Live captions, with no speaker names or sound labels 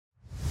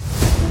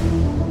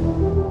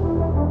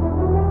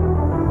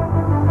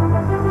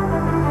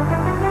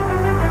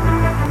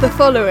The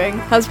following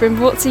has been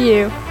brought to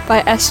you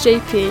by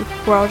SJP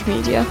World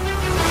Media.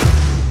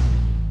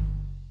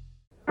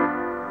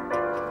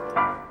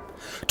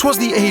 'Twas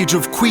the age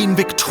of Queen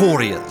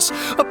Victoria's,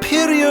 a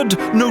period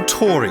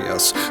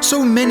notorious,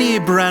 so many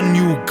brand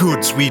new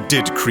goods we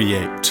did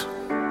create.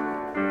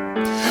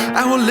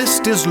 Our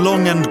list is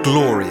long and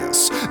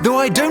glorious, though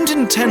I don't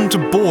intend to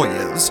bore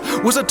yous,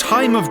 was a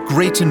time of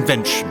great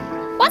invention.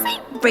 Was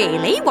it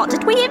really? What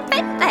did we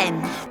invent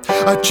then?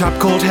 A chap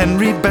called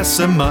Henry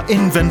Bessemer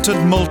invented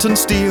molten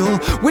steel,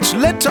 which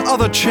led to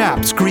other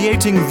chaps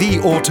creating the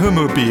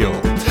automobile,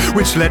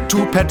 which led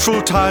to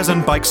petrol tires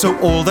and bikes, so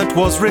all that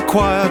was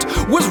required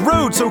was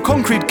road, so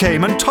concrete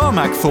came and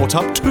tarmac thought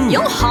up too.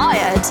 You're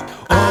hired.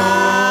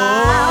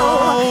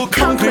 Oh,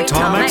 concrete,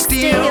 tarmac,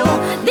 steel,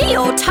 the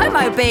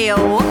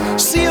automobile.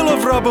 seal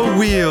of rubber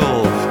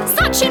wheel.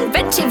 Such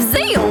inventive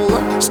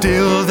zeal.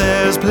 Still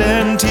there's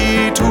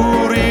plenty to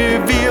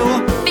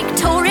reveal.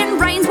 Victorian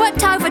brains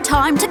worked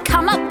overtime to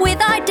come up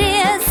with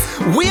ideas.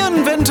 We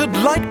invented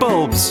light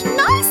bulbs.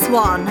 Nice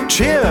one.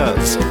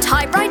 Cheers.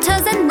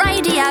 Typewriters and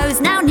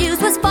radios, now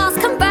news was fast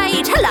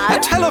conveyed. Hello. A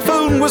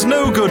telephone was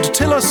no good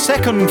till a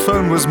second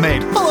phone was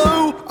made.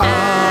 Hello.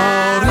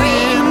 Our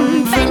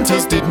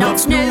inventors did not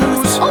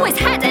snooze. Always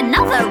had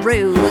another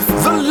ruse.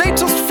 The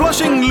latest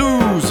flushing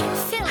loos.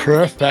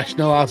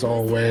 Professional as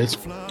always.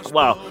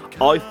 Well,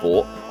 I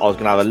thought I was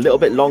going to have a little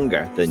bit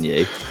longer than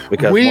you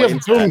because We my have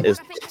internet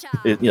is,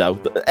 you know,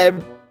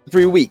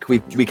 every week we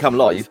come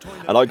live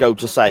and I go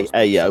to say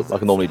hey yo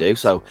like I normally do.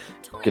 So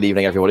good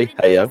evening everybody,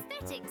 hey yo.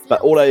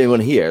 But all anyone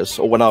hears,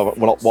 or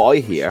what I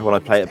hear when I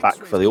play it back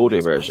for the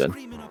audio version,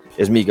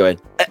 is me going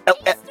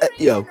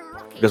yo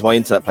because my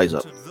internet plays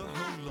up.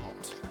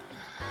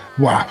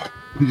 Wow.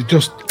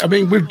 I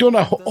mean, we've done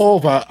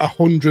over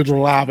 100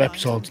 live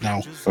episodes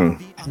now.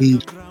 And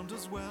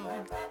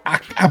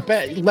I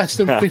bet less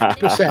than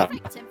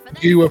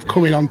 50% you have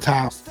coming on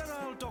time.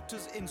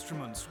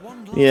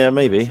 Yeah,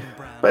 maybe.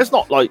 But it's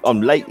not like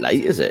I'm late,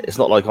 is it? It's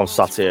not like I'm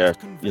sat here,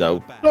 you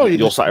know, No,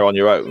 you're sat here on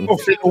your own.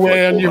 Puffing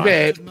away on your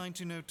bed.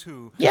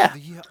 Yeah.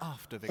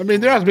 I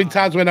mean, there has been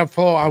times when I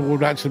thought I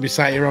would actually be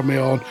sat here on my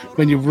own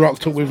when you've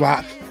rocked up with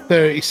like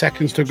 30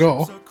 seconds to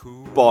go.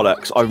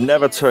 Bollocks. I've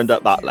never turned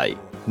up that late.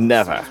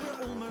 Never.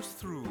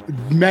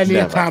 Many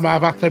a time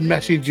I've had to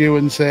message you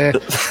and say,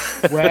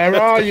 where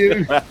are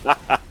you?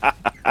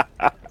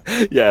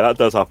 Yeah, that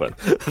does happen.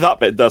 That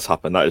bit does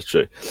happen. That is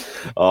true.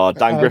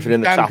 Dan Griffin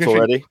in the chat Griffin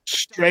already.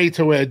 Straight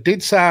away.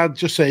 Did Sad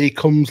just say he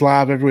comes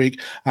live every week?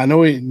 I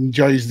know he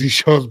enjoys these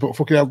shows, but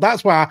fucking hell,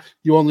 that's why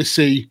you only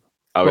see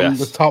from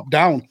the top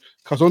down,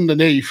 because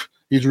underneath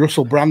is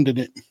Russell branding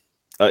it.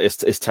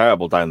 It's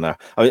terrible down there.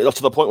 I mean,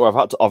 to the point where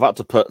I've had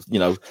to put, you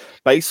know,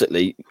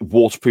 basically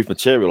waterproof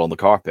material on the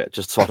carpet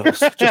just sort of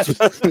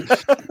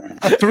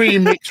 3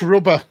 mix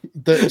rubber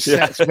that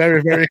sets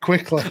very, very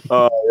quickly.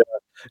 Oh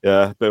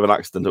yeah, bit of an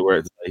accident at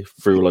work today.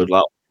 Threw a load of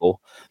that before.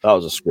 That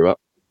was a screw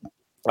up.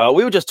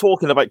 We were just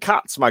talking about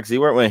cats, Magsy,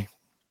 weren't we?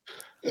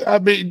 I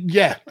mean,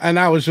 yeah, and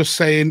I was just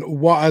saying,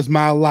 what has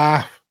my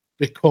life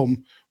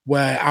become?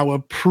 Where our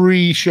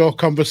pre-show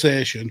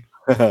conversation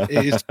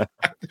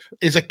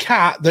is a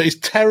cat that is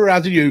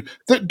terrorizing you,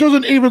 that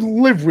doesn't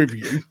even live with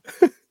you,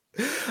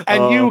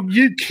 and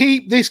you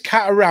keep this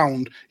cat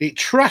around. It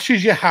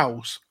trashes your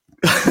house,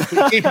 but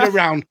you keep it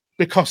around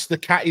because the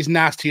cat is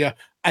nice to you,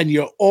 and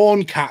your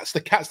own cats, the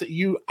cats that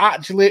you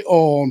actually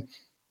own,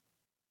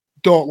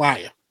 don't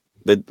like you.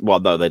 No,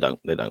 they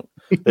don't. They don't.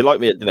 They like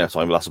me at dinner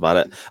time, but that's about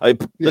it. I mean,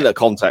 a little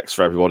context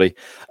for everybody.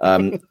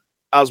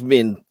 As me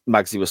and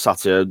Magsy was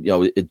sat here, you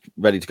know,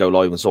 ready to go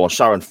live and so on,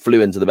 Sharon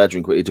flew into the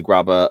bedroom quickly to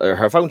grab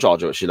her phone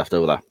charger, which she left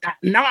over there.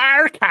 Not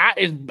our cat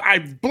is. I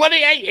bloody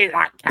hate it,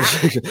 that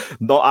cat.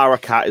 Not our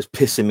cat is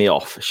pissing me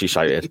off, she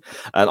shouted.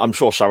 And I'm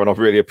sure Sharon will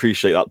really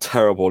appreciate that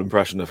terrible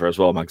impression of her as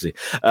well, Magsy.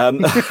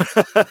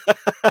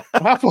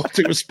 I thought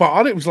it was spot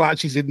on. It was like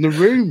she's in the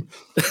room.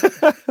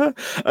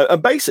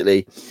 And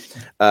basically,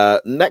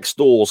 next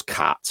door's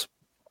cat,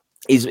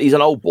 he's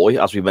an old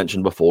boy, as we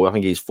mentioned before. I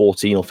think he's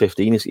 14 or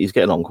 15. He's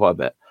getting on quite a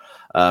bit.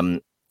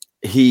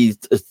 He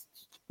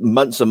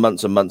months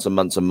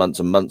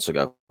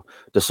ago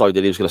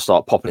decided he was going to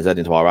start popping his head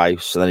into our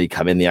house, and then he'd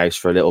come in the house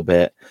for a little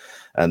bit,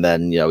 and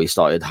then, you know, he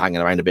started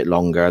hanging around a bit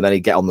longer, and then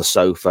he'd get on the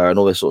sofa and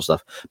all this sort of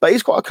stuff. But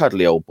he's quite a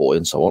cuddly old boy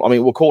and so on. I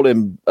mean, we'll call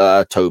him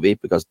Toby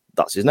because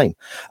that's his name.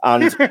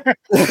 And I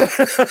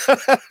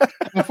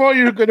thought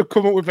you were going to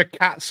come up with a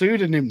cat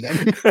pseudonym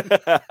then.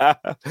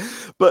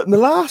 But in the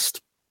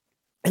last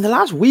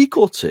week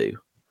or two,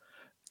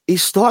 he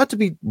started to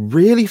be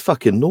really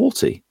fucking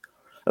naughty.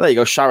 And there you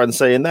go, Sharon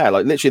saying there,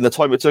 like literally in the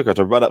time it took her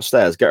to run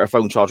upstairs, get her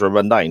phone charger and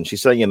run down.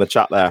 She's saying in the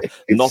chat there,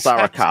 not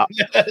our cat,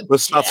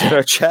 was sat in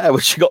her chair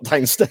when she got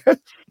downstairs.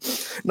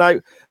 Now,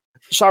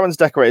 Sharon's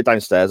decorated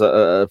downstairs,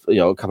 a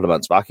couple of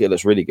months back. It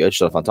looks really good.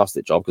 She's done a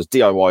fantastic job because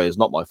DIY is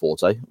not my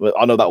forte.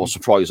 I know that will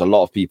surprise a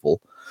lot of people,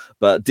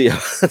 but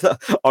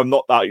I'm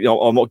not that,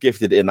 I'm not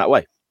gifted in that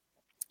way.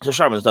 So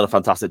Sharon's done a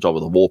fantastic job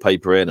with the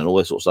wallpaper in and all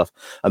this sort of stuff,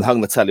 and hung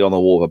the telly on the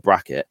wall with a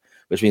bracket,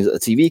 which means that the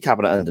TV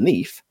cabinet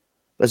underneath,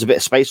 there's a bit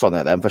of space on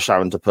there then for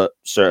Sharon to put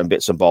certain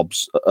bits and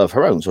bobs of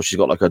her own. So she's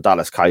got like a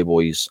Dallas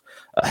Cowboys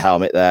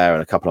helmet there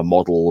and a couple of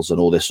models and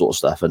all this sort of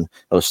stuff and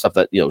stuff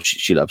that, you know,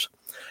 she loves.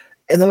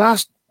 In the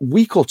last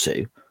week or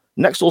two,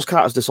 Nextdoor's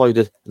cat has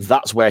decided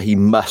that's where he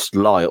must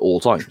lie at all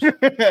times.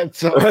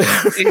 So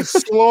he's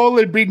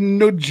slowly been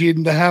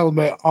nudging the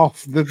helmet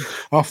off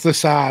the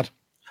side.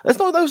 There's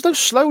no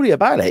slowly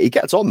about it. He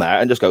gets on there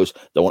and just goes,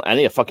 don't want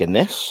any of fucking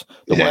this.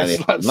 Don't want any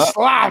of that.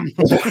 Slam.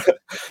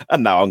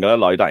 And now I'm going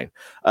to lie down.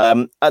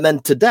 And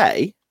then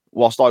today,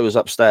 whilst I was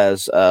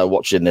upstairs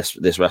watching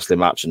this wrestling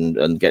match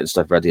and getting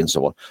stuff ready and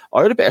so on,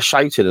 I heard a bit of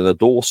shouting and a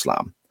door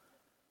slam.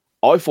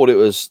 I thought it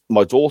was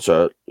my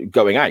daughter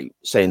going out,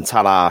 saying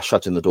 "ta-la,"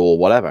 shutting the door,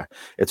 whatever.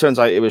 It turns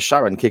out it was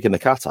Sharon kicking the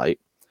cat out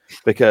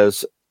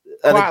because.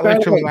 Quite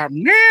literally, like,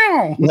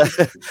 meow.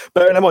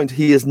 Bearing in mind,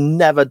 he has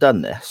never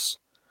done this.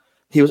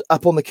 He was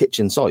up on the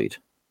kitchen side,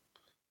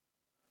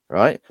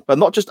 right? But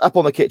not just up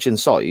on the kitchen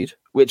side,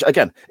 which,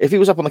 again, if he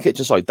was up on the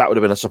kitchen side, that would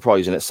have been a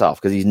surprise in itself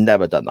because he's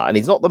never done that. And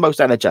he's not the most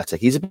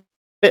energetic. He's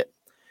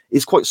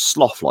he's quite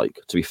sloth-like,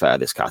 to be fair,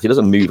 this cat. He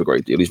doesn't move a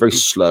great deal. He's very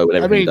slow in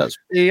everything he does.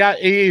 He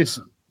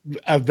is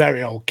a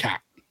very old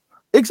cat.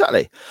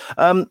 Exactly.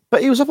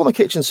 But he was up on the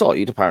kitchen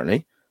side,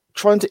 apparently,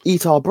 trying to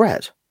eat our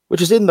bread,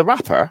 which is in the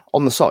wrapper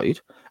on the side.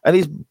 And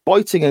he's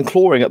biting and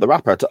clawing at the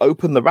wrapper to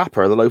open the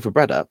wrapper of the loaf of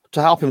bread up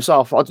to help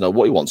himself. I don't know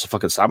what he wants, a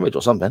fucking sandwich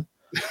or something.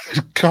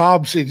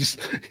 Carbs.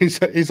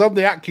 He's on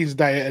the Atkins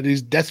diet and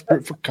he's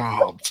desperate for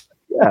carbs.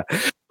 Yeah,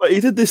 but he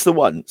did this the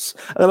once.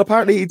 And then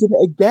apparently he did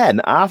it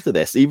again after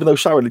this, even though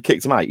Sharon had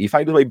kicked him out. He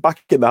found his way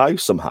back in the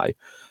house somehow.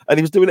 And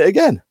he was doing it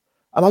again.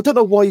 And I don't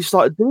know why he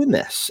started doing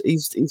this.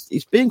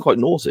 He's being quite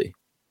naughty.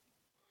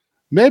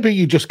 Maybe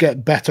you just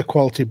get better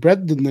quality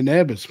bread than the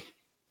neighbours.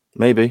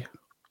 Maybe.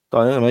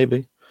 I don't know,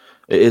 maybe.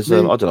 It is, I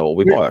don't know what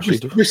we buy,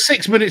 actually. We're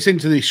 6 minutes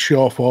into this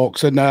show,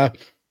 folks, and I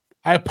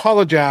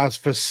apologise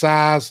for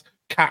SARS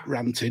cat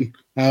ranting,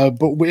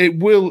 but it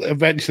will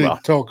eventually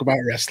talk about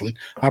wrestling,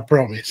 I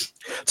promise.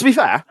 To be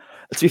fair,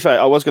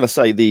 I was going to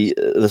say the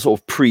sort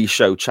of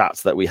pre-show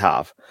chats that we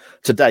have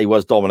today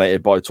was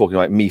dominated by talking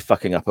about me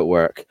fucking up at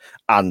work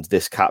and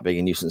this cat being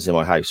a nuisance in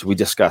my house. We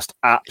discussed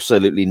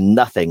absolutely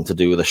nothing to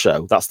do with the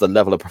show. That's the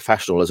level of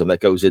professionalism that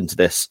goes into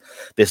this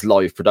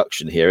live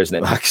production here, isn't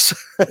it, Max?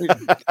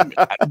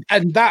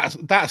 And that's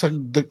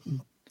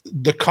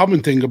the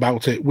common thing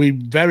about it. We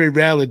very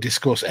rarely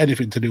discuss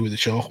anything to do with the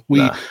show.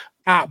 We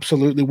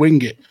absolutely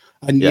wing it,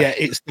 and yet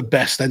it's the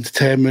best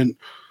entertainment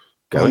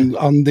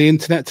on the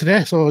internet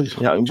today. So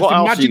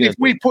imagine if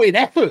we put in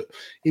effort.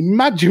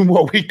 Imagine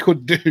what we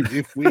could do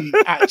if we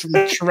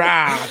actually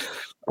tried.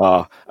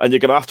 And you're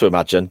going to have to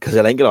imagine because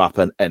it ain't going to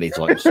happen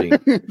anytime soon.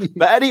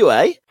 But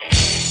anyway.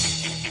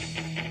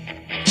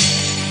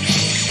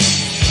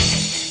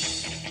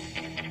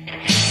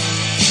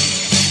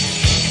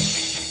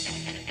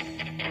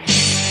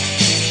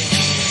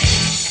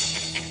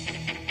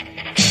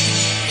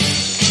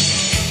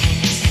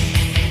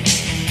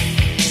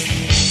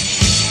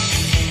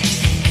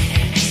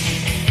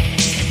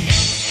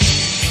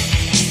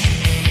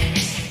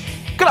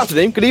 Good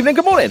afternoon, good evening,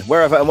 good morning,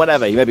 wherever and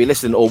whenever you may be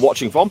listening or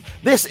watching from.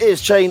 This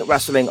is Chain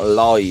Wrestling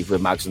Live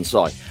with Mags and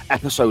Si,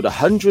 episode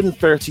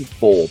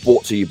 134,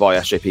 brought to you by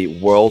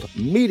SJP World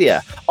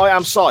Media. I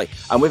am Si,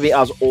 and with me,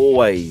 as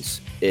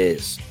always,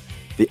 is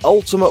the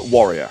Ultimate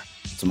Warrior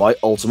to my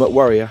Ultimate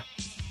Warrior,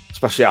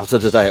 especially after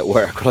today at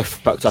work when I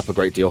fucked up a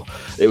great deal.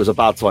 It was a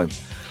bad time.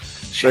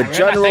 Sharon,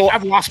 I think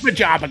I've lost my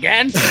job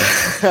again.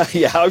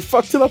 Yeah, I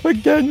fucked it up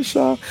again,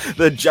 Sharon.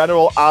 The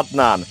General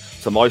Adnan.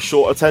 To my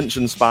short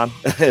attention span,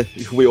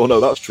 we all know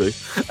that's true,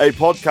 a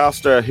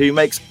podcaster who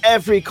makes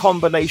every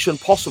combination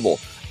possible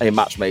a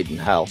match made in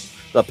hell.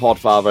 The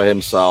podfather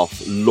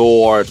himself,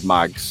 Lord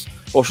Mags.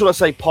 Or should I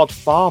say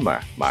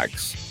Podfarmer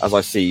Mags, as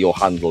I see your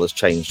handle has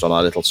changed on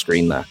our little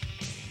screen there.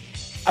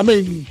 I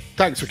mean,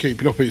 thanks for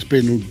keeping up. It's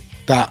been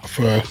that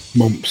for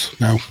months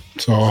now.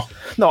 So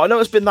no, I know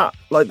it's been that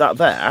like that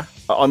there.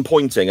 I'm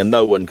pointing and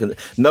no one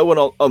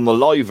on the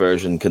live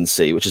version can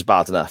see, which is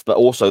bad enough. But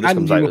also this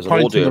comes out as an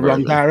audio version. The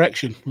wrong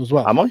direction as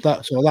well. Am I?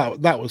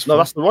 That was no,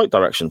 that's the right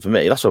direction for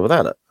me. That's over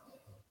there. Look.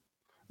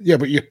 Yeah,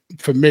 but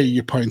for me,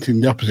 you're pointing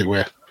the opposite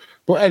way.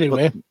 But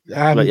anyway,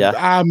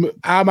 I'm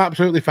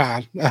absolutely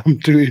fine. I'm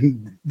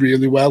doing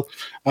really well.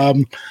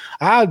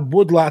 I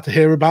would like to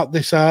hear about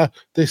this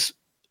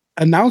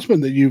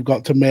announcement that you've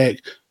got to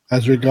make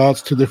as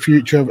regards to the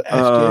future of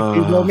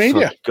SJP World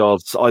Media.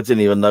 God, I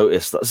didn't even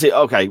notice that. See,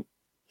 okay.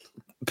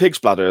 Pig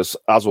Splatters,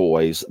 as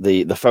always,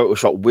 the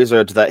Photoshop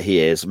wizard that he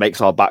is,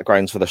 makes our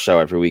backgrounds for the show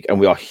every week, and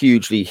we are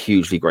hugely,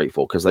 hugely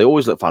grateful because they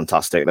always look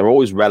fantastic. They're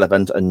always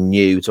relevant and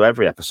new to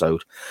every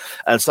episode.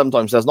 And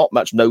sometimes there's not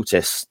much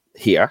notice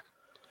here,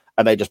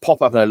 and they just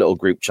pop up in a little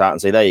group chat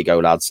and say, there you go,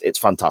 lads, it's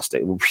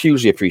fantastic. We're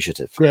hugely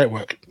appreciative. Great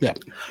work, yeah.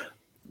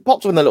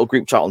 Popped up in a little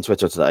group chat on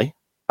Twitter today,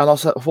 and I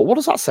said, what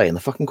does that say in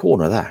the fucking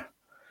corner there?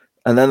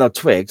 And then I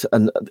twigged,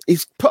 and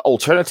he's put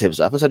alternatives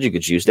up. I said, you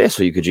could use this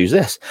or you could use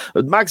this.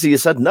 But Magsy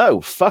has said,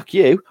 no, fuck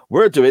you.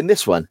 We're doing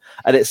this one.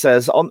 And it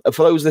says,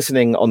 for those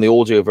listening on the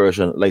audio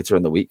version later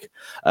in the week,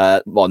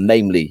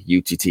 namely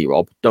UTT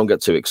Rob, don't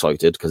get too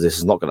excited because this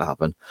is not going to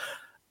happen.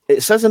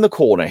 It says in the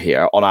corner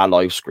here on our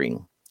live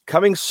screen,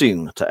 coming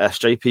soon to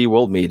SJP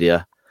World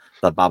Media,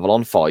 the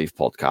Babylon 5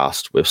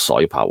 podcast with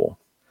Cy Powell.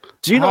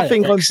 Do you not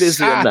think I'm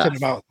busy enough?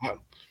 About that.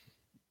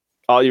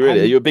 Are you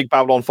really? Are you a big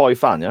Babylon 5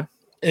 fan, yeah?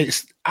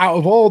 It's out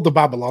of all the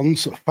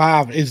Babylons,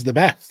 5 is the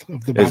best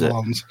of the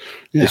Babylons.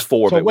 Yeah. It's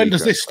 4. So when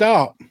does this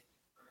start?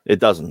 It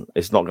doesn't.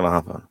 It's not going to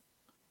happen.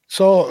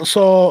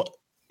 So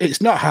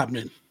it's not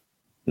happening.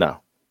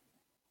 No.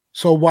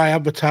 So why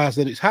advertise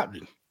that it's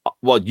happening?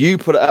 Well, you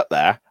put it up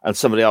there and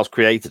somebody else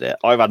created it.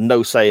 I've had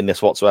no say in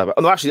this whatsoever.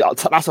 And actually,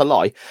 that's a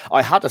lie.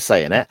 I had a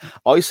say in it.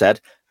 I said,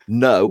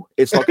 no,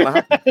 it's not going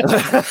to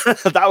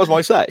happen. That was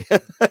my say.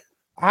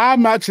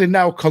 I'm actually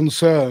now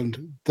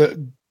concerned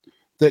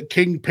that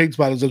King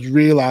Pigsbatters has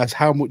realised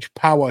how much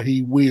power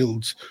he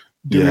wields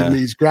doing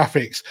these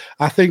graphics.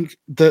 I think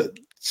that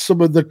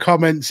some of the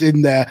comments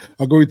in there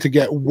are going to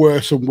get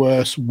worse and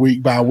worse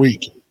week by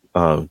week.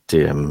 Oh,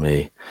 dear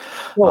me.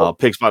 Well,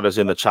 Pigsbatter's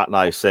in the chat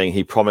now saying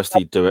he promised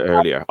he'd do it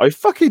earlier. I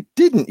fucking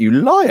didn't, you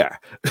liar.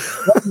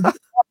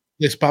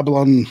 This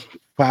Babylon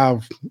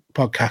 5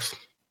 podcast.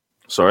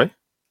 Sorry?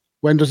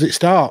 When does it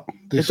start?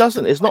 It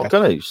doesn't. It's not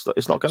going to.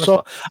 It's not going to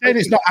start. And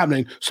it's not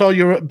happening. So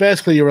you're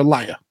a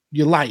liar.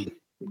 You're lying.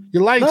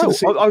 You're lying to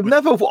the I've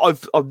never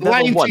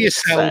lying to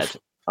yourself.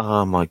 Said,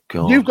 oh my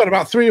God. You've got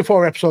about 3 or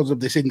 4 episodes of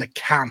this in the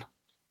can.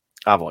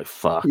 Have I?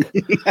 Fuck.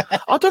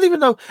 I don't even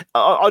know.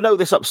 I know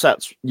this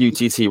upsets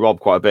UTT Rob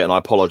quite a bit, and I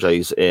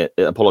apologise in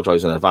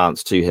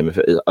advance to him if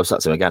it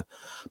upsets him again.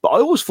 But I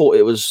always thought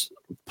it was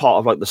part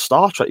of like the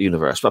Star Trek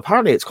universe, but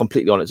apparently it's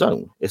completely on its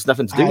own. It's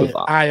nothing to do with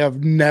that. I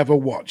have never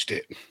watched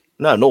it.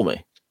 No, nor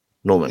me.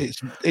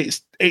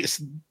 It's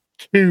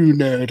too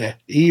nerdy,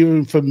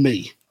 even for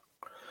me.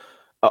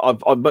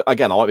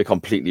 Again, I might be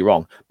completely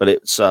wrong, but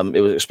it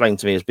was explained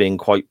to me as being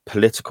quite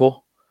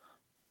political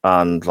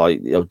and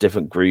like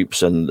different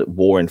groups and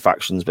warring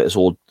factions, but it's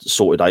all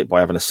sorted out by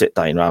having a sit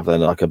down rather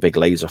than like a big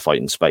laser fight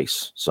in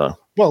space. So,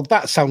 well,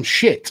 that sounds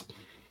shit.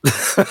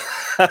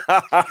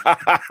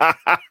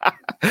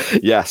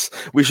 Yes,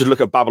 we should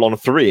look at Babylon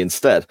 3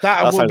 instead.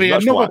 That will be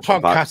another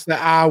podcast that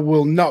I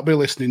will not be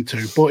listening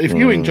to. But if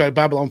you enjoy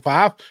Babylon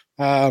 5,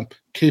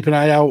 keep an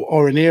eye out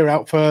or an ear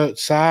out for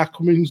Sar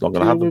coming. Not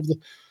going to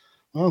happen.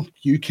 Well,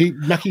 you keep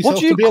making yourself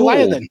to be a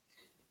liar then.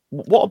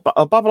 What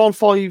are Babylon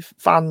 5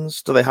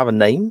 fans? Do they have a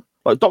name?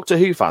 Like Doctor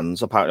Who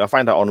fans, apparently, I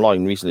found out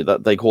online recently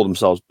that they call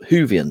themselves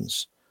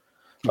Whovians.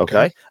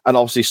 Okay. And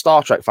obviously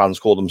Star Trek fans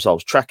call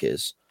themselves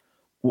Trekkies.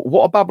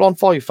 What are Babylon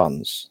 5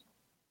 fans?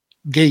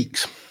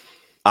 Geeks.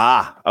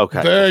 Ah,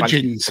 okay.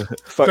 Virgins.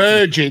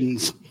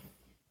 Virgins.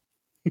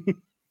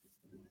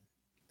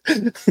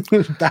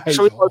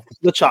 Shall we go to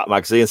the chat,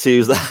 Maxie, and see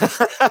who's there?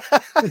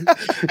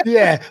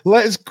 Yeah,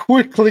 let's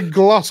quickly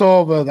gloss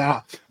over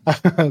that.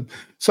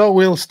 So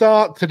we'll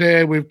start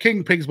today with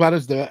King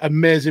Pigsbatters, the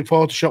amazing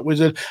Photoshop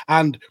wizard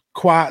and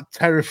quite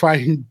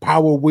terrifying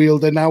power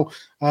wielder now.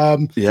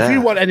 If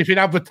you want anything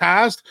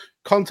advertised,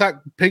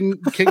 contact King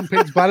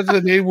Pigsbatters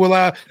and he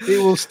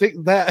will stick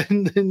that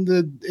in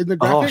the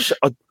graphic.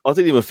 Oh, I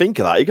didn't even think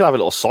of that. He can have a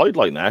little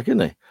sideline there,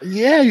 couldn't he?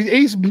 Yeah,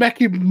 he's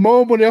making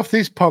more money off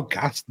this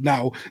podcast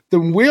now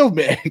than we'll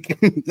make.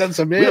 That's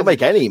amazing. We'll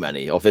make any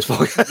money off this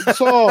podcast.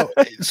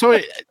 so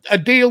a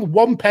deal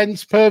 1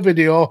 pence per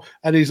video,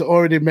 and he's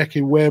already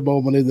making way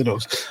more money than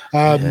us.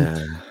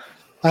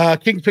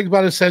 King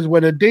Pigsbatter says,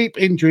 when a deep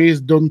injury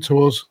is done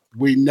to us,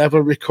 we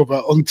never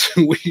recover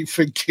until we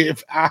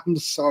forgive. I'm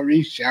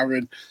sorry,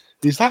 Sharon.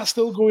 Is that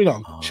still going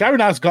on?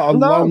 Sharon has got a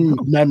long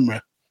memory.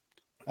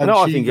 And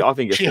I think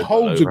it's she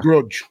holds a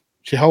grudge.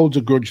 She holds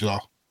a grudge, though.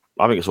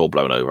 I think it's all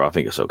blown over. I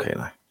think it's okay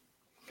now.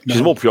 No.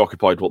 She's more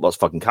preoccupied with what those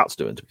fucking cat's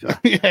doing, to be fair.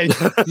 Yeah,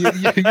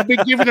 you've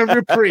been given a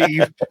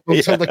reprieve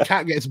until the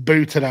cat gets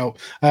booted out.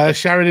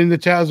 Sharon in the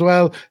chat as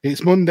well.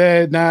 It's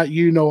Monday night.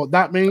 You know what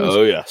that means.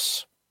 Oh,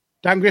 yes.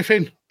 Dan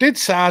Griffin, did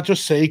Sar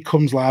just say he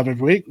comes live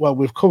every week? Well,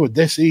 we've covered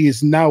this.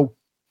 He's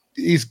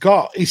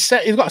got a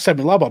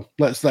semi-lab on.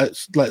 Let's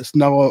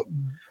now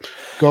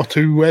go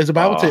 2 ways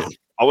about it.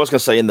 I was going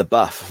to say in the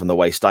buff from the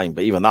waist down,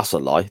 but even that's a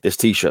lie. This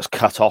t-shirt's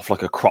cut off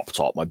like a crop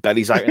top. My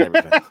belly's out and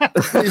everything.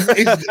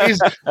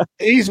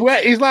 he's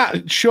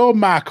like Shawn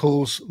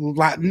Michaels,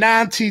 like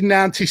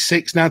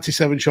 1996,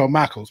 97 Shawn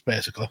Michaels,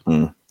 basically.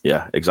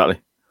 Yeah,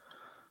 exactly.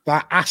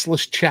 Like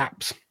assless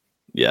chaps.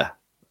 Yeah.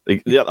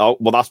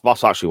 Well,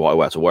 that's actually what I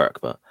wear to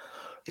work, but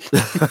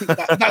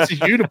that's a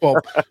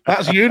uniform.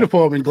 That's a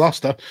uniform in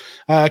Gloucester.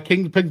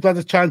 King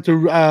Pigsblatter's trying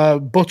to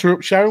butter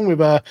up Sharon with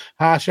a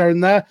hi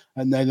Sharon there,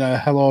 and then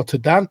hello to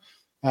Dan.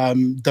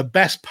 The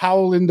best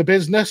Powell in the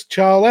business,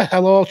 Charlie.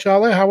 Hello,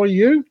 Charlie. How are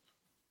you?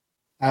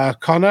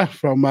 Connor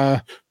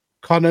from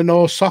Connor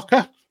Knows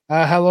Soccer.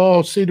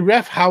 Hello, Cedar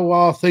Ref. How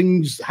are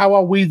things? How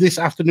are we this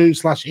afternoon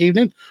 /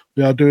 evening?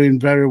 We are doing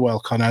very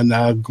well, Connor,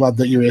 and glad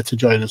that you're here to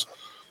join us.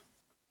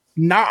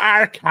 Not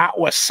our cat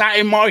was sat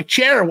in my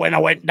chair when I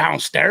went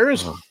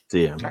downstairs. Oh,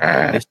 dear.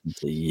 Listen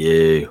to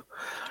you.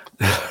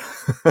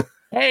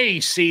 Hey,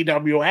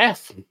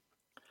 CWF.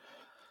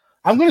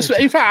 I'm going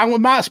to. In fact, I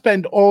might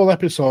spend all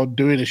episode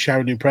doing a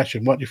Sharon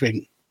impression. What do you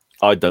think?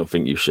 I don't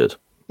think you should.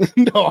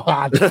 No,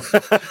 I don't.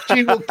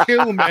 She will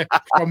kill me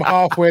from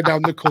halfway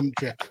down the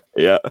country.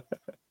 Yeah.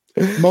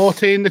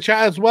 Morty in the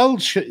chat as well,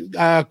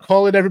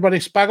 calling everybody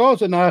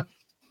spagos, and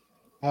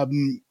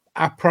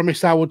I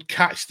promised I would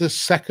catch the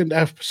second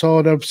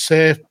episode of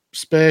Safe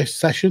Space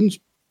Sessions.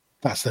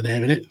 That's the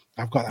name of it.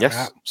 I've got that. Yes,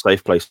 right.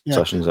 Safe Place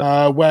Sessions.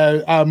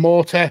 Where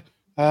Morty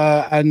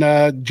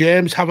and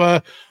James have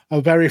a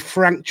very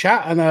frank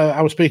chat, and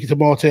I was speaking to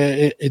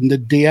Morty in the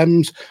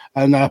DMs,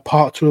 and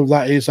part 2 of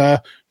that is going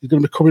to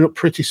be coming up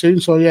pretty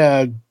soon. So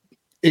yeah,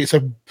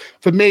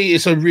 for me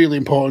it's a really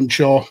important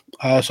show.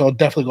 So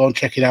definitely go and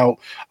check it out.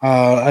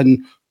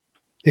 And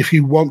if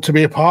you want to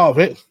be a part of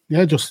it,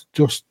 just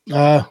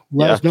let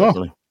us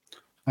know.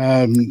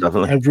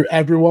 Definitely.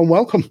 Everyone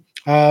welcome.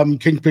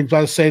 King Pig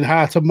Bladder saying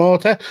hi to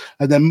Morty,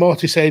 and then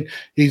Morty saying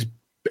he's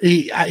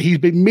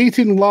been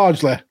meeting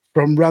largely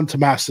from Ranta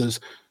Masters.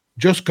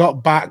 Just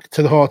got back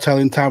to the hotel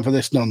in time for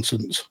this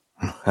nonsense.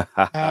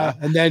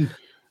 And then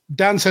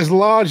Dan says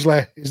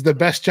largely is the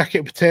best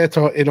jacket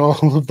potato in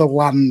all of the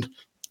land.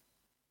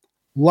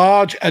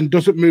 Large and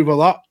doesn't move a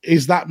lot.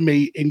 Is that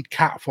me in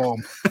cat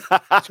form?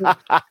 So,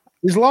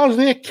 is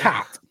largely a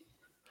cat?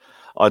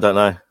 I don't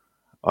know.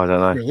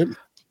 Brilliant.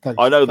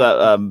 I know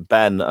that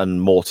Ben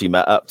and Morty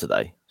met up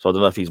today, so I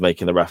don't know if he's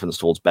making a reference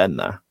towards Ben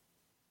there.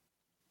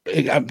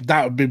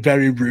 That would be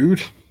very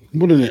rude,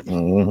 wouldn't it?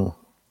 Mm.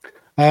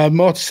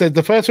 Morty said,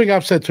 the first thing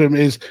I've said to him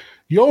is,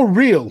 "You're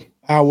real.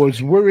 I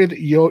was worried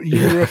you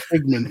were a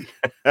figment."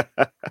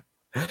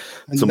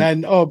 And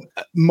then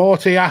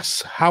Morty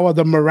asks, "How are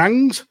the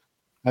meringues?"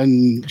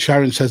 And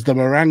Sharon says, "The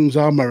meringues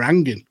are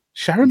meringuing."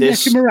 Sharon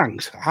making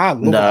meringues?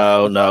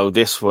 No.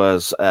 This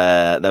was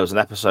there was an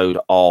episode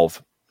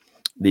of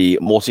the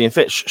Morty and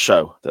Fitch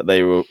show that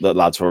the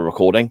lads were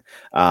recording,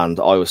 and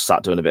I was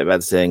sat doing a bit of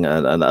editing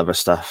and other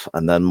stuff,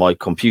 and then my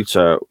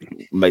computer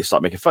may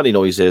start making funny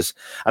noises,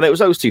 and it was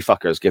those 2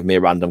 fuckers giving me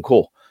a random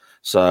call.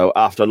 So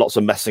after lots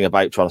of messing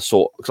about trying to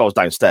sort, because I was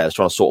downstairs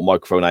trying to sort a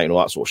microphone out and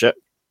all that sort of shit,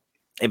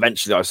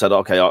 eventually I said,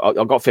 okay,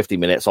 I've got 50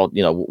 minutes,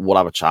 we'll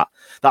have a chat.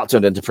 That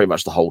turned into pretty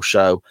much the whole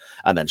show,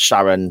 and then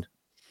Sharon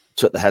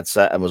took the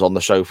headset and was on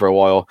the show for a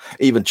while.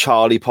 Even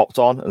Charlie popped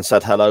on and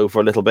said hello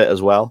for a little bit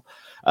as well.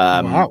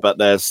 Wow. But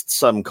there's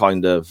some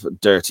kind of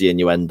dirty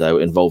innuendo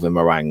involving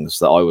meringues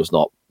that I was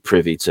not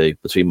privy to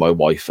between my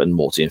wife and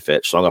Morty and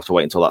Fitch. So I'm going to have to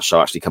wait until that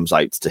show actually comes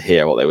out to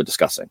hear what they were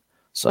discussing.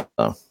 So,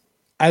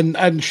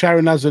 and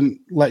Sharon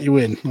hasn't let you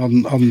in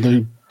on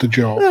the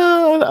job.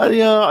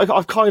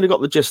 I've kind of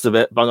got the gist of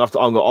it, but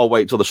I'll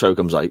wait till the show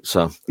comes out.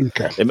 So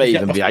it may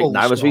even be out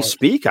now as we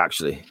speak.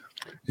 Actually,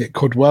 it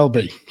could well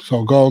be.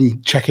 So go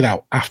and check it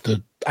out after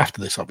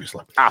this,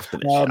 obviously. After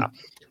this, yeah.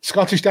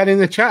 Scottish Dan in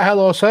the chat.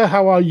 Hello, sir.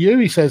 How are you?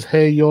 He says,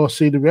 "Hey, you're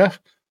CWF."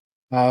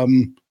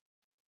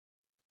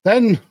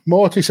 Then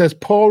Morty says,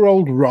 "Poor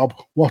old Rob,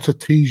 what a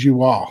tease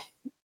you are."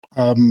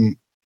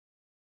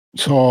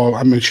 So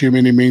I'm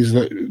assuming he means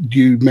that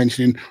you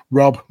mentioning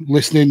Rob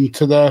listening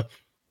to the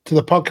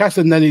podcast,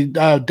 and then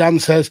Dan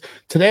says,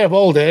 "Today of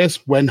all days,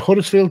 when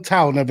Huddersfield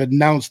Town have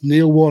announced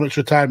Neil Warnock's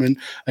retirement,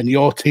 and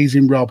you're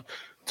teasing Rob,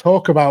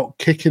 talk about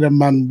kicking a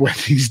man when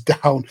he's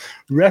down.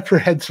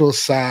 Reprehensible,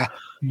 sir.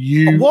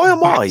 You Why am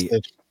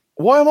bastard.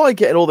 Why am I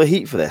getting all the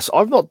heat for this?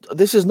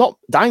 This is not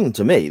down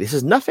to me. This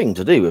has nothing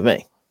to do with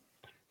me."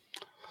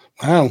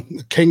 Well,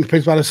 King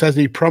Pismatter says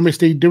he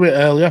promised he'd do it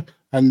earlier,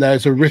 and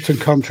there's a written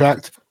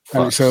contract,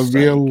 and it's a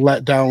real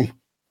letdown.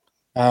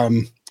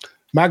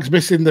 Mag's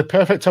missing the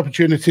perfect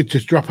opportunity to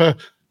drop a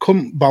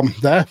cunt bomb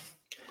there.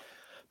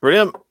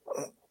 Brilliant.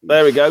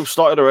 There we go.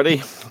 Started already.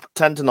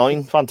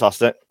 10-9.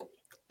 Fantastic.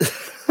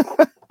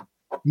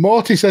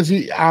 Morty says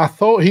I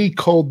thought he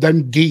called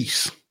them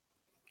geese.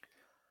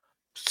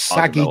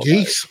 Saggy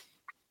geese.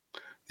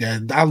 Yeah,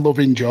 I love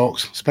in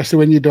jokes, especially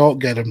when you don't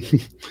get them.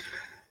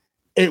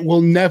 It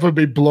will never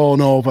be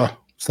blown over,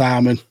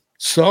 Simon.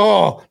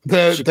 So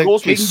she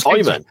calls me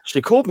Simon.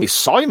 She called me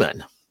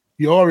Simon.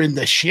 You're in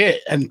the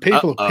shit, and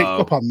people have picked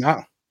up on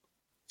that.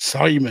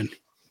 Simon.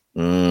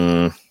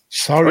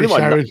 Sorry,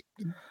 Sharon.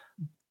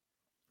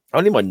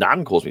 Only my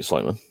nan calls me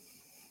Simon.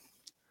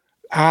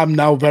 I'm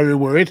now very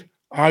worried.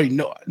 I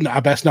know. I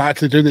best not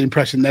actually do the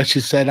impression that she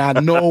said, "I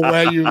know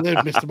where you live,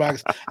 Mr.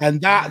 Bags." And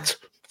that,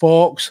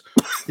 folks,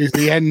 is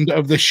the end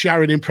of the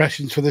Sharon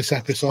impressions for this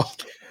episode.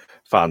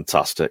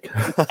 Fantastic.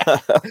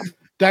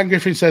 Dan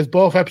Griffin says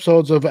both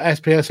episodes of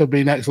SPS have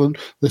been excellent.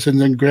 Listened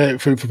and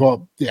great food for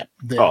thought. Yeah.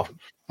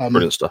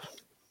 Brilliant stuff.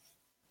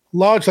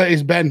 Largely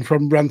is Ben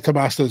from Ranta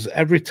Masters.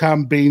 Every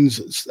time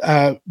Beans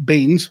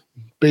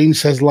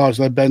says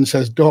largely, Ben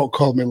says, "Don't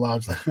call me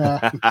largely."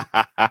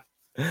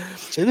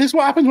 See, this is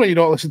what happens when you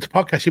don't listen to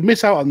podcasts. You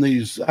miss out on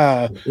these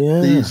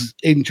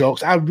in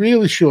jokes. I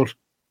really should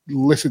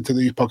listen to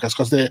these podcasts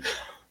because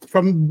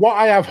from what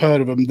I have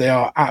heard of them, they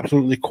are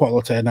absolutely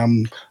quality, and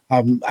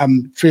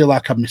I'm feel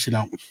like I'm missing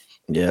out.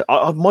 Yeah,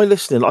 my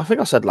listening, I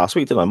think I said last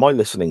week, didn't I? My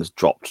listening's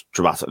dropped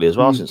dramatically as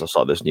well since I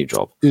started this new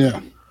job.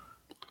 Yeah.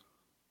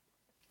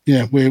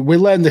 Yeah, we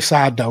learn this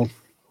hard down.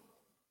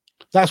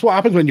 That's what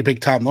happens when you're big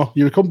time, though.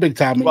 You become big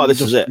time. Well,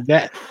 this is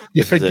it.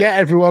 You forget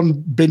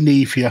everyone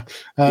beneath you.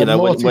 You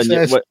know,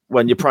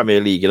 when you're Premier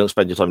League, you don't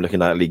spend your time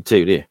looking at League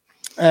Two, do you?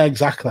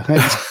 Exactly.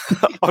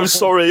 I'm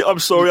sorry,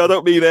 I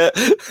don't mean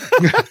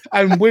it.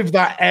 And with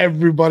that,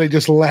 everybody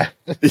just left.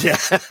 Yeah,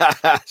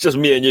 it's just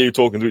me and you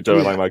talking to each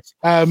other like Max.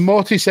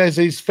 Morty says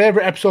his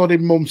favourite episode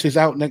in months is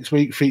out next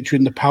week,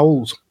 featuring the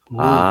Powells.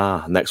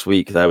 Next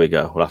week. There we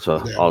go. We'll have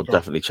to. I'll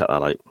definitely check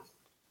that out.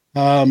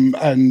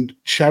 And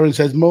Sharon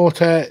says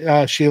Morty,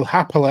 she'll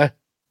happily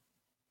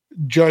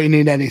join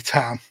in any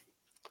time.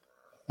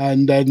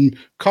 And then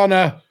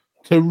Connor,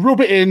 to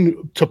rub it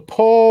in to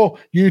poor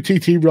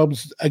UTT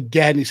Robs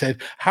again, he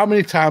said, how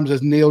many times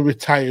has Neil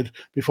retired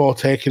before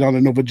taking on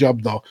another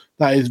job, though?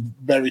 That is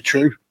very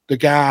true. The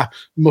guy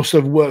must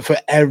have worked for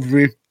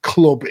every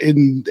club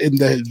in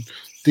the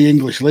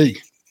English league.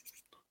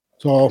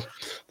 So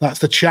that's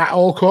the chat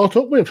all caught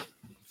up with.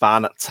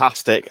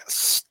 Fantastic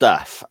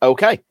stuff.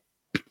 Okay.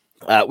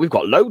 We've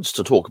got loads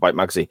to talk about,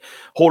 Magsy.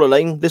 Hall of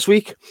Lane this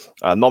week.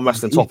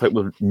 Non-wrestling topic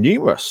with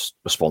numerous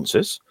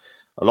responses.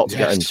 A lot to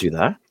get into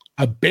there.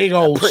 A big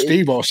old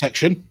Steve-O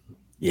section.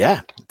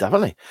 Yeah,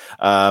 definitely.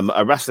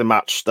 A wrestling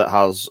match that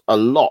has a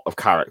lot of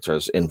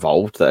characters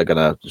involved that are going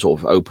to sort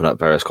of open up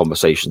various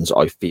conversations,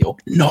 I feel.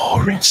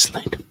 No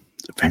wrestling.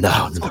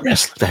 No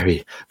wrestling.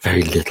 Very,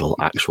 very little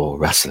actual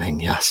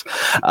wrestling, yes.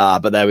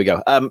 But there we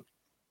go.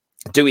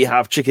 Do we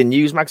have chicken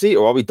news, Magsy,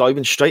 or are we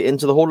diving straight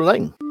into the Hall of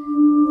Lane?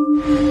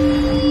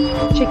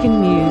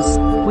 Chicken news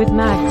with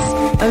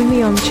Mags,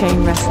 only on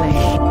Chain Wrestling.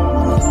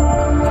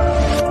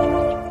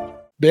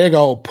 Big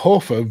old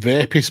puff of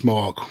vapey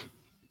smoke.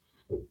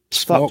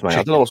 Fucked, mate.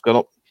 I don't know what's going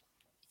on.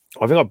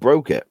 I think I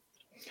broke it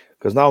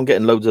because now I'm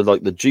getting loads of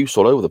like the juice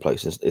all over the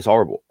place. It's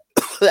horrible.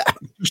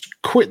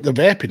 Just quit the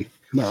vaping.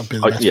 That'll be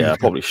the best I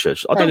probably should.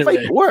 I don't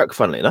vape at work,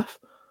 funnily enough.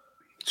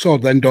 So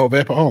then don't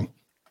vape at home.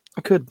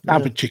 I could.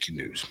 Have a chicken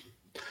news.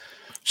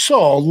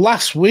 So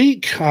last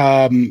week,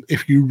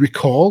 if you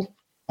recall,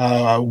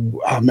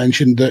 I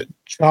mentioned that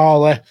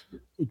Charlie,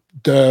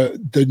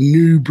 the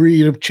new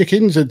breed of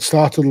chickens, had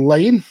started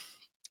laying,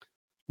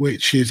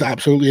 which is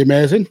absolutely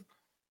amazing.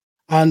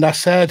 And I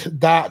said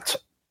that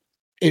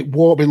it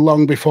won't be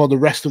long before the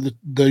rest of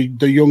the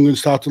young ones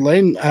started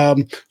laying.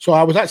 So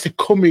I was actually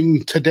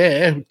coming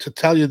today to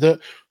tell you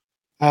that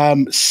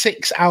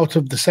 6 out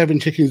of the 7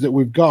 chickens that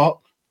we've got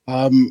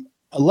are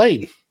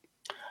laying.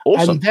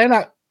 Awesome. And then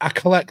I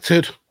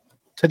collected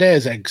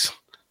today's eggs,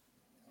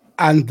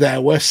 and there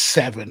were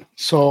 7.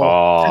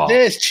 So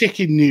today's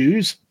chicken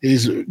news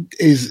is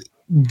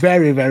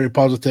very, very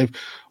positive.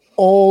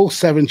 All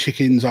 7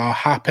 chickens are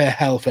happy,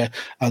 healthy,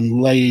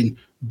 and laying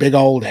big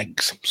old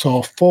eggs.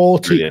 So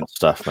 40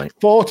 stuff, mate.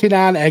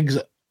 49 eggs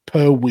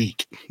per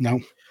week. No,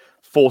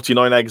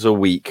 49 eggs a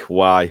week.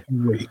 Why?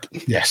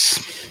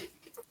 Yes.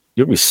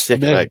 You'll be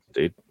sick of eggs,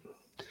 dude.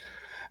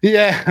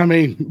 Yeah, I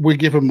mean, we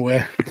give them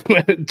away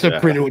to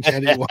pretty much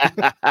anyone.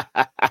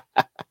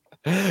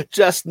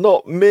 Just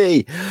not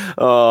me.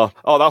 Oh,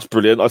 that's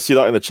brilliant. I see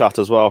that in the chat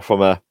as well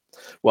from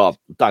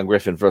Dan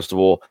Griffin, first of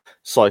all,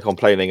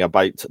 complaining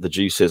about the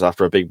juices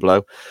after a big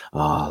blow.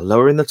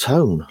 Lowering the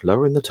tone.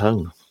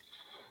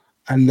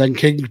 And then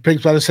King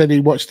Pigsbladder said he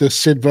watched the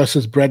Sid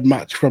versus Bread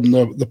match from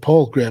the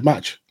poll. Great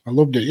match. I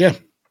loved it. Yeah,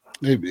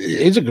 it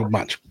is a good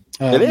match.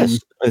 It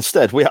is.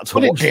 Instead, we had to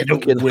watch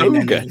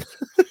Hogan.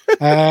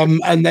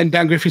 And then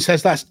Dan Griffin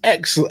says that's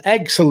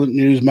excellent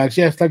news, Mags.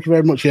 Yes, thank you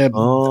very much. Yeah.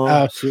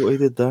 See what he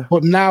did there.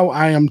 But now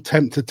I am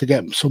tempted to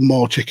get some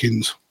more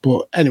chickens.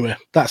 But anyway,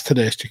 that's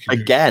today's chicken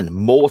again.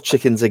 More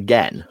chickens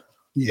again.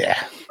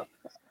 Yeah.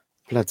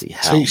 Bloody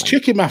hell! See, it's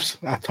chicken maths.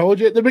 I told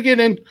you at the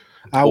beginning.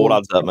 All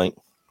adds up, mate.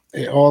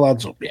 It all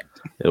adds up. Yeah.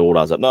 It all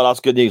adds up. No, that's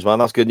good news, man.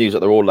 That's good news that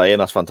they're all laying.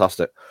 That's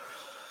fantastic.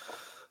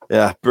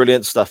 Yeah,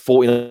 brilliant stuff.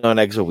 49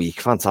 eggs a week.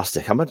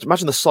 Fantastic.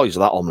 Imagine the size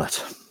of that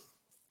omelette.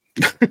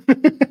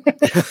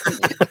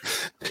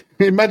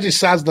 Imagine the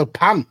size of the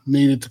pan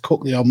needed to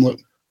cook the omelette.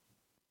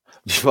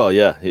 Well,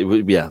 yeah, it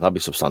would. Yeah, that'd be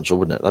substantial,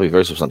 wouldn't it? That'd be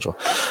very substantial.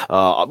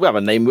 We have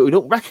a name we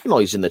don't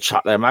recognise in the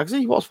chat there,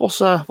 Magsy. What's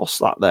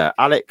that there?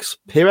 Alex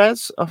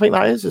Perez, I think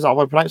that is. Is that how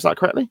I pronounce that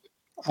correctly?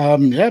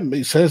 Yeah,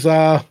 it says,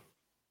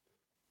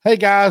 hey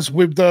guys,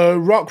 with The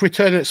Rock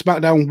returning at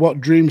SmackDown,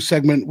 what dream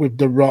segment with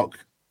The Rock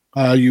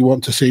you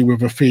want to see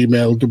with a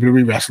female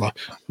WWE wrestler?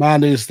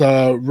 Mine is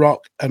The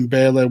Rock and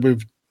Bayley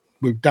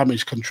with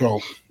Damage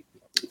Control.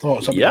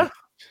 Thoughts on that?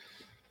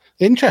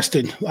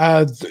 Interesting.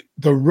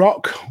 The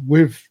Rock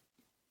with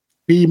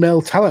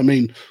female talent. I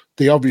mean,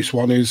 the obvious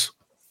one is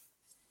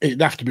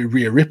it'd have to be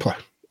Rhea Ripley.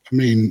 I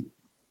mean,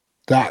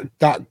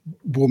 that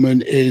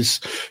woman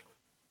it's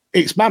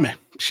mammy.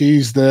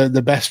 She's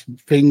the best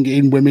thing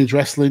in women's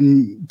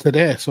wrestling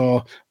today.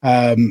 So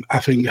I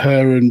think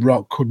her and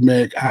Rock could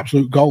make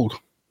absolute gold.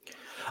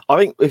 I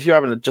think if you're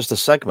having just a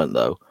segment,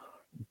 though,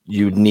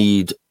 you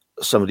need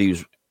somebody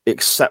who's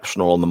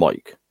exceptional on the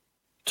mic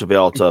to be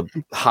able to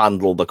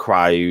handle the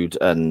crowd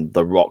and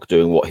The Rock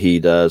doing what he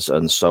does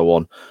and so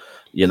on.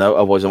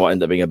 Otherwise it might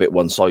end up being a bit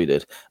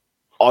one-sided.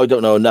 I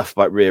don't know enough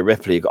about Rhea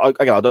Ripley.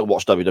 I don't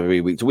watch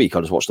WWE week to week. I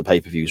just watch the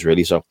pay-per-views,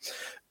 really. So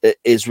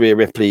is Rhea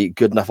Ripley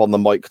good enough on the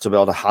mic to be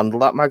able to handle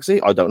that,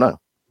 Magsy? I don't know.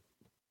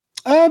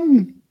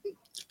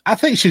 I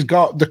think she's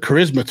got the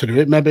charisma to do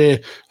it.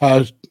 Maybe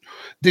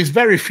there's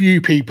very few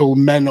people,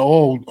 men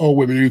or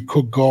women, who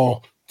could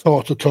go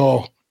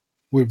toe-to-toe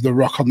with The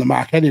Rock on the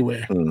mic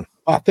anyway.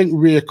 I think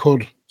Rhea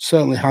could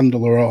certainly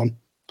handle her own.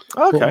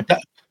 Okay.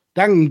 But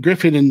Dan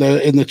Griffin in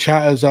the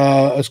chat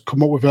has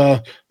come up with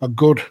a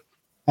good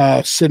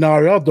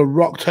scenario. The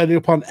Rock turning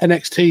up on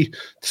NXT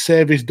to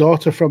save his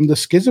daughter from the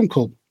schism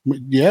cult.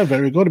 Yeah,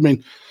 very good. I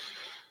mean,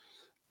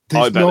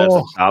 I bet there's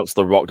a chance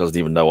The Rock doesn't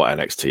even know what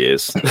NXT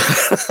is.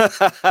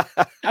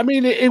 I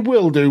mean, it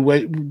will do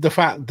with the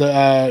fact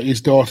that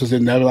his daughter's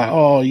in there. Like,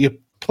 oh, you're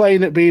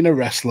playing at being a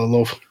wrestler,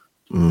 love.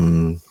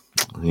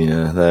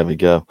 Yeah, there we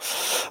go.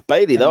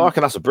 Bailey, though, I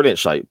reckon that's a brilliant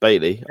shape.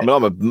 Bailey. I mean,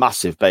 I'm a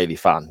massive Bailey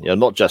fan.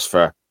 Not just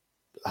for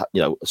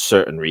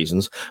certain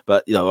reasons,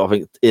 but I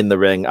think in the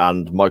ring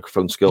and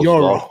microphone skills.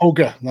 You're a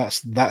hugger.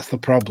 That's the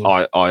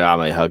problem. I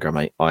am a hugger,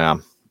 mate. I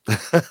am.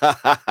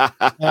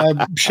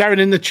 Sharon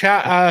in the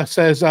chat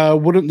says,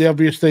 wouldn't the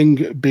obvious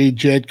thing be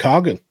Jade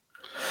Cargill?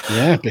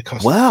 Yeah,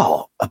 because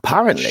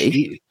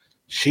apparently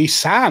she's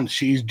signed.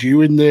 She's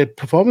due in the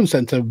Performance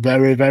Center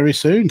very, very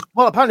soon.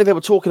 Well, apparently they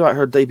were talking about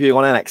her debuting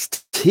on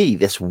NXT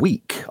this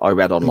week, I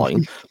read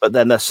online, but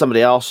then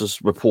somebody else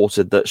has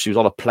reported that she was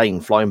on a plane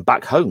flying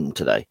back home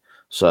today.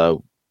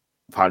 So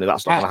apparently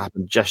that's not going to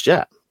happen just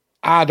yet.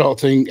 I don't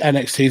think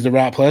NXT is the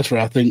right place for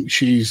her. I think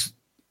she's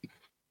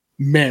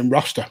main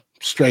roster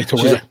straight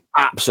away. She's an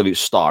absolute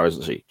star,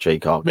 isn't she,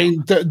 Jade Cargill? I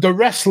mean, the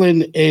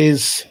wrestling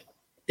it's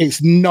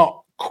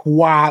not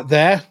quite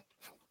there.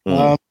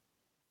 But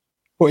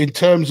in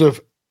terms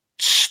of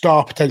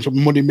star potential,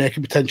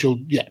 money-making potential,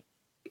 yeah,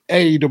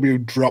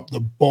 AEW dropped the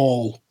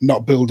ball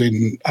not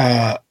building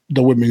the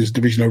women's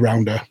division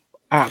around her.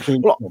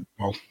 Absolutely.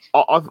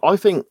 I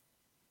think,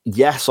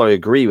 yes, I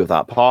agree with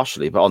that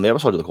partially, but on the other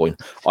side of the coin,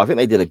 I think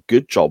they did a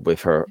good job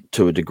with her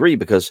to a degree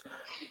because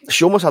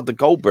she almost had the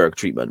Goldberg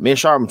treatment. Me and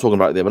Sharon were talking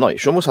about it the other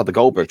night. She almost had the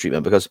Goldberg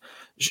treatment because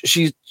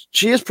she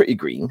is pretty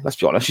green, let's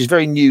be honest. She's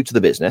very new to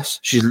the business.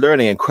 She's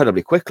learning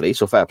incredibly quickly,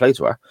 so fair play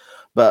to her.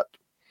 But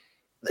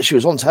she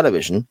was on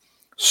television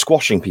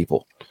squashing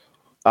people.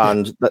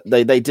 And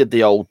they did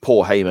the old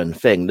Paul Heyman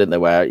thing, didn't they?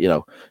 Where,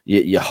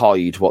 you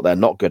hide what they're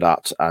not good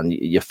at and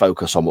you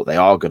focus on what they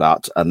are good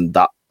at. And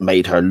that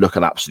made her look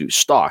an absolute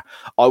star.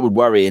 I would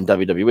worry in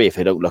WWE if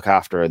they don't look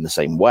after her in the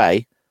same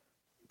way,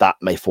 that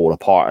may fall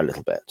apart a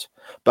little bit.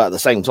 But at the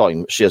same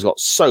time, she has got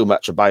so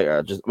much about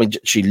her.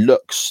 She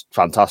looks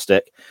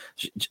fantastic.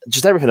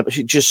 Just everything.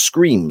 She just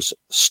screams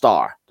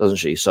star, doesn't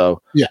she?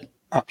 So yeah,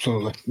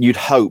 absolutely. You'd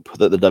hope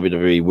that the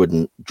WWE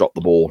wouldn't drop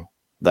the ball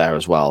there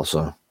as well.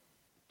 So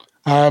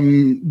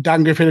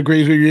Dan Griffin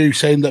agrees with you,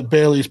 saying that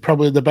Bailey is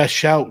probably the best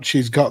shout.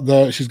 She's got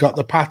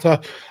the patter.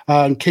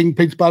 King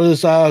Pigs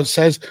Brothers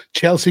says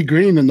Chelsea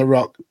Green and The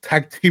Rock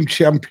tag team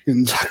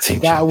champions.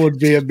 That would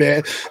be a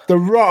bit. The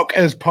Rock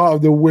as part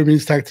of the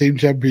women's tag team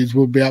champions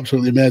would be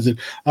absolutely amazing.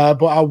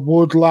 But I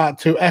would like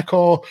to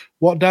echo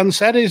what Dan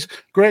said. Is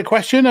great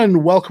question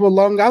and welcome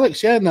along,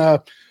 Alex. Yeah,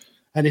 and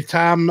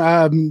anytime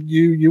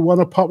you want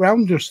to pop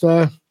round, just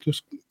turn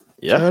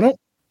up.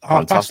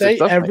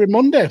 8:30 every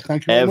Monday.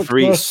 Thank you.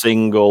 Every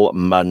single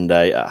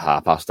Monday at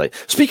 8:30.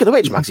 Speaking of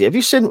which, Maxie, have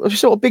you seen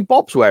what Big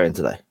Bob's wearing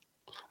today?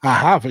 I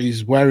have.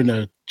 He's wearing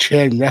a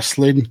chain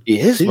wrestling.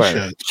 He is wearing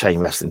a chain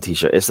wrestling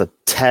t-shirt. It's a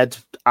Ted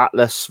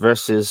Atlas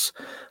versus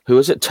who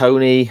was it?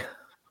 Tony.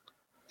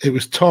 It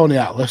was Tony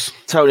Atlas.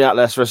 Tony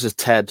Atlas versus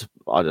Ted.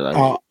 I don't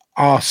know.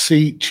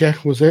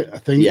 Arceche, was it? I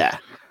think. Yeah.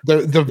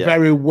 The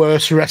very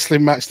worst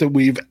wrestling match that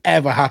we've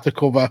ever had to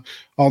cover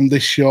on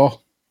this show.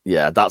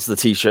 Yeah, that's the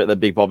t-shirt that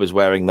Big Bob is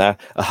wearing there.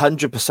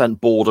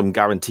 100% boredom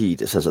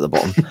guaranteed, it says at the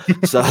bottom.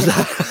 So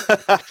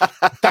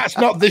that's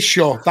not this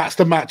show. That's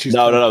the matches.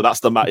 No. That's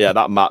the match. Yeah,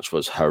 that match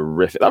was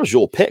horrific. That was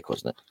your pick,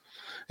 wasn't it?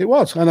 It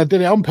was, and I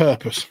did it on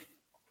purpose.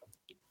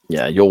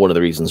 Yeah, you're one of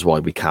the reasons why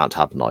we can't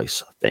have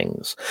nice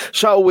things.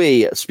 Shall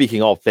we,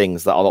 speaking of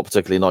things that are not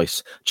particularly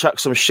nice, chuck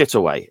some shit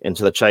away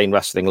into the Chain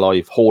Wrestling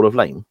Live Hall of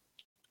Fame?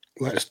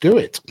 Let's do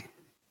it.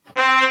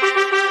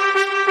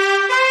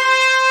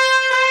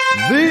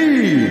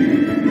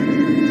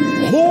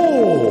 The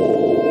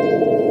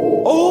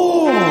Hall of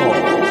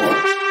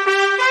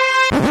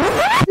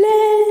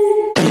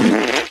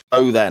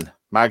Oh then,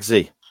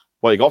 Magsy,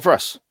 what you got for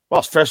us? Well,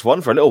 it's the first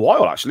one for a little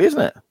while, actually,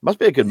 isn't it? Must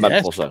be a good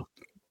month or so.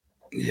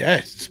 Yeah,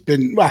 it's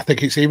been. Well, I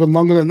think it's even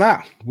longer than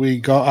that. We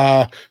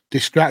got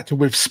distracted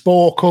with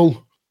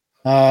Sporkle,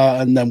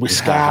 and then we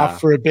Scarf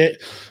for a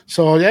bit.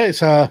 So yeah,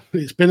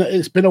 it's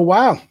been a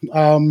while.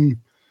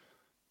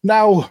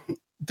 Now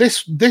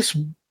this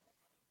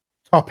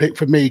topic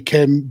for me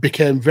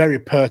became very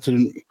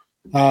pertinent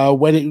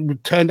when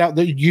it turned out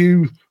that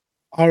you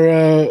are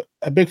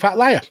a big fat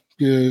liar.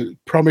 you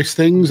promise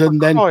things and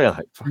then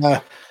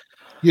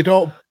you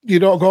don't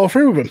go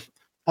through them.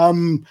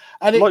 And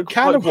it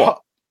kind of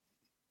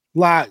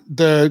like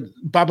the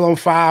Babylon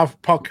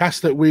 5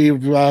 podcast that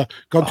we've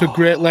gone to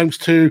great lengths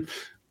to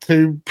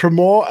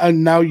promote,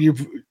 and now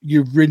you've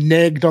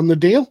reneged on the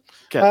deal.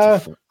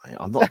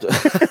 I'm not.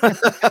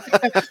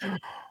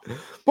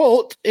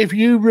 But if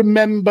you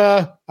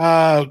remember,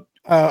 a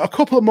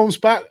couple of months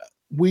back,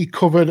 we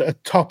covered a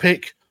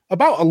topic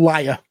about a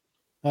liar.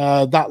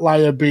 That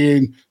liar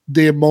being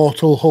the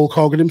immortal Hulk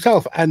Hogan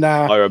himself. And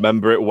I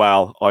remember it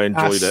well. I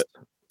enjoyed it.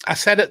 I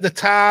said at the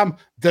time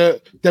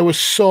that there was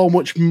so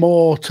much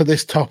more to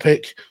this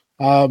topic,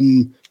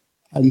 and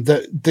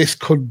that this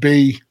could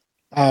be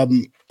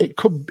it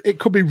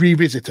could be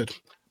revisited.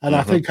 And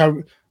I think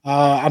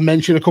I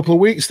mentioned a couple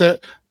of weeks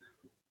that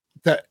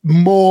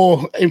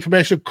more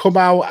information would come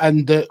out,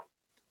 and that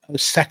a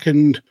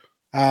second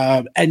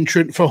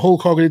entrant for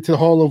Hulk Hogan into the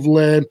Hall of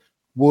Fame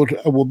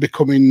would be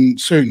coming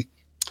soon.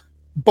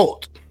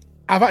 But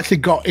I've actually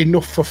got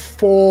enough for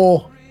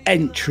 4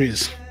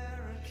 entries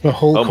for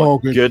Hulk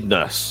Hogan.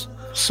 Goodness.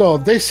 So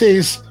this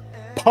is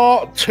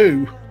part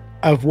 2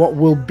 of what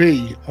will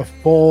be a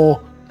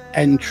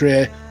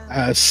 4-entry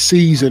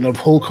season of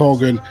Hulk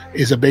Hogan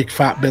is a big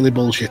fat Billy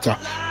bullshitter.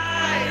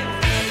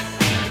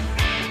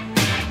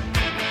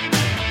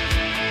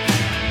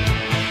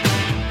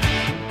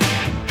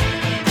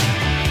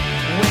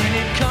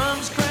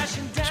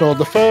 So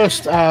the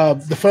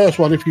first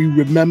one, if you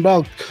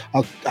remember,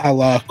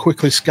 I'll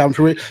quickly scan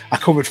through it. I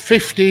covered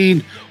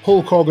 15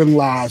 Hulk Hogan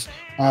lies,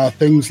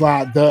 things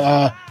like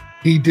that.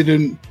 He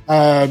didn't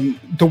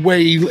the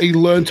way he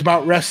learned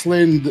about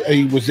wrestling.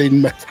 He was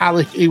in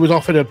Metallica. He was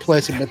offered a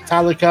place in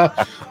Metallica.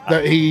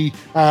 That he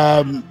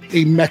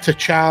met a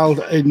child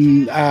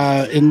in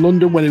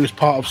London when he was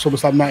part of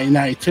SummerSlam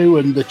 1992,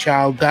 and the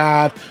child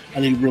died,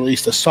 and he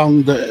released a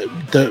song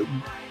that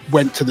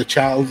went to the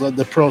child.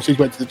 The proceeds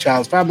went to the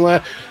child's family.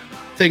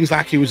 Things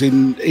like he was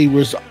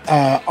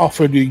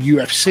offered a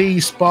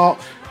UFC spot.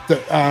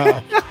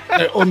 That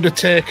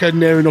Undertaker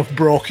near enough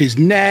broke his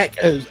neck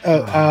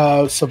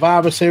at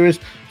Survivor Series.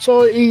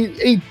 So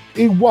he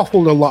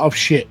waffled a lot of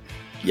shit.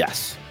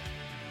 Yes.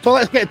 So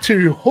let's get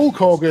to Hulk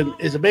Hogan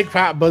is a big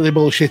fat Billy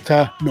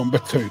bullshitter number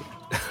 2.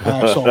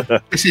 So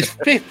this is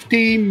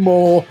 15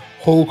 more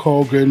Hulk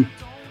Hogan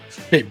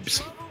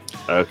fibs.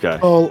 Okay.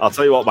 So, I'll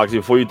tell you what, Magsy,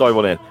 before you dive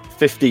on in,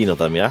 15 of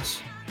them,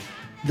 yes?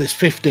 There's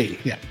 15,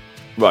 yeah.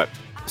 Right.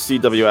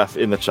 CWF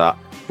in the chat.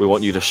 We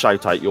want you to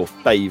shout out your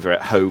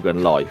favourite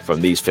Hogan lie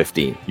from these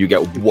 15. You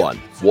get 1.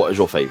 What is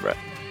your favourite?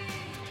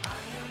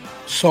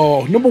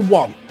 So, number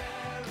 1.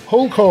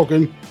 Hulk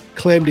Hogan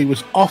claimed he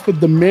was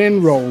offered the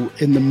main role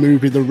in the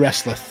movie The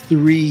Wrestler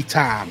 3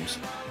 times.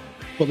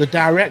 But the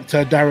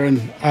director, Darren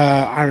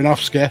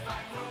Aronofsky,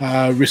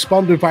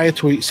 responded via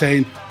tweet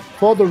saying,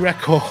 "For the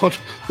record,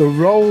 the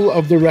role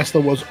of the wrestler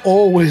was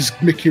always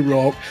Mickey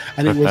Rourke,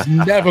 and it was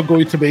never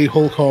going to be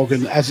Hulk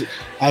Hogan, as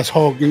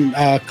Hogan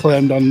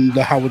claimed on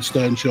the Howard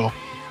Stern show."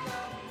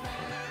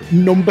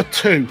 Number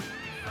 2,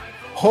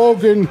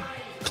 Hogan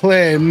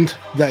claimed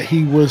that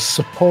he was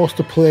supposed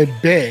to play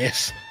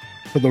bass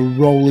for the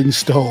Rolling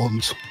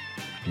Stones.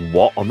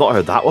 What? I've not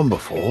heard that one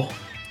before.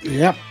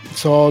 Yep.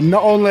 So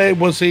not only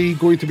was he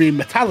going to be in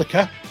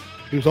Metallica,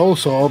 he was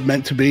also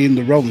meant to be in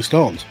the Rolling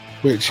Stones.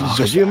 Which is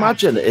just, can you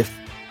imagine if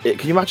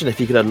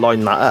he could have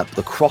lined that up?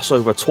 The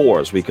crossover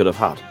tours we could have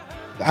had.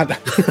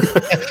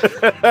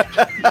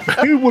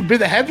 Who would be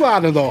the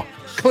headliner though?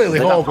 Clearly,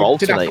 Hogan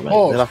did have to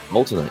pause. They'd have to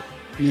alternate.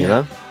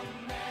 Yeah.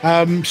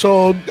 You know.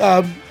 So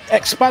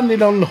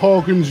expanding on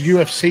Hogan's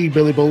UFC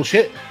Billy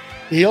bullshit,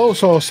 he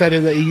also said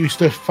that he used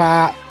to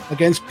fight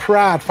against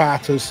Pride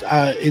fighters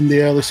in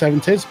the early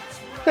 70s.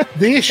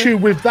 The issue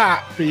with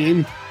that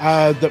being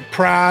that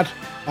Pride,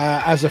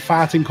 as a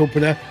fighting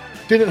company,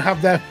 didn't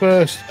have their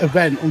first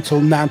event until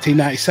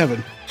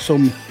 1997,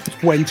 some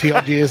 20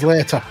 odd years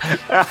later.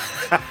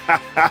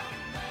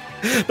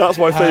 That's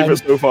my favourite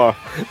so far.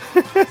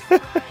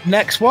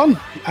 Next one,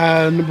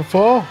 number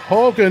 4,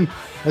 Hogan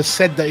has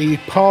said that he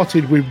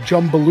parted with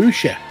John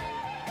Belushi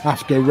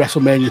after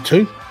WrestleMania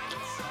 2.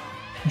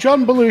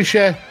 John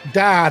Belushi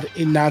died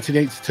in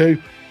 1982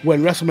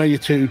 when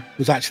WrestleMania 2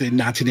 was actually in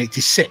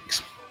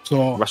 1986.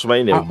 So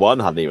WrestleMania 1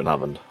 hadn't even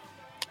happened.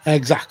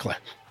 Exactly.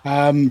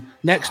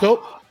 Next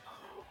up,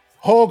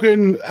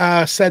 Hogan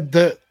said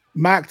that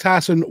Mike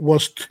Tyson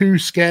was too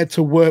scared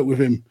to work with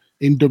him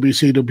in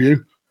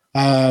WCW.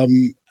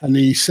 And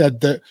he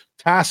said that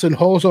Tyson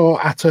also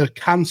had to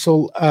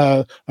cancel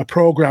a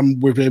program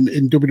with him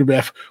in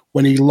WWF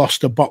when he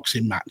lost a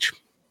boxing match.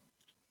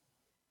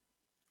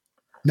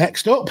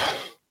 Next up,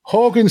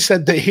 Hogan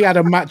said that he had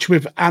a match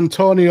with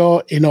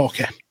Antonio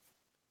Inoki.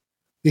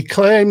 He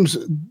claims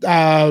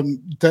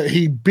that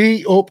he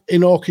beat up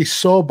Inoki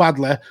so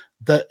badly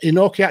that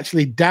Inoki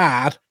actually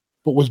died,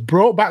 but was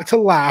brought back to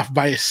life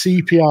via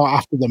CPR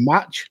after the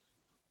match.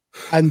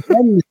 And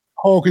then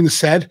Hogan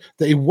said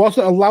that he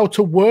wasn't allowed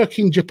to work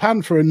in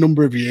Japan for a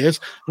number of years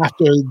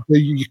after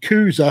the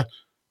Yakuza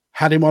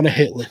had him on a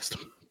hit list.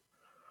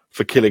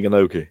 For killing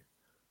Inoki.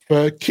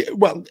 for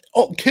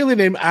killing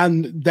him,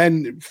 and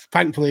then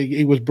thankfully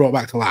he was brought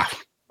back to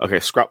life.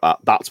 Okay, scrap that.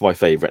 That's my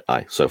favourite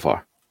now so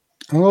far.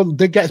 Oh,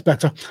 it gets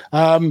better.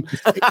 In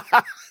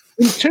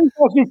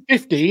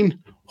 2015,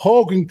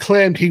 Hogan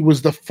claimed he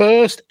was the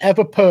first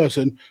ever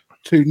person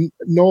to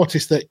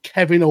notice that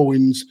Kevin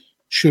Owens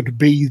should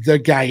be the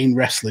guy in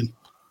wrestling.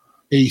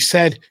 He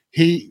said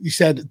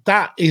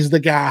that is the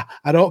guy.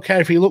 I don't care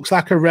if he looks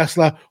like a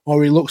wrestler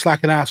or he looks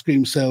like an ice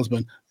cream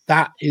salesman.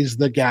 That is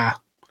the guy.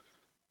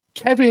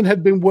 Kevin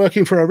had been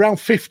working for around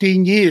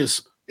 15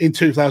 years in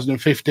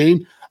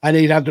 2015, and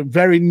he'd had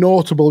very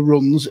notable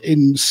runs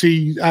in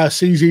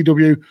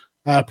CZW,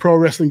 Pro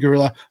Wrestling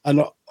Guerrilla, and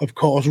of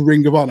course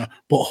Ring of Honor.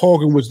 But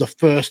Hogan was the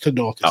first to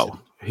notice him.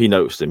 He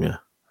noticed him, yeah.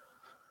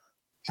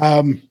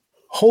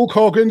 Hulk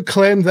Hogan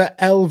claimed that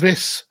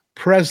Elvis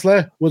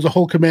Presley was a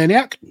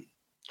Hulkamaniac.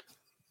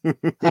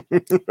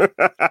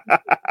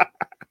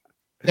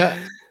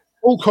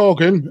 Hulk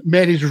Hogan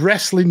made his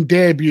wrestling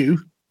debut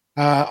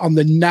on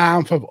the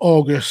 9th of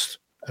August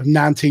of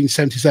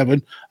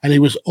 1977, and he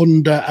was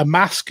under a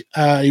mask.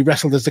 He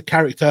wrestled as the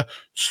character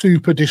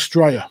Super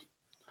Destroyer.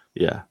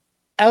 Yeah.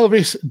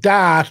 Elvis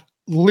died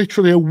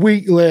literally a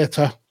week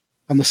later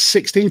on the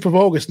 16th of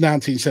August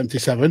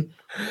 1977,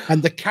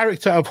 and the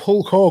character of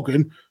Hulk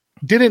Hogan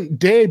didn't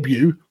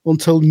debut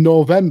until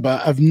November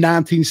of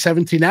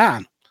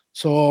 1979.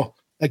 So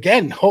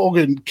again,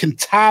 Hogan can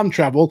time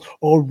travel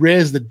or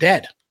raise the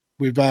dead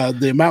with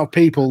the amount of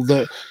people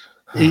that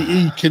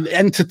he can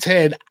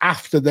entertain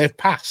after they've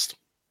passed.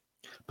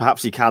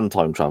 Perhaps he can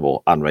time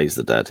travel and raise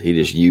the dead. He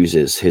just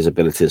uses his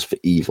abilities for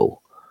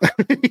evil.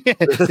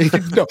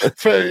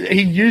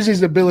 He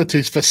uses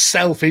abilities for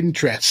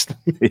self-interest.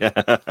 Yeah.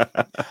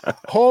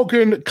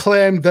 Hogan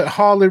claimed that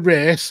Harley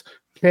Race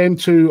came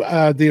to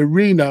the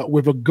arena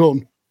with a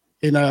gun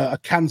in a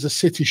Kansas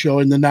City show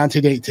in the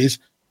 1980s.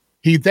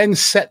 He then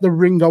set the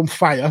ring on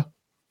fire,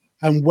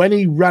 and when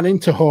he ran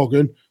into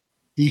Hogan,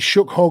 he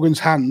shook Hogan's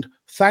hand,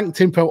 thanked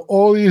him for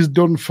all he has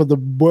done for the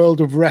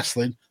world of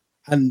wrestling,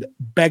 and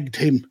begged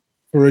him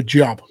for a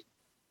job.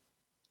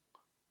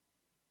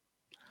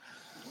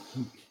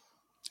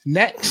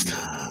 Next.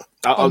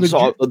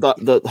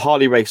 The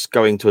Harley Race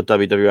going to a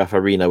WWF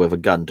arena with a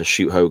gun to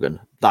shoot Hogan,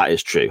 that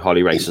is true.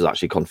 Harley Race has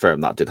actually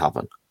confirmed that did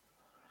happen.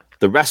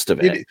 The rest of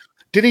it...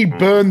 Did he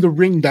burn the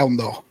ring down,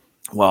 though?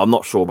 Well, I'm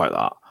not sure about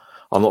that.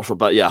 I'm not sure,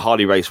 but yeah,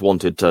 Harley Race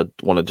wanted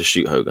to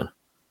shoot Hogan.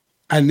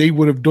 And he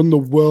would have done the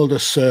world a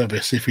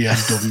service if he had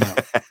done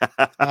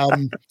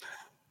that.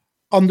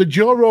 On the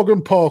Joe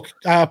Rogan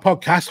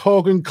podcast,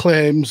 Hogan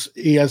claims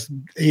he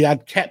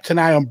had kept an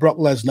eye on Brock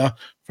Lesnar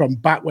from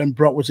back when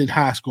Brock was in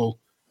high school,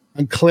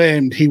 and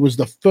claimed he was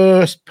the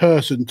first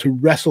person to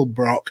wrestle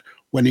Brock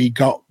when he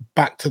got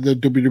back to the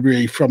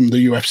WWE from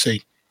the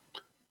UFC.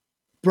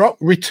 Brock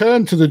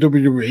returned to the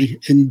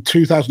WWE in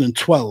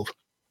 2012,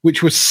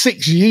 which was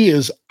 6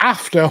 years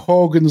after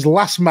Hogan's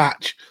last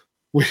match,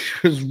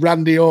 which was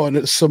Randy Orton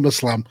at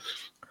SummerSlam.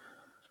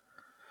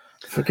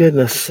 For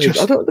goodness sake,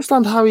 I don't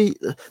understand how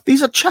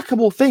these are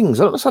checkable things.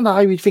 I don't understand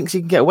how he thinks he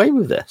can get away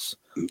with this.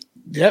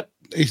 Yep,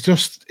 he's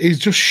just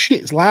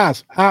shit's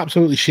lies.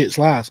 Absolutely shit's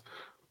lies.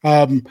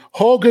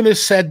 Hogan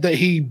has said that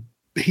he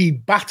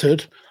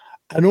battered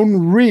an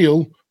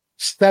unreal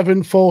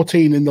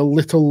 7-14 in the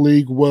Little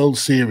League World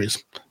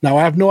Series. Now,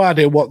 I have no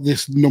idea what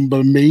this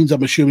number means.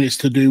 I'm assuming it's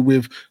to do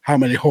with how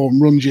many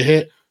home runs you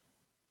hit.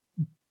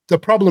 The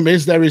problem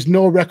is there is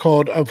no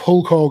record of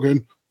Hulk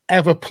Hogan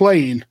ever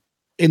playing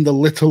in the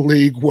Little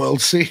League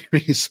World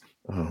Series.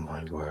 Oh,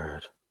 my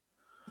word.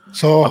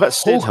 So I bet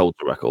Sid holds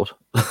the record.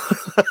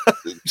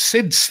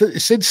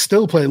 Sid's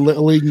still playing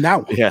Little League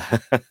now. Yeah.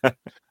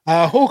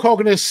 Hulk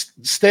Hogan has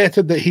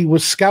stated that he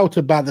was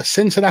scouted by the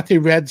Cincinnati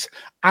Reds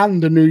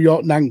and the New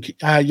York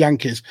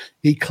Yankees.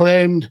 He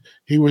claimed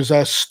he was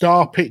a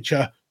star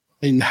pitcher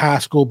in high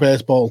school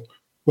baseball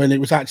when it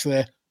was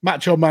actually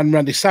Macho Man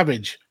Randy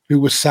Savage who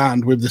was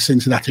signed with the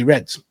Cincinnati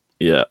Reds.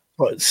 Yeah.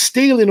 But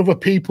stealing other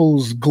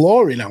people's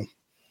glory now.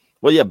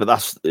 Well, yeah, but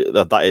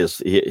that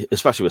is,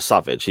 especially with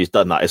Savage, he's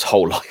done that his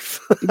whole life.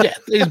 Yeah,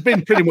 it's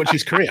been pretty much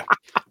his career.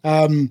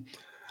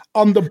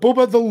 On the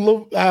Bubba the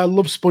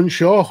Love Sponge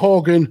show,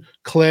 Hogan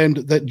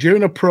claimed that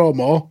during a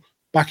promo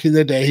back in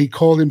the day, he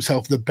called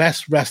himself the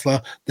best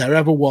wrestler there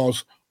ever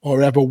was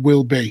or ever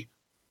will be.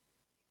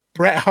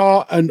 Bret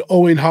Hart and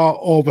Owen Hart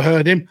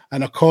overheard him,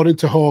 and according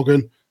to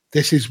Hogan,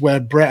 this is where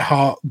Bret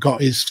Hart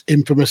got his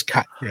infamous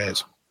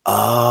catchphrase.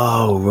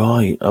 Oh,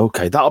 right.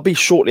 Okay. That'll be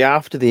shortly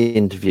after the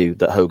interview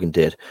that Hogan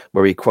did,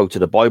 where he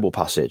quoted a Bible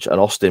passage, and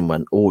Austin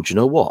went, "Oh, do you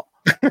know what?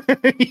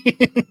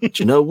 Do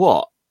you know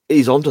what?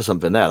 He's onto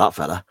something there, that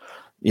fella."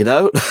 You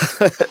know?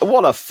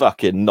 What a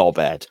fucking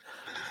knobhead.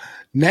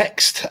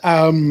 Next,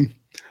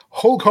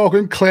 Hulk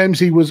Hogan claims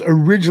he was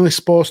originally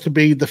supposed to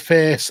be the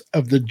face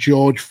of the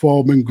George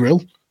Foreman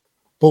grill,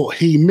 but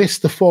he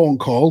missed the phone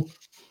call,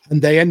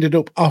 and they ended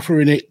up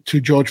offering it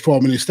to George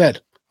Foreman instead.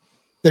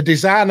 The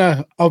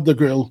designer of the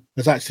grill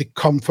has actually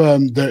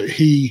confirmed that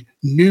he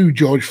knew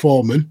George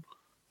Foreman,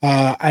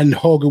 and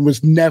Hogan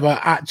was never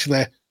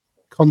actually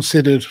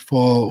considered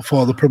for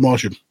the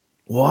promotion.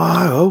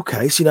 Wow.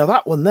 Okay. See, now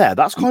that one there,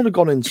 that's kind of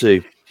gone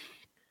into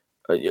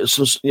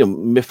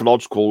some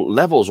mythological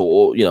levels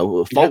or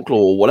folklore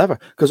or whatever.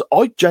 Because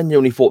I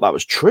genuinely thought that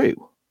was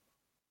true.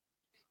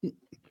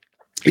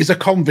 He's a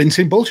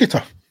convincing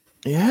bullshitter.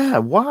 Yeah.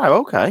 Wow.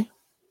 Okay.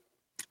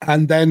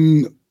 And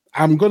then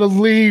I'm going to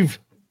leave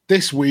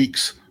this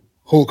week's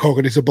Hulk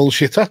Hogan is a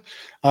bullshitter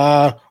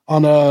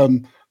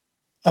on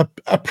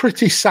a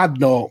pretty sad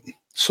note.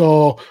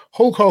 So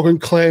Hulk Hogan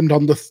claimed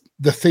on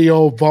the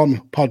Theo Von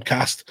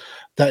podcast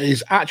that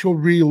his actual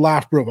real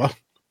life brother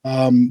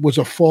was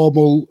a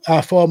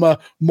former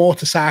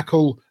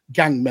motorcycle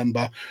gang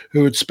member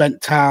who had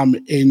spent time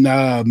in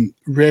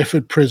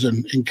Rayford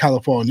Prison in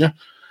California,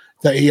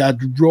 that he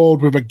had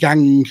rode with a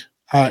gang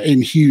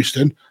in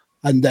Houston,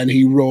 and then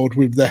he rode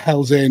with the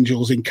Hells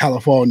Angels in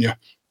California.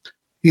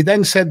 He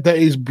then said that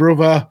his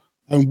brother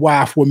and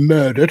wife were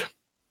murdered,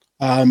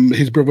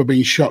 his brother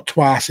being shot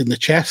twice in the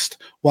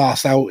chest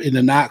whilst out in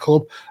a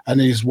nightclub,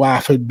 and his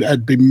wife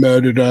had been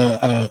murdered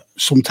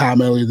some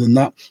time earlier than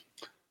that.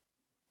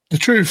 The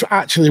truth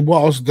actually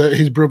was that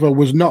his brother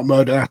was not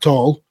murdered at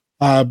all,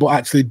 but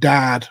actually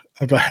died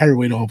of a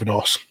heroin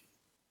overdose.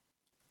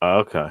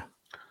 Okay.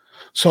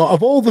 So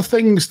of all the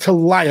things to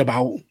lie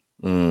about,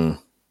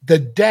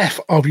 the death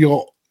of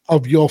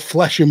your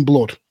flesh and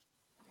blood,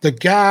 the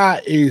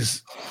guy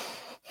is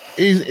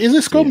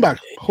a scumbag.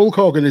 Yeah. Hulk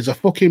Hogan is a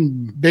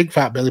fucking big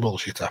fat Billy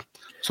bullshitter.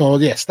 So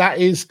yes, that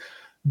is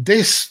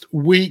this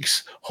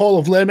week's Hall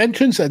of Lame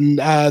entrance, and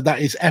that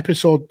is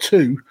episode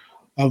 2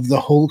 of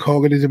the Hulk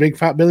Hogan is a big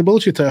fat Billy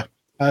bullshitter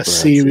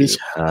series.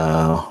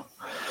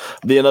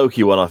 The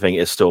Inoki one, I think,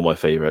 is still my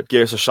favourite.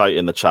 Give us a shout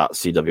in the chat,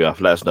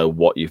 CWF. Let us know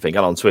what you think.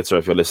 And on Twitter,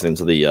 if you're listening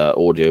to the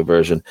audio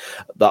version,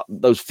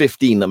 those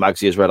 15 that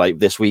Magsy has read out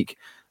this week,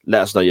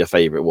 let us know your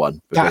favourite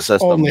one. Because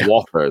there's some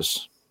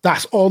whoppers.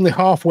 That's only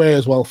halfway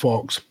as well,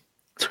 folks.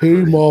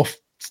 Two more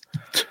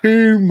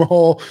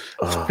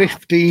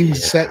 15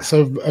 sets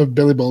of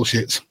Billy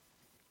bullshits.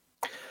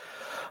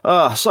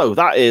 So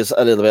that is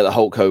a little bit of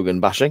Hulk Hogan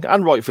bashing,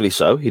 and rightfully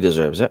so. He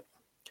deserves it.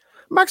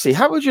 Maxie,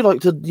 how would you like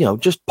to,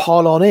 just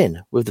pile on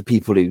in with the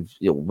people who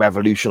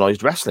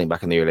revolutionised wrestling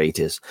back in the early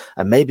 80s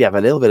and maybe have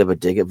a little bit of a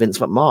dig at Vince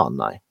McMahon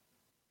now?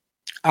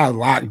 I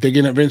like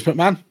digging at Vince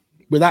McMahon.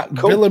 With that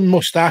villain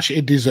moustache,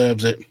 he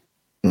deserves it.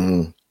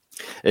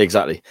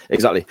 Exactly.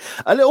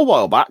 A little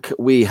while back,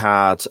 we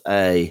had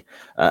a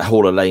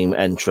Hall of Lame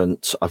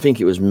entrant. I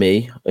think it was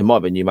me. It might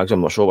have been you, Max.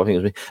 I'm not sure, but I think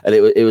it was me. And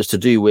it was to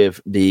do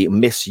with the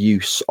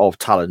misuse of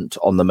talent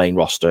on the main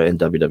roster in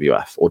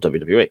WWF or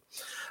WWE.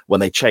 When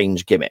they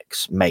change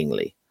gimmicks,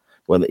 mainly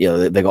when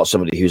they got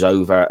somebody who's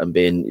over and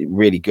being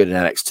really good in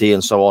NXT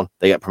and so on,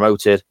 they get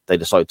promoted. They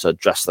decide to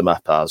dress them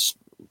up as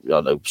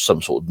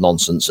some sort of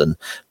nonsense and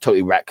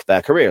totally wreck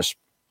their careers.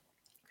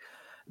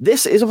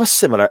 This is of a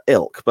similar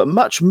ilk, but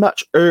much,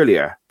 much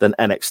earlier than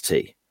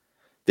NXT.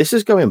 This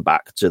is going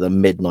back to the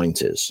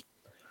mid-90s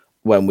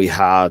when we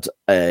had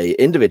a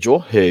individual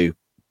who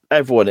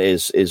everyone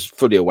is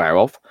fully aware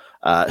of,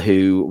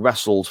 who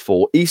wrestled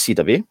for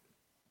ECW.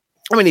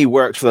 I mean, he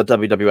worked for the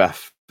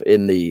WWF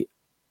in the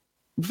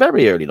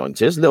very early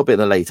 90s, a little bit in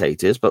the late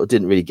 80s, but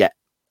didn't really get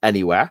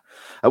anywhere.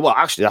 Well,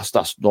 actually, that's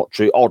not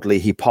true. Oddly,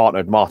 he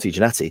partnered Marty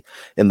Jannetty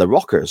in the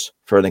Rockers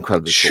for an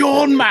incredibly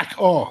short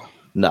period.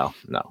 No,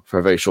 for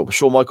a very short. But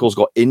Shawn Michaels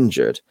got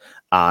injured,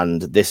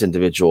 and this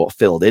individual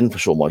filled in for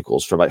Shawn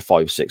Michaels for about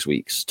 5-6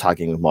 weeks,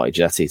 tagging with Marty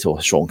Jannetty till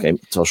Shawn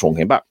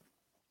came back.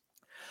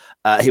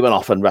 He went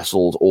off and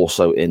wrestled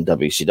also in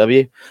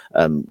WCW.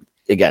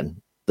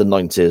 Again, the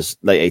 90s,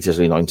 late 80s,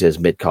 early 90s,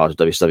 mid-card of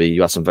WCW,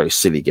 you had some very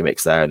silly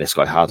gimmicks there, and this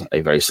guy had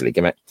a very silly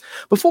gimmick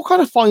before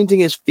kind of finding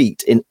his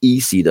feet in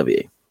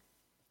ECW.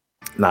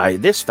 Now,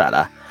 this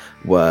fella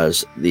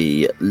was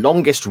the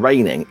longest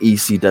reigning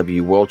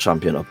ECW world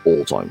champion of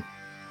all time.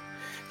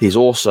 He's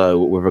also,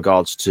 with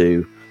regards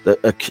to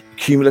the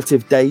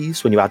cumulative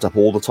days, when you add up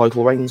all the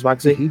title reigns,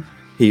 Magsy,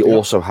 he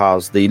also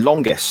has the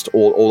longest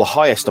or the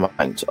highest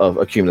amount of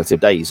accumulative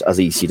days as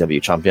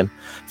ECW champion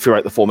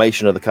throughout the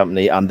formation of the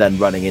company and then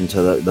running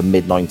into the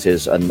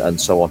mid-90s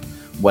and so on,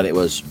 when it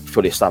was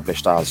fully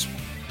established as,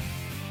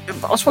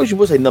 I suppose you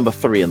would say, number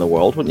 3 in the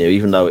world, wouldn't you?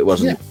 Even though it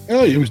wasn't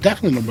it was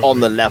definitely number 3.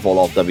 On the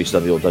level of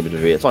WCW or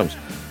WWE at times.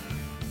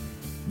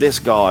 This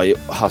guy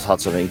has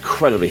had some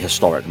incredibly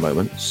historic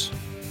moments.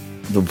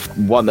 The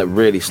one that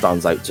really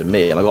stands out to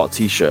me, and I got a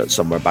t-shirt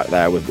somewhere back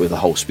there with a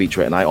whole speech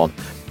written out on,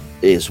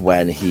 is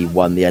when he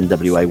won the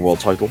NWA world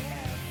title,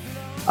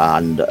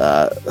 and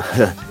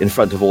in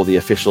front of all the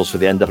officials for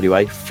the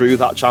NWA, threw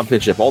that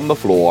championship on the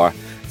floor,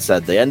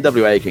 said the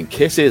NWA can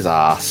kiss his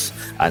ass,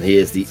 and he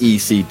is the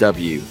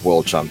ECW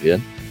world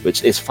champion,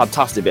 which is a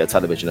fantastic bit of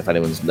television if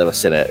anyone's never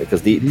seen it,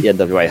 because the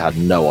NWA had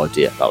no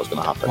idea that was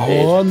going to happen.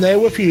 And they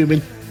were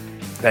fuming.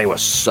 They were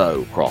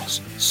so cross.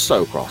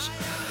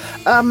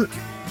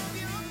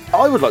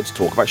 I would like to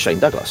talk about Shane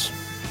Douglas.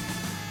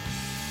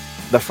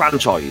 The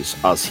franchise,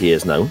 as he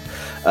is known,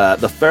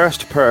 the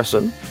first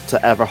person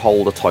to ever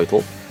hold a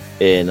title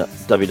in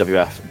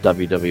WWF,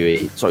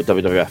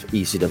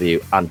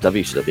 ECW, and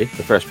WCW,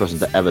 the first person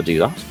to ever do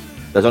that.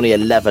 There's only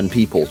 11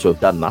 people to have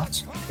done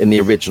that in the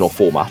original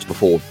format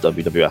before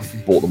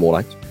WWF bought them all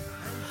out.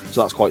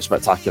 So that's quite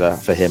spectacular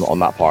for him on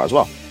that part as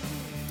well.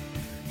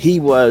 He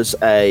was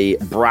a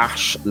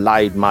brash,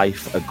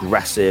 loudmouth,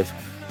 aggressive,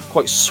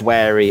 quite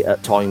sweary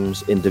at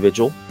times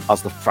individual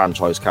as the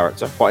franchise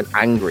character, quite an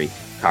angry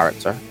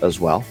character as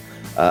well.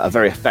 A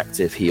very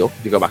effective heel.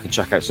 If you go back and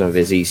check out some of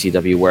his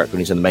ECW work when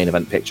he's in the main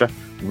event picture,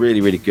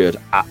 really, really good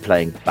at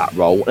playing that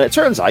role. And it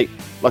turns out,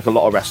 like a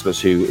lot of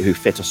wrestlers who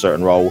fit a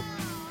certain role,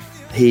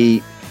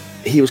 he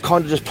was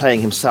kind of just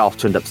playing himself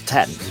turned up to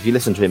 10. Because if you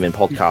listen to him in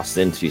podcasts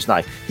and interviews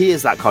now, he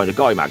is that kind of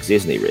guy, Max,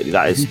 isn't he, really?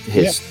 That is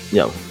his,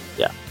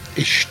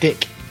 his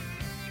shtick.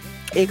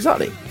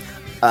 Exactly.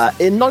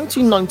 In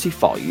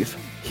 1995,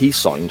 he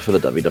signed for the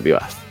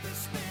WWF.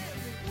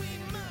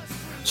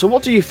 So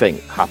what do you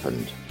think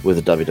happened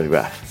with the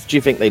WWF? Do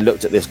you think they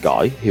looked at this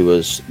guy who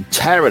was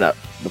tearing up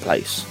the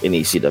place in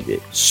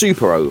ECW,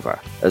 super over,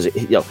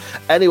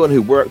 anyone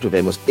who worked with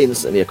him was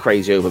instantly a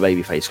crazy over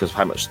babyface because of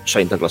how much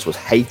Shane Douglas was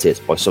hated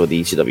by some of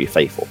the ECW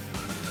faithful.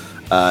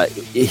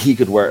 He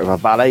could work with a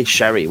valet.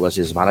 Sherry was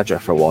his manager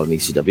for a while in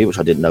ECW, which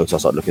I didn't know until I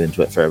started looking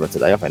into it further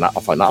today. I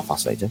find that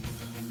fascinating.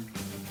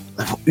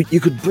 You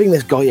could bring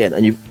this guy in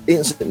and you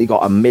instantly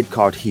got a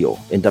mid-card heel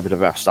in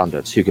WWF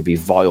standards who could be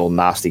vile,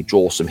 nasty,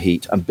 draw some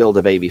heat and build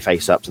a baby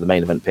face up to the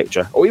main event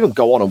picture, or even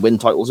go on and win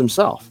titles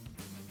himself.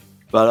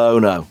 But oh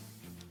no,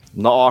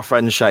 not our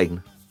friend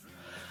Shane.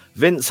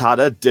 Vince had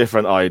a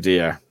different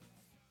idea.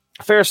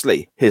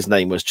 Firstly, his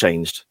name was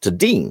changed to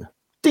Dean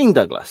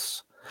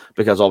Douglas,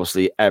 because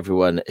obviously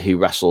everyone who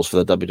wrestles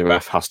for the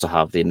WWF has to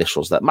have the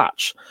initials that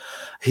match.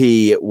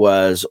 He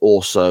was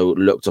also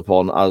looked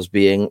upon as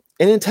being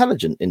an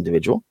intelligent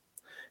individual.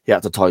 He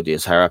had to tidy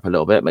his hair up a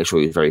little bit, make sure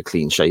he was very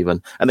clean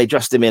shaven, and they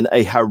dressed him in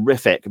a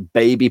horrific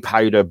baby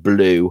powder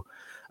blue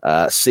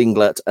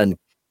singlet and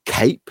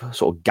cape,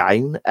 sort of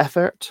gown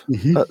effort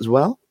as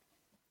well.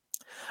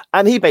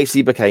 And he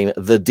basically became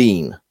the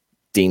Dean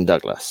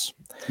Douglas.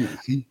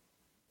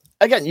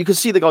 Again, you can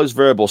see the guy's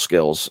verbal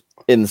skills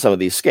in some of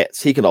these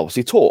skits. He can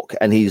obviously talk,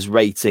 and he's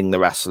rating the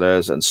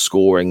wrestlers and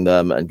scoring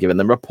them and giving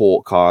them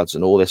report cards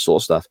and all this sort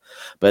of stuff.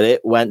 But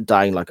it went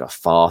down like a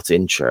fart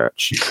in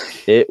church.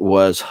 It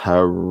was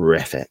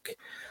horrific.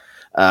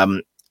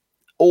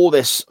 All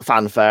this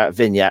fanfare,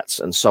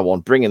 vignettes, and so on,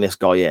 bringing this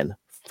guy in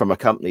from a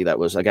company that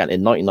was, again,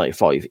 in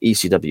 1995,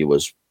 ECW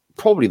was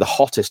probably the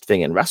hottest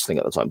thing in wrestling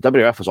at the time.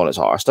 WWF was on its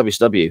arse.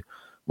 WCW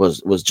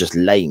was just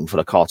lame for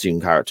the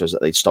cartoon characters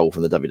that they stole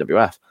from the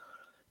WWF.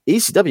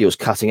 ECW was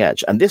cutting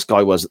edge, and this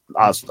guy was,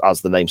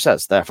 as the name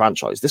says, their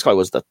franchise. This guy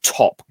was the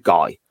top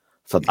guy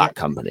for that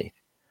company.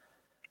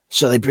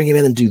 So they bring him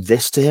in and do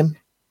this to him.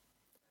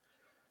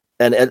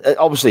 And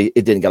obviously,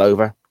 it didn't get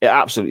over. It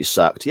absolutely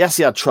sucked. Yes,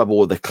 he had trouble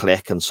with the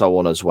Click and so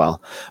on as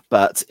well,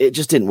 but it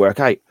just didn't work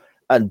out.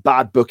 And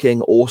bad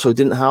booking also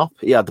didn't help.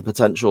 He had the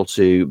potential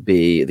to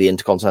be the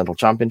Intercontinental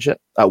Championship,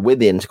 with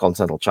the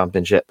Intercontinental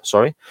Championship,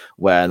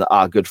 when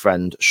our good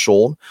friend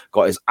Sean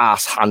got his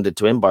ass handed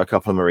to him by a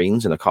couple of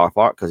Marines in a car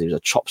park because he was a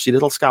chopsy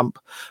little scamp.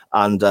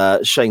 And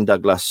Shane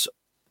Douglas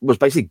was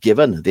basically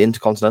given the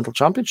Intercontinental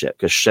Championship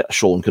because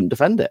Sean couldn't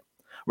defend it.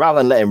 Rather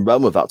than let him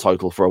run with that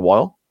title for a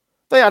while,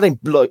 they had him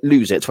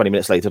lose it 20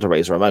 minutes later to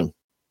Razor Ramon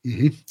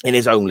in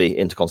his only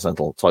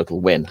Intercontinental title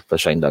win for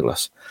Shane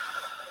Douglas.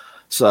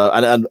 So,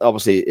 and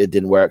obviously it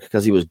didn't work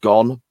because he was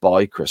gone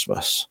by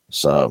Christmas.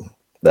 So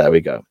there we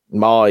go.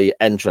 My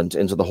entrant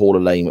into the Hall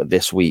of Fame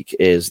this week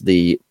is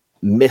the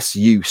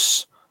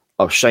misuse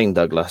of Shane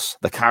Douglas,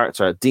 the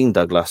character Dean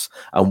Douglas,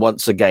 and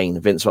once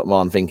again, Vince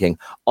McMahon thinking,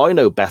 I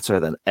know better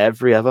than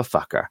every other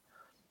fucker.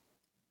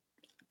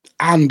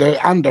 And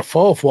a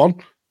fourth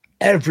one,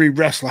 every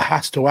wrestler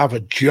has to have a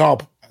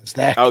job as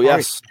their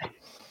character.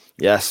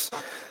 Yes.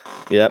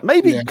 Yeah,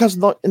 maybe because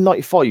in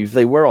 95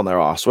 they were on their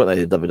arse, weren't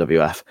they, the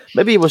WWF?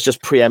 Maybe he was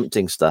just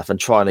preempting stuff and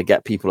trying to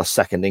get people a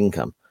second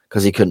income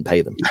because he couldn't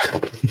pay them.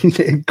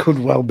 It could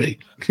well be.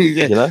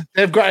 You know?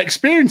 They've got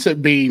experience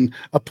at being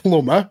a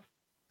plumber.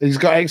 He's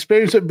got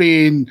experience at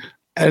being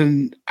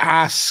an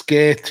ice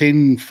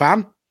skating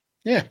fan.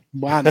 Yeah,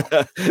 why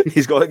not?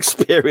 He's got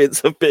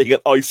experience of being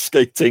an ice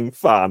skating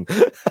fan.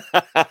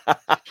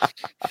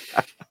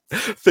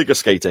 Figure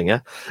skating,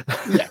 yeah?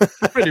 Yeah,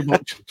 pretty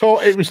much.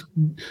 So it was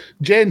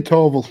Jane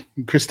Torval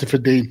and Christopher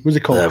Dean. Was it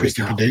called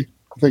Christopher Dean?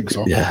 I think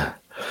so. Yeah.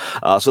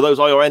 So those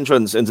are your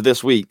entrants into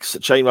this week's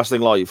Chain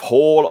Wrestling Live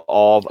Hall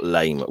of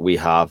Lame. We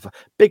have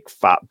big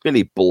fat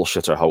Billy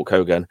Bullshitter Hulk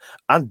Hogan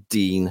and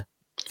Dean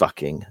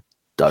fucking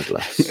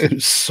Douglas. It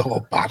was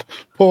so bad.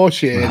 Poor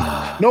Shane.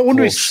 No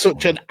wonder he's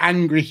such an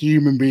angry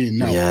human being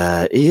now.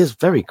 Yeah, he is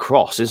very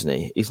cross, isn't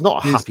he? He's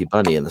not a happy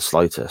bunny in the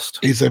slightest.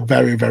 He's a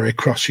very, very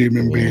cross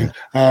human being.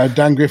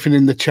 Dan Griffin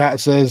in the chat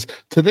says,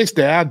 to this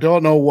day, I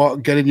don't know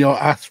what getting your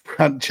ass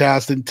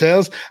franchised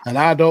entails, and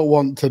I don't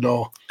want to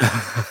know.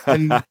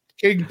 And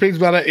King Pig's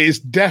Banner is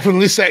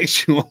definitely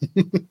sexual.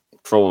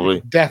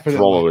 Probably. Definitely.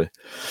 Probably.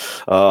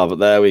 But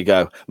there we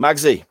go.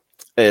 Magsy,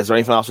 is there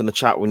anything else in the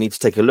chat we need to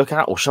take a look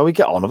at, or shall we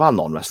get on with our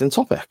non-wrestling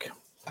topic?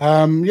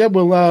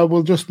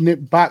 We'll just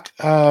nip back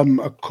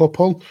a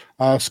couple.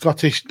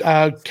 Scottish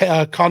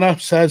Connor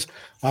says,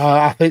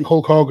 I think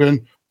Hulk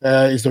Hogan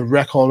is the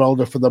record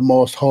holder for the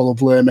most Hall of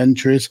Fame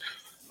entries.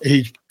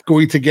 He's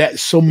going to get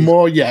some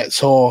more yet,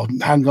 so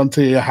hang on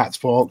to your hats,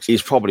 folks.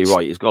 He's probably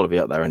right. He's got to be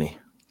up there, isn't he?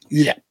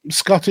 Yeah.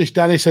 Scottish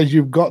Danny says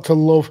you've got to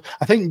love.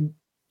 I think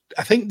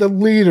the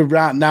leader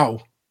right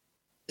now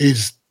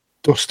is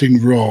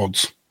Dustin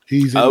Rhodes.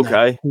 He's in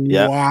there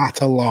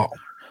quite a lot.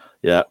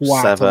 Yeah,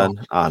 quite 7.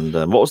 And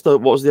what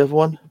was the other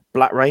one?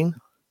 Black Rain.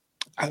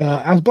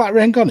 Has Black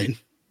Rain gone in?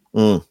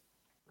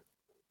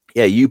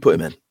 Yeah, you put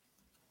him in.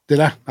 Did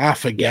I? I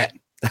forget.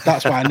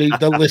 That's why I need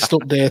the list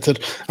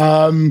updated.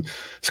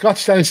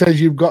 Scottish Danny says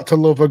you've got to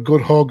love a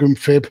good Hogan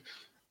fib.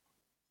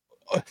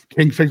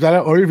 King figures that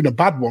out, or even a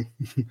bad one.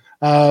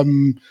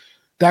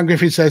 Dan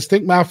Griffin says,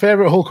 think my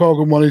favourite Hulk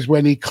Hogan one is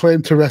when he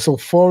claimed to wrestle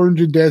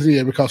 400 days a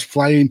year because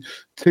flying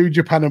to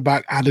Japan and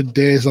back added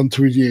days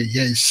onto his year.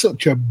 Yeah, he's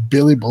such a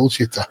Billy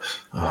bullshitter.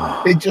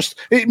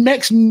 It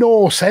makes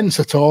no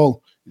sense at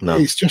all. No.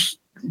 It's just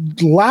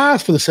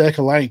lies for the sake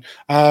of lying.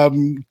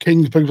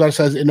 King figures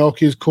says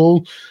Inoki is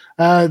cool.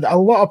 A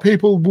lot of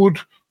people would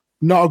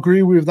not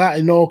agree with that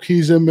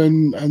Inokism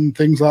and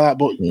things like that,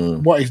 but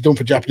what he's done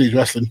for Japanese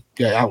wrestling,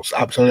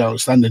 absolutely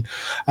outstanding.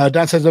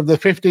 Dan says of the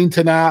 15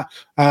 tonight,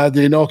 the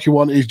Inoki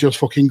one is just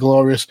fucking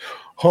glorious.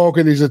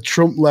 Hogan is a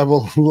Trump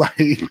level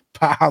like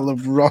pile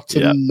of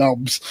rotten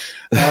knobs.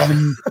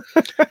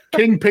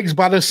 King Pigs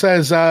Badder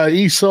says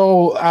he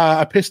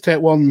saw a piss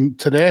take one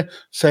today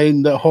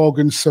saying that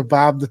Hogan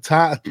survived the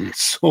Titan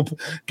sub.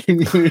 Can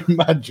you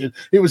imagine?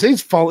 It was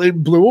his fault.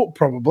 It blew up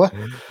probably.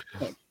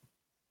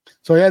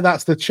 So, yeah,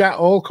 that's the chat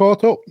all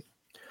caught up.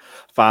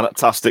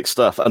 Fantastic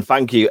stuff. And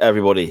thank you,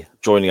 everybody,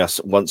 joining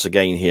us once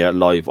again here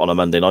live on a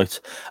Monday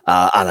night.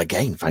 And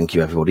again, thank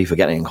you, everybody, for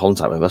getting in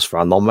contact with us for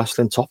our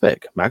non-wrestling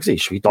topic.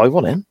 Magsy, should we dive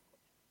on in?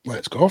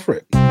 Let's go for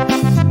it.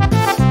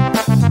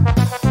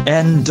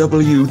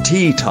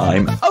 NWT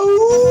time.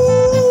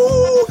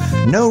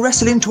 Oh! No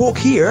wrestling talk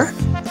here.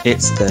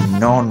 It's the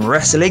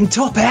non-wrestling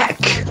topic.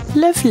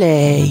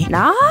 Lovely.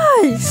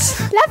 Nice.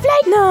 Lovely.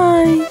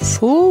 Nice.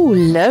 Oh,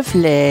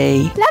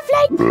 lovely. Lovely.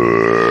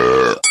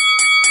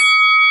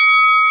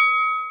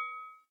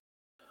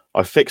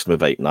 I fixed my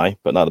vape now,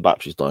 but now the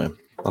battery's dying.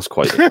 That's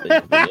quite See,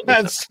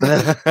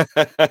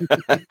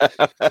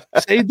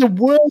 the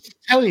world is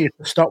telling you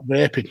to stop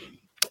vaping.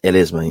 It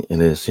is, mate.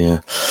 It is, yeah.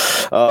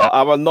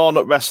 Our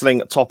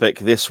non-wrestling topic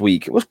this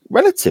week was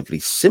relatively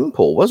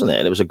simple, wasn't it?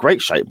 And it was a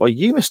great shout by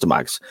you, Mr.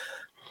 Mags.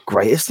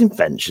 Greatest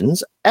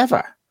inventions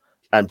ever.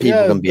 And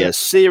people can be as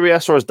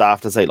serious or as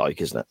daft as they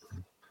like, isn't it?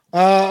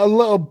 A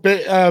little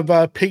bit of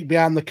a peek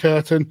behind the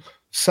curtain.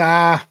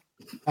 Sa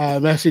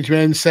messaged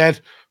me and said,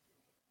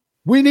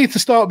 we need to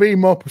start being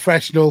more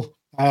professional.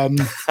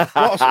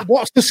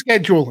 What's the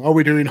schedule? Are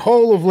we doing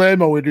Hall of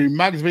Fame? Are we doing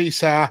Mags v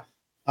Sa?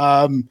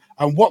 And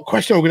what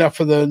question are we going to have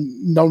for the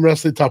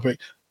non-wrestling topic?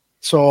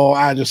 So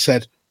I just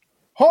said,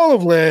 Hall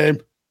of Fame,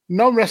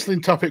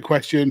 non-wrestling topic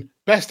question,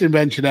 best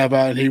invention ever.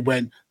 And he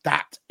went,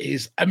 that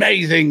is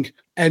amazing.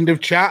 End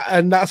of chat.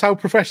 And that's how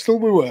professional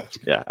we were.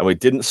 Yeah. And we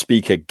didn't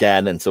speak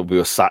again until we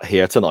were sat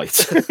here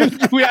tonight.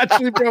 We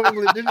actually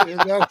probably didn't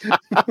as well.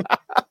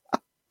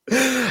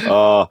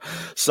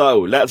 So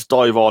let's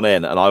dive on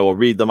in, and I will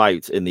read them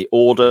out in the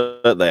order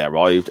that they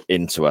arrived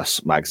into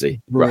us,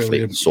 Magsy.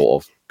 Roughly,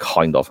 sort of,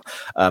 kind of.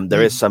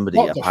 There is somebody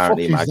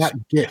apparently, Mags. That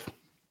GIF?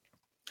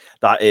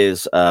 That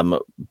is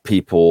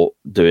people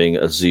doing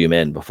a zoom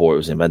in before it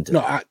was invented.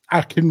 No,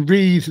 I can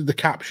read the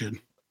caption.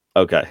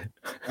 Okay.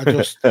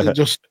 It's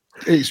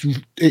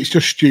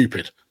just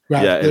stupid.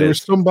 Right. Yeah, there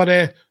was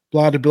somebody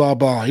blah blah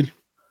blah.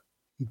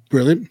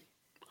 Brilliant.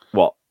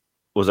 What?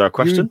 Was there a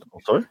question?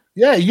 Sorry?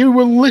 Yeah, you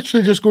were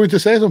literally just going to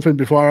say something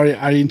before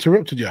I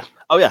interrupted you.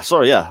 Oh, yeah,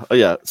 sorry, yeah. Oh,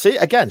 yeah. See,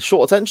 again,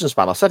 short attention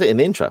span. I said it in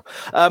the intro.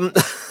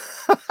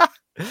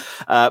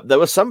 There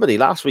was somebody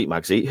last week,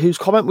 Magsy, whose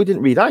comment we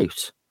didn't read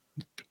out.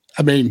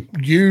 I mean,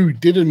 you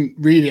didn't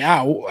read it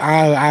out.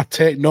 I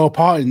take no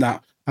part in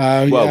that.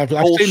 I've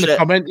seen the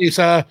comment. It's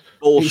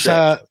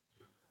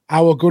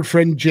our good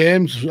friend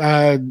James.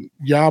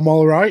 Yeah, I'm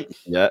all right.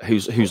 Yeah,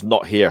 who's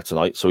not here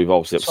tonight, so we've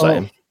obviously upset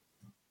him.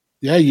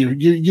 Yeah,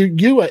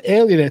 you are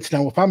alienating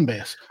our fan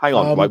base. Hang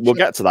on, right, we'll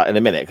get to that in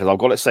a minute because I've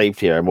got it saved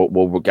here, and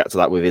we'll get to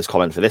that with his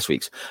comment for this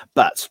week's.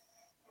 But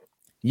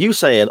you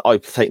saying I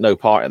take no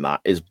part in that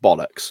is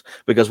bollocks,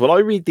 because when I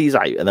read these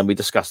out and then we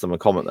discuss them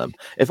and comment them,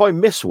 if I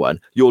miss one,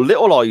 your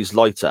little eyes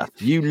light up.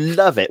 You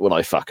love it when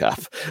I fuck up,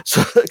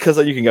 so because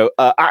then you can go,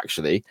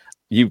 actually,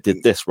 you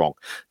did this wrong,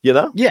 you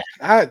know? Yeah,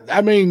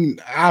 I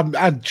mean,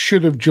 I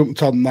should have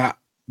jumped on that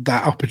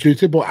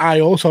opportunity, but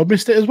I also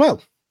missed it as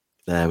well.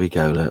 There we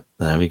go, look.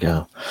 There we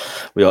go.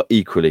 We are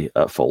equally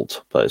at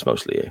fault, but it's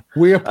mostly you.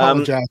 We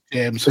apologise,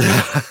 James.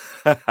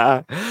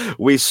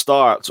 We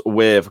start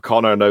with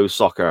Connor Knows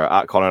Soccer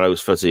at Connor Knows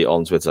Footy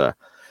on Twitter,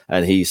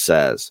 and he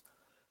says,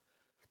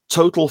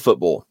 total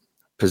football.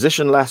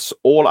 Positionless,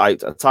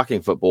 all-out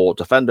attacking football,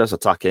 defenders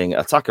attacking,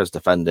 attackers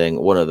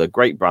defending, one of the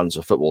great brands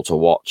of football to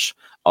watch,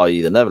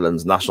 i.e. the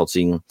Netherlands national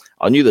team.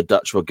 I knew the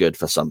Dutch were good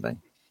for something.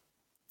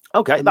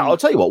 Okay, now I'll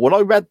tell you what, when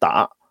I read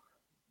that,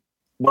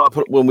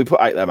 when we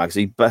put out their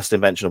magazine, best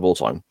invention of all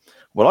time,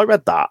 when I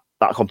read that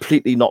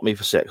completely knocked me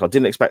for six. I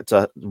didn't expect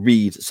to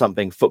read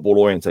something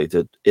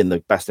football-orientated in the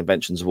best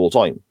inventions of all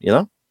time, you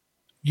know?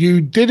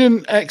 You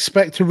didn't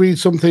expect to read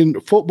something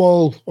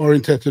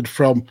football-orientated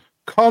from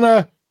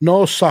Connor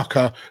No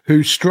Soccer,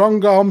 who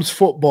strong arms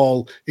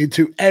football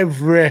into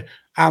every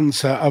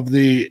answer of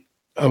the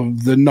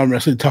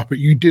non-wrestling topic.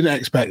 You didn't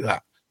expect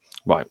that.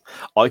 Right.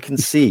 I can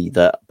see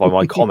that by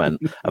my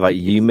comment about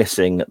you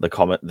missing the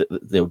comment,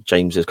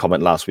 James's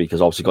comment last week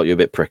has obviously got you a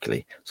bit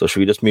prickly. So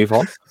should we just move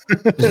on?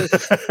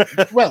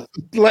 Well,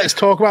 let's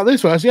talk about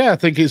this one. Yeah, I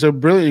think it's a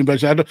brilliant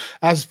invention.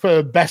 As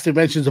for best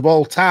inventions of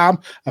all time,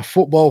 a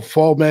football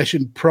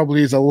formation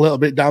probably is a little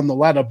bit down the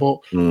ladder, but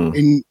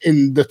in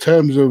the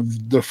terms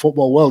of the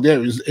football world,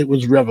 yeah, it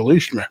was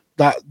revolutionary.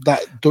 That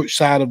Dutch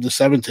side of the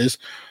 70s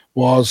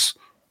was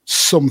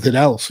something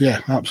else.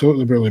 Yeah,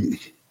 absolutely brilliant.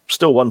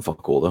 Still won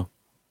fuck all, though.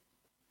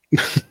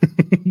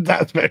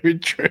 That's very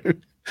true.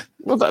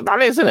 Well,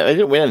 that is, isn't it? They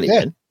didn't win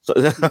anything.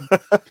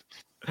 Yeah. So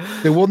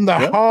they won the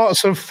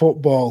hearts of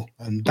football,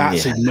 and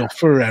that's enough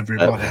for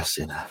everybody. That's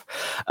enough.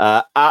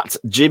 At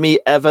Jimmy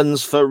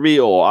Evans for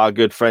real, our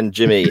good friend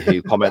Jimmy,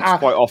 who comments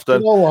quite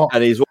often. You know,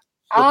 and he's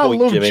I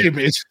love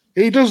Jimmy.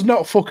 He does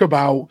not fuck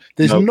about.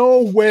 There's no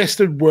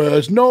wasted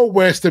words, no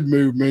wasted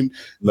movement.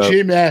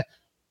 Jimmy,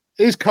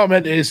 his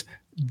comment is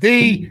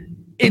the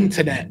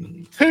internet.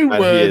 Two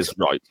words. He is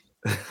right.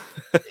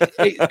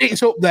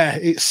 It's up there.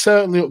 It's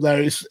certainly up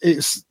there.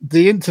 It's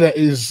the internet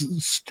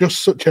is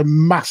just such a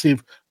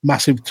massive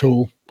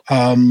tool.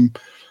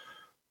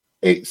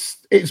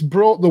 It's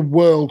brought the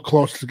world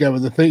closer together.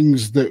 The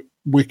things that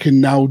we can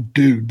now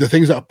do, the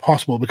things that are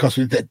possible because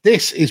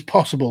this is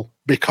possible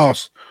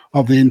because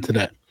of the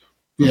internet.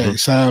 Yeah,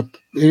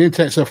 the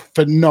internet's a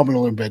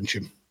phenomenal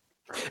invention.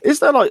 Is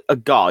there like a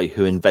guy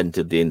who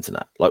invented the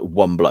internet, like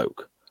one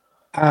bloke?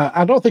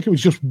 I don't think it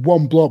was just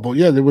one bloke, but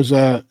yeah, it was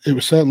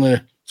certainly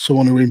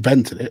someone who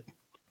invented it.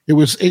 It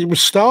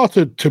was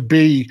started to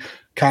be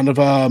kind of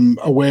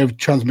a way of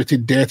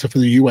transmitting data for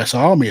the US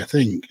Army, I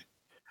think.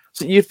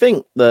 So you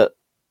think that,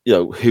 you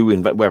know,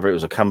 whether it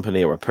was a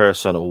company or a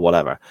person or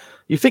whatever,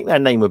 you think their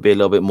name would be a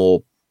little bit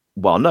more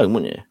well known,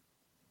 wouldn't you?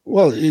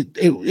 Well,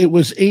 it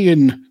was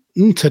Ian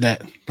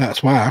Internet.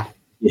 That's why.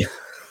 Yeah.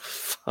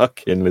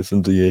 Fucking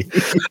listen to you.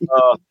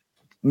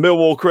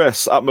 Millwall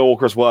Chris at Millwall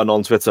Chris 1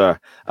 on Twitter.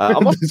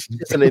 I'm not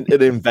it's an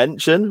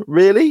invention,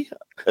 really.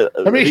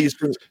 I mean,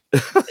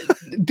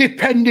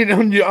 depending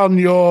on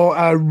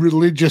your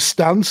religious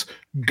stance,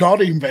 God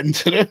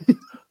invented it.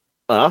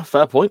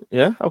 Fair point.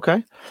 Yeah,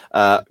 okay.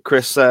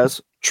 Chris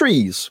says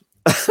trees.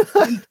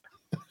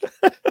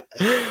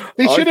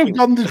 They should have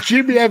gone the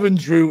Jimmy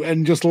Evans route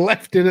and just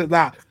left it at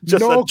that.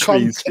 Just no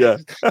trees,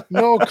 context,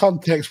 no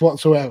context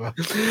whatsoever.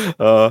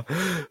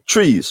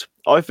 Trees.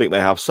 I think they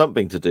have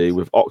something to do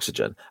with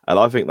oxygen, and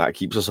I think that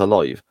keeps us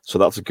alive. So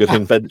that's a good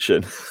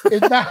invention.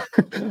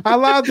 I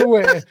like the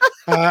way.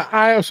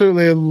 I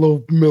absolutely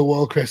love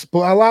Millwall Chris, but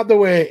I like the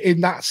way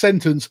in that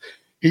sentence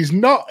he's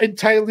not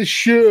entirely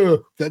sure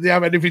that they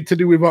have anything to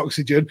do with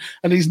oxygen,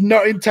 and he's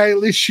not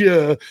entirely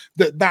sure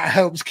that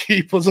helps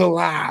keep us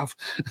alive.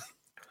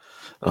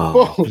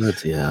 Oh,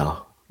 bloody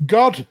hell.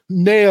 God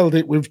nailed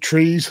it with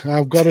trees,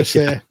 I've got to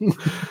say.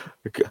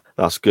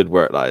 That's good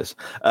work, that is.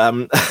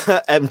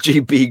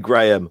 MGB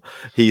Graham,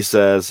 he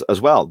says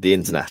as well, the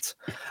internet.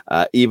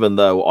 Even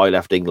though I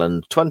left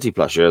England 20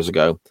 plus years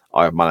ago,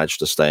 I have managed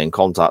to stay in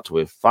contact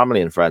with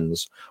family and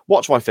friends,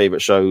 watch my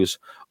favourite shows,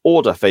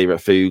 order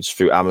favourite foods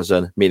through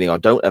Amazon, meaning I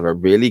don't ever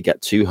really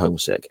get too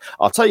homesick.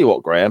 I'll tell you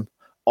what, Graham,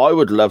 I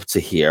would love to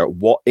hear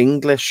what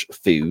English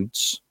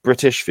foods,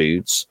 British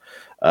foods,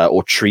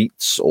 or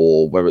treats,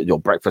 or whether your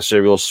breakfast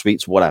cereals,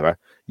 sweets, whatever,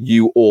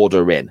 you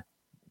order in.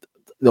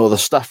 Or the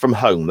stuff from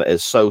home that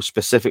is so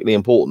specifically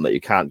important that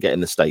you can't get in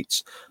the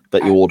States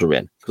that you order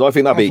in. Because I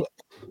think that'd be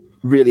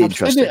really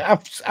interesting.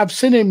 I've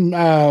seen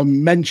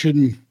him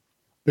mention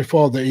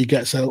before that he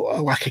gets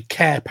a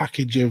care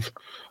package of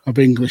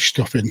English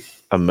stuff in.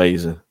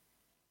 Amazing.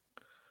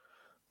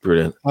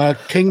 Brilliant.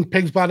 King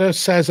Pig's Bladder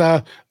says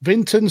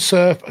Vinton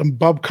Cerf and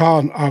Bob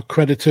Kahn are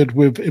credited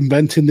with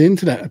inventing the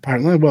internet,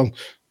 apparently. Well,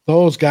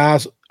 those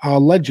guys are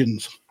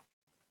legends.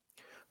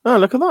 Oh,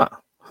 look at that.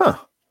 Huh.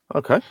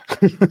 Okay.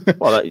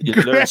 Well,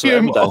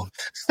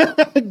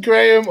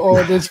 Graham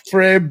orders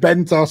frame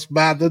Bentos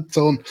by the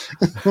ton.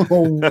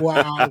 Oh,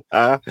 wow.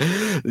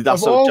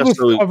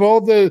 Of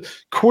all the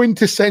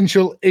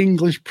quintessential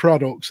English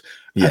products,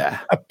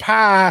 a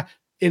pie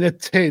in a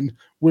tin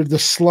with the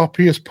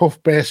sloppiest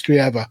puff pastry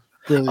ever.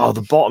 Brilliant. Oh,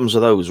 the bottoms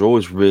of those are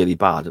always really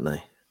bad, aren't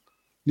they?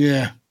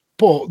 Yeah.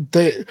 But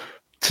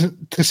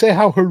to say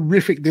how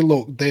horrific they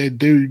look,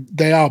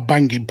 they are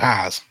banging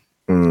pies.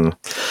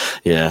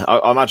 Yeah,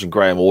 I imagine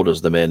Graham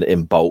orders them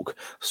in bulk,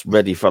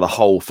 ready for the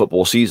whole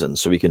football season,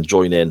 so we can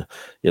join in,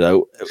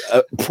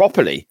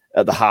 properly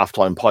at the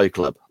halftime pie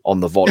club on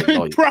the volley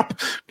night.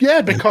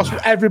 Yeah, because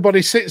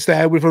everybody sits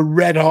there with a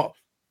red hot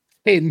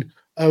tin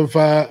of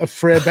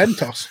Frey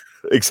Bentos.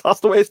 That's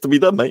the way it's to be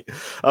done, mate.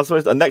 That's the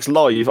way. And next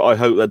live, I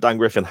hope that Dan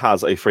Griffin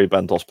has a Frey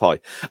Bentos pie,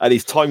 and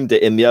he's timed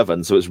it in the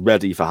oven so it's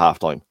ready for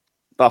halftime.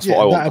 That's what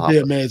I want. That'd be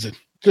amazing.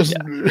 Just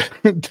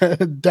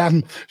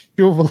Dan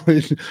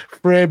shoveling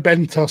Frey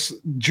Bentos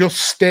just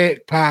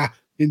steak pie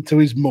into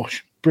his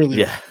mush.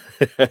 Brilliant.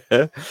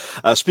 Yeah.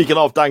 Speaking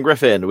of Dan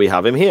Griffin, we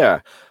have him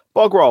here.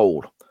 Bog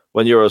roll.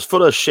 When you're as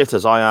full of shit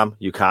as I am,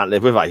 you can't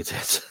live without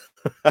it.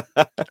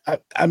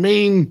 I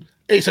mean,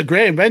 it's a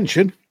great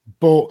invention,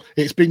 but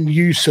it's been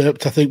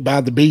usurped, I think,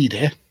 by the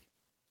bidet.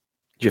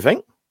 Do you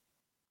think?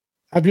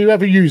 Have you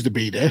ever used a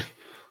bidet?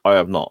 I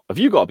have not. Have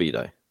you got a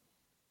bidet?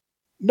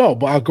 No,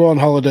 but I go on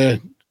holiday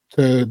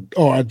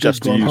I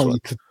just go on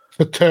holiday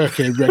to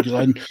Turkey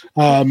regularly.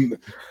 And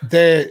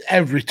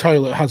every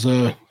toilet has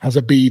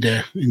a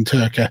bidet in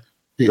Turkey.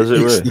 Does it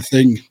really? It's the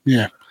thing,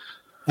 yeah.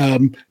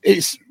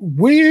 It's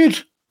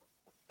weird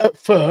at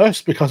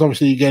first because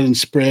obviously you're getting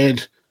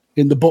sprayed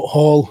in the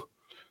butthole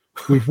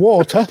with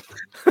water,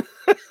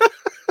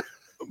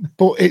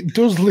 but it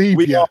does leave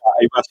we you. are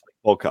a wrestling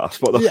podcast,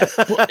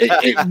 but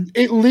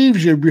it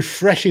leaves you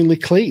refreshingly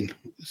clean.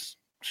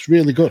 It's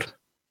really good.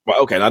 Right,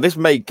 okay, now this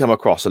may come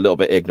across a little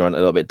bit ignorant, a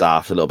little bit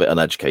daft, a little bit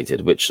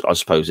uneducated, which I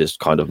suppose is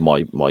kind of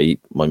my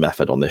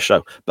method on this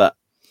show. But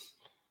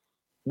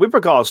with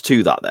regards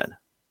to that then,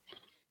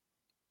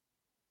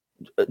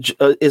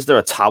 is there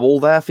a towel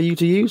there for you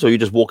to use, or you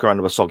just walk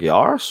around with a soggy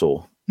arse?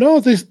 Or no,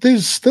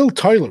 there's still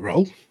toilet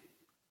roll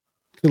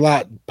to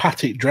like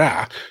pat it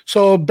dry.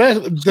 So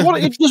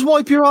you just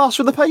wipe your arse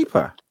with the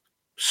paper?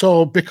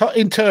 So because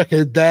in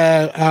Turkey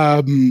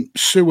their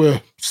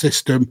sewer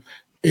system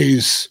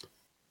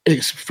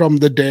it's from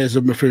the days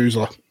of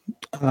Methuselah,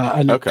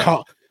 and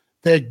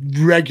they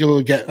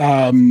regularly get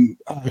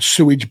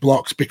sewage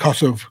blocks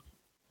because of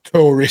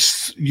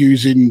tourists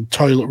using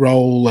toilet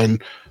roll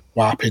and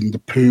wiping the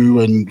poo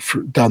and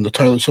down the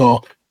toilet.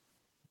 So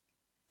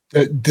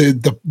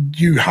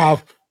you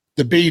have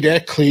the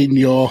bidet clean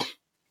your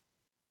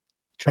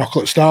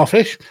chocolate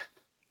starfish,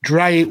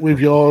 dry it with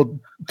your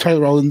toilet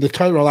roll, and the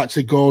toilet roll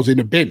actually goes in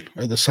a bin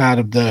at the side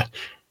of the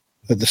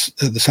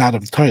side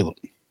of the toilet.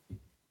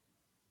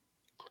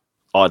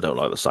 I don't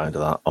like the sound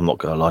of that. I'm not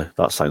going to lie.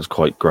 That sounds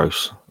quite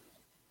gross.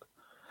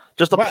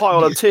 Just a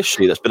pile of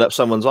tissue that's been up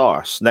someone's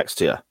arse next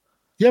to you.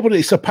 Yeah, but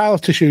it's a pile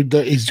of tissue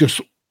that is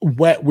just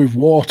wet with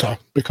water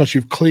because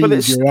you've cleaned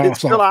your arse. It's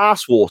still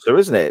arse water,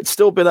 isn't it? It's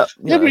still been up.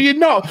 But you're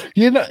not.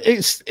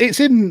 It's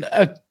in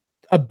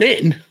a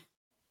bin.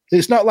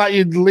 It's not like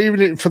you're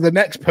leaving it for the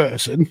next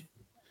person.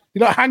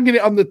 You're not hanging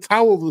it on the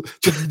towel,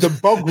 the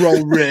bog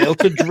roll rail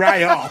to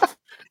dry off.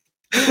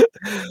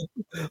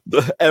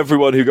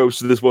 Everyone who goes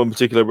to this one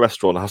particular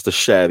restaurant has to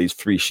share these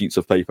 3 sheets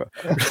of paper.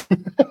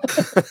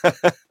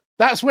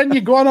 That's when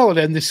you go on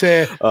holiday and they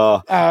say you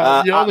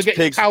only get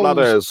Pigs towels.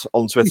 Bladders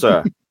on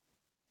Twitter.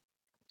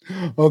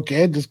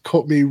 Okay, just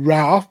cut me right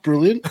off.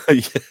 Brilliant.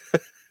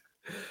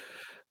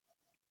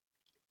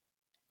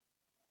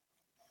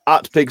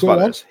 At Pigs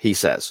Bladders, he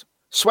says,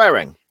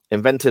 swearing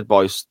invented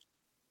by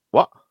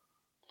what?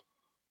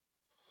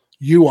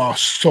 You are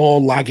so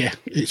laggy.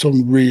 It's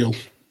unreal.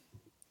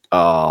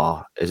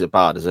 Is it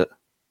bad, is it?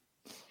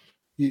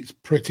 It's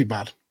pretty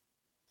bad.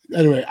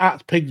 Anyway,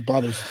 at Pigs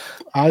Bladders,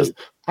 I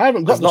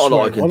haven't got There's not a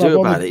lot I can do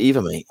about it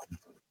either, mate.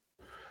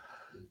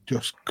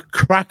 Just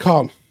crack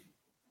on.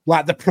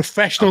 Like the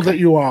professional that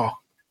you are.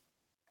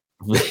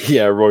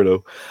 Yeah,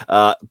 righto.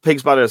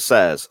 Pigs Bladders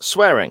says,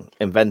 swearing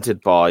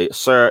invented by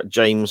Sir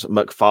James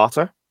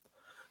McFarter.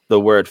 The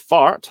word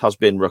fart has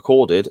been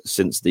recorded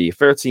since the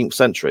 13th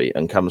century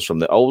and comes from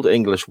the Old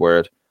English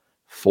word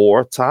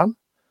fortan,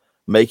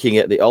 making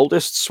it the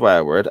oldest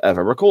swear word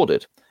ever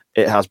recorded.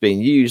 It has been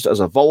used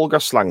as a vulgar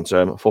slang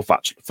term for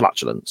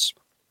flatulence.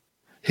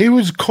 He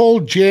was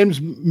called James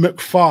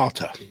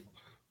McFarter.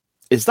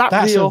 Is that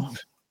real?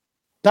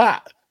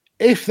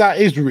 If that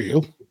is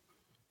real,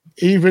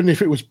 even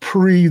if it was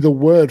pre the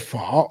word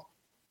fart,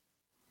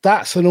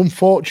 that's an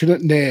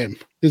unfortunate name,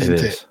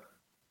 isn't it?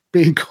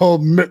 Being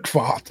called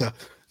McFarter.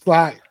 It's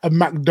like a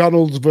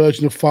McDonald's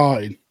version of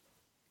farting.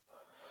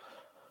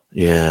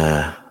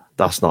 Yeah.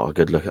 That's not a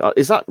good look.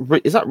 Is that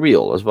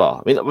real as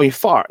well? I mean,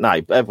 fart. Now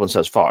everyone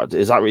says fart.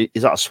 Is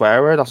that a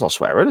swear word? That's not a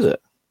swear word, is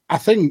it? I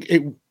think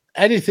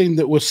anything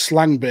that was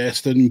slang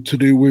based and to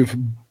do with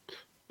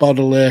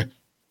bodily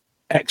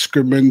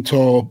excrement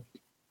or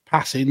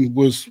passing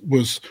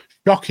was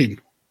shocking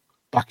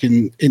back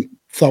in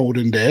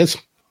olden days.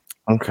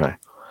 Okay,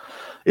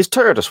 is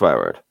turd a swear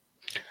word?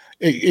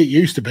 It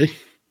used to be.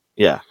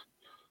 Yeah.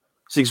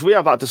 See, because we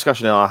have that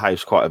discussion in our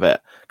house quite a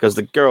bit because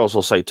the girls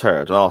will say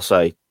turd and I'll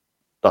say,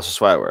 that's a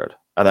swear word.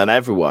 And then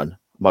everyone,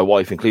 my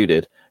wife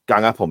included,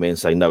 gang up on me and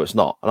say, no, it's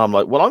not. And I'm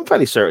like, well, I'm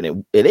fairly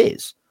certain it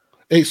is.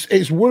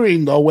 It's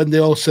worrying, though, when they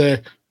all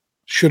say,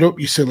 shut up,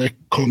 you silly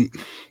cunt.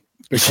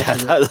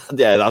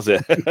 Yeah, that's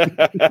it.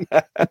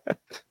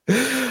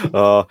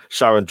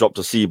 Sharon dropped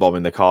a C-bomb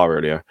in the car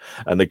earlier,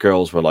 and the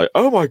girls were like,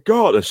 "Oh my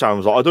god!" And Sharon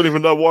was like, "I don't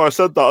even know why I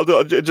said that."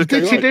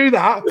 Did she do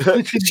that?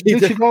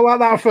 Did she go like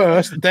that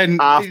first? Then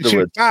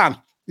afterwards,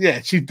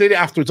 she did it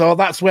afterwards. Oh,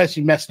 that's where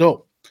she messed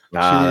up.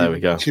 There we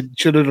go. She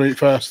should have done it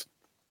first.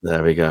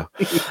 There we go.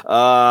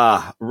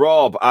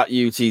 Rob at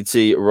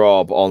UTT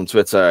Rob on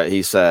Twitter.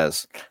 He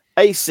says,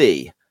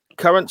 AC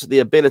current, the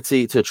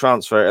ability to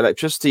transfer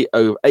electricity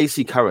over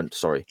AC current.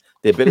 Sorry,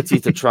 the ability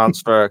to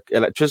transfer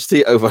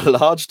electricity over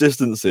large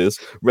distances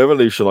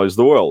revolutionized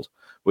the world.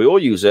 We all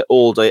use it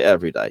all day,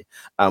 every day.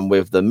 And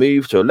with the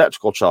move to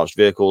electrical charged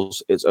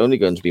vehicles, it's only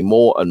going to be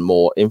more and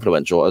more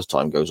influential as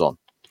time goes on.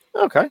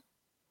 Okay.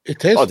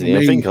 It is. I didn't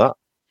even think of that.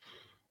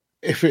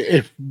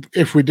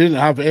 If we didn't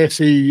have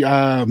AC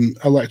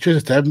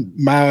electricity,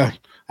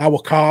 our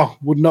car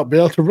would not be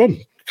able to run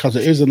because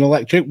it is an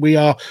electric. We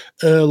are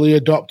early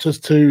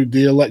adopters to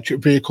the electric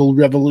vehicle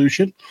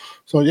revolution.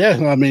 So yeah,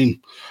 I mean,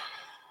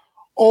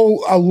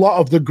 a lot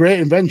of the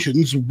great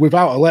inventions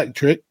without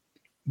electric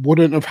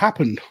wouldn't have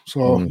happened.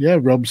 So yeah,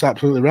 Rob's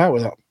absolutely right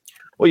with that.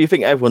 Well, you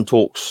think everyone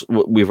talks?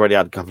 We've already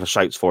had a couple of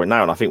shouts for it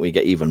now, and I think we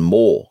get even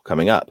more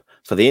coming up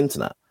for the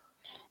internet.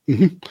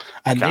 Mm-hmm.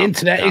 And the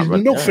internet is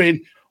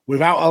nothing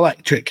without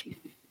electric.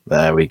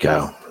 There we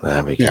go.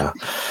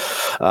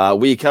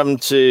 We come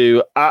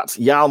to at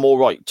Yalmore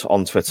Wright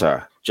on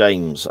Twitter,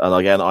 James. And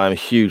again, I am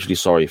hugely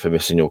sorry for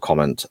missing your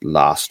comment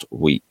last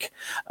week.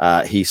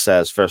 He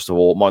says, first of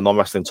all, my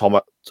non-wrestling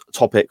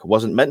topic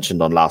wasn't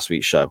mentioned on last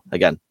week's show.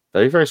 Again,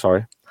 very, very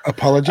sorry.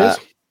 Apologies.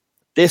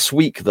 This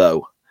week,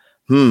 though,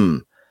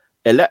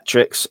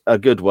 electric's a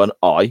good one.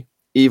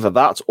 Either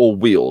that or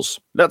wheels.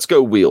 Let's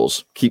go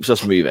wheels. Keeps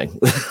us moving.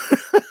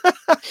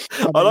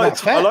 I like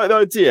the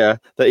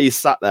idea that he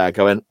sat there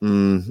going,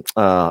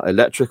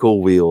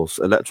 electrical wheels.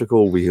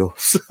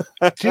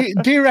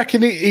 do you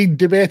reckon he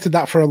debated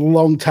that for a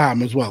long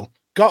time as well?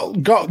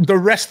 Got the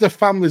rest of the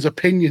family's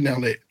opinion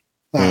on it.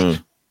 Like,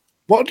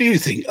 what do you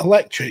think,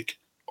 electric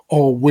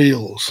or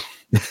wheels?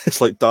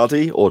 It's like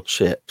daddy or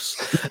chips.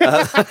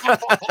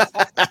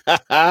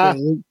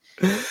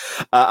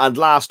 And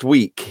last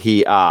week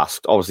he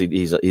asked, obviously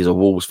he's a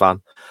Wolves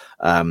fan.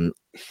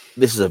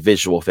 This is a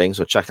visual thing,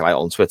 so check it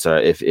out on Twitter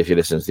if you're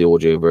listening to the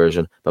audio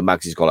version. But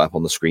Magsy's got it up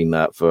on the screen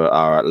there for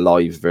our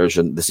live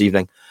version this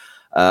evening.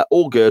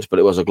 All good, but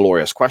it was a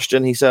glorious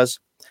question, he says.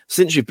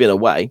 Since you've been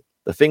away,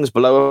 the things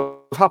below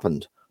have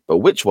happened, but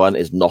which one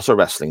is not a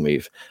wrestling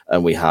move?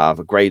 And we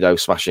have Grado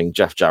smashing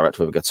Jeff Jarrett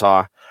with a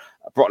guitar,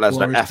 Brock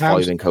Lesnar Glorious F5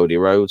 times. in Cody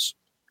Rhodes.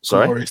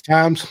 Sorry? Glorious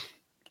times.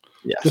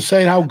 Yes. Just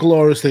saying how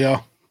glorious they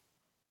are.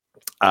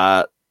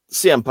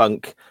 CM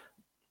Punk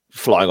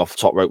flying off the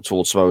top rope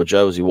towards Samoa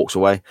Joe as he walks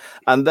away.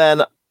 And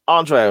then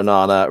Andre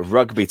Onana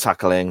rugby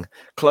tackling,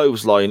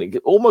 clothesline,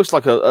 almost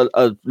like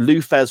a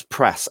Lou Fez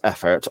press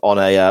effort on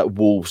a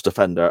Wolves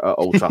defender at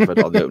Old Trafford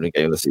on the opening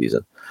game of the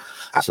season.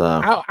 So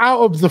out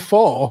of the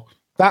four,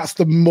 that's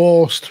the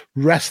most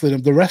wrestling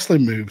of the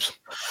wrestling moves.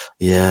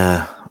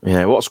 Yeah.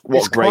 What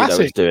Grado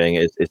classic. is doing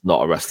is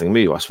not a wrestling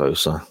move, I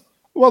suppose. So.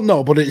 Well,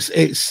 no, but it's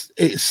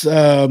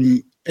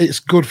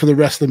good for the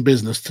wrestling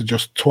business to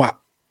just twat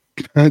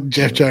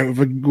Jeff Jarrett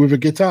with a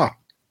guitar.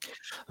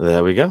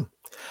 There we go.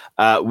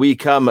 We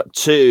come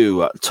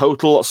to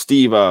Total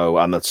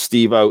Stevo and the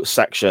Stevo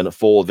section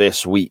for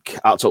this week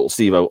at Total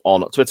Stevo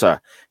on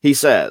Twitter. He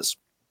says,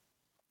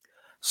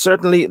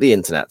 certainly the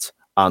internet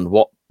and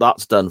what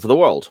that's done for the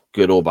world,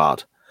 good or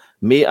bad.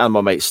 Me and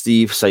my mate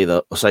Steve say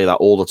that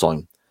all the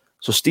time.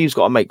 So Steve's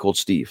got a mate called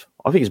Steve.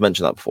 I think he's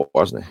mentioned that before,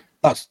 hasn't he?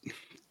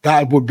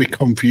 That would be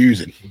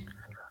confusing.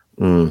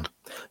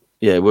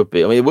 Yeah, it would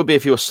be. I mean, it would be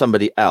if you were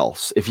somebody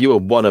else. If you were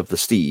one of the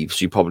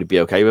Steves, you'd probably be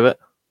okay with it.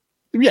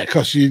 Yeah,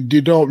 because you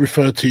don't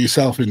refer to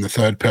yourself in the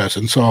third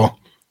person. So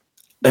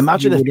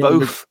imagine if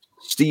both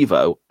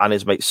Steve-O and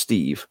his mate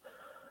Steve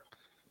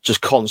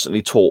just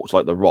constantly talked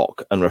like The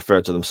Rock and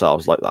referred to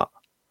themselves like that.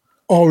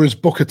 Or as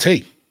Booker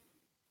T.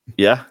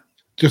 Yeah.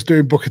 Just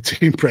doing Booker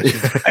T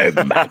impressions. Oh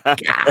my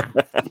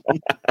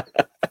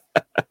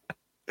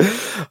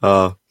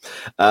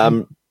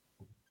God.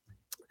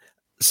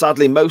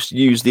 Sadly, most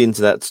use the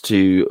internet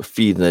to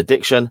feed an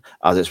addiction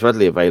as it's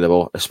readily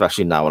available,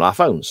 especially now on our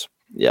phones.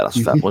 Yeah, that's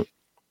a fair point.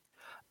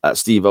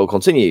 Steve-O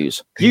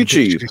continues.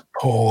 YouTube.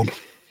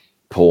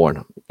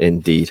 Porn,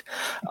 indeed.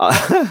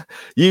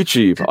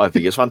 YouTube, I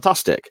think it's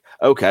fantastic.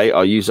 Okay,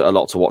 I use it a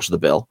lot to watch The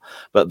Bill,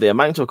 but the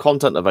amount of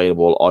content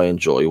available I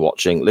enjoy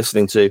watching,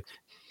 listening to,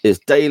 is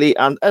daily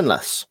and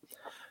endless.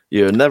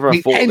 You never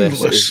thought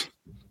this.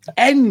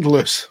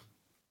 Endless.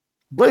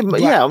 Well,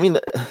 yeah, I mean,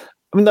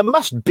 there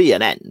must be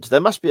an end. There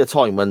must be a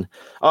time when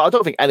I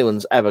don't think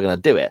anyone's ever going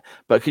to do it.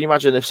 But can you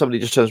imagine if somebody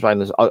just turns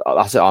around and says,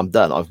 "That's it, I'm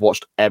done. I've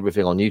watched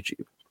everything on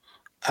YouTube."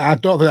 I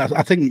don't think that.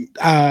 I think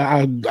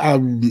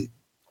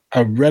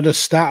I read a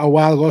stat a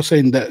while ago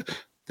saying that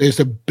there's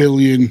 1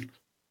 billion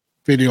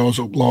videos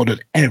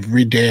uploaded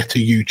every day to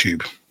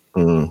YouTube.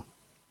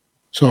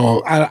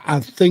 So I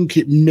think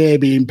it may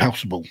be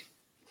impossible.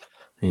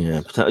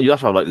 Yeah, you have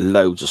to have like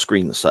loads of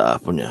screens set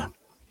up, wouldn't you?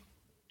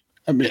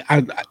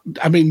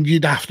 I mean,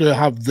 you'd have to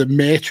have the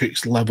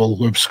Matrix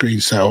level of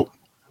screen set up.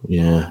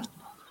 Yeah.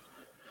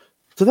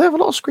 Do they have a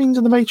lot of screens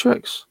in the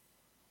Matrix?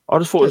 I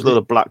just thought it was a lot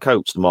of black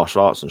coats, the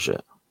martial arts and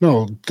shit.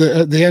 No,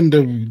 at the end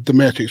of the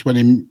Matrix,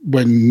 when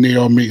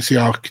Neo meets the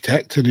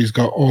architect, and he's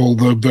got all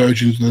the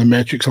versions of the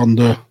Matrix on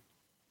the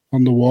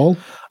wall.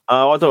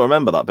 I don't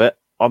remember that bit.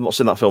 I've not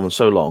seen that film in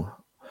so long.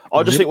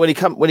 I just think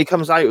when he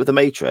comes out with the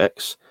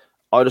Matrix,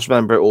 I just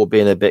remember it all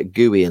being a bit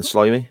gooey and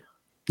slimy.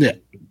 Yeah,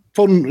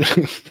 fun,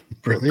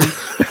 brilliant.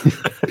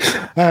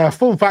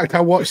 Fun fact: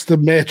 I watched the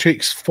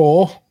Matrix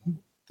 4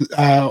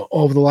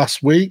 over the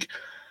last week.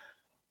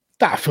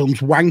 That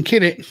film's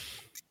wanking it.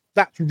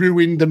 That's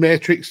ruined the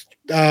Matrix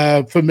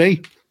for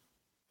me.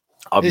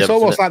 It's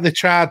almost like they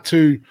tried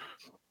to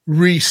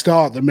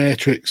restart the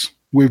Matrix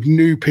with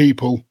new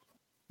people.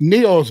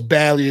 Neo's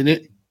barely in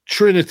it.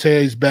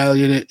 Trinity's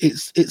barely in it.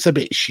 It's a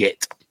bit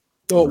shit.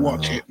 Don't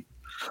watch it.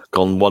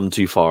 Gone one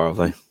too far, have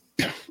they?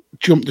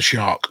 Jump the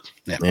shark.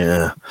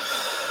 Yeah.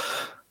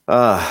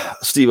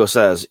 Steve-O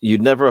says,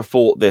 you'd never have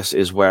thought this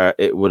is where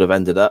it would have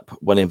ended up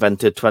when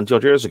invented 20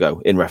 odd years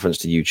ago, in reference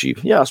to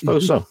YouTube. Yeah, I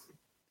suppose so.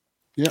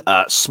 Yeah.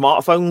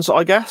 Smartphones,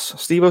 I guess,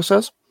 Steve-O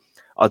says.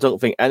 I don't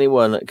think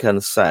anyone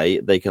can say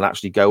they can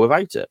actually go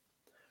without it.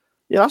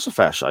 Yeah, that's a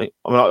fair shout.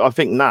 I mean, I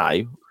think now,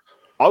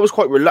 I was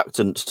quite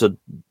reluctant to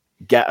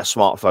get a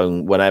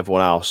smartphone when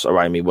everyone else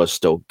around me was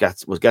still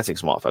getting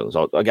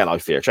smartphones. Again, I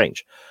fear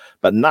change.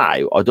 But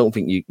now, I don't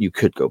think you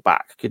could go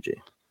back, could you?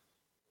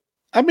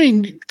 I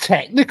mean,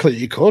 technically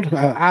you could.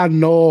 I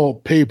know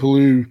people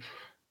who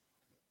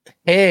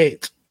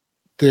hate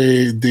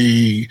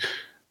the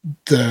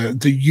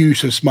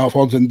use of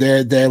smartphones, and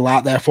they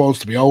like their phones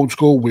to be old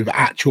school with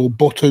actual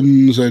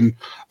buttons and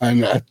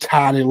a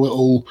tiny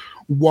little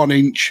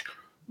 1-inch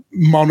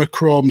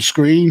monochrome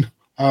screen.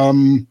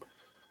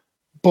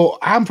 But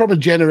I'm from a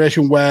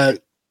generation where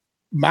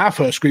my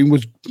first screen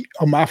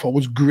on my phone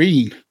was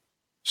green.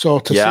 So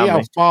to see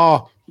how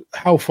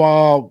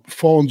far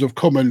phones have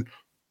come, and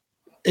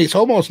it's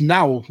almost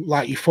now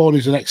like your phone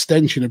is an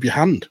extension of your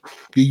hand.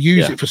 You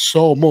use it for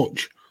so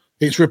much.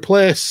 It's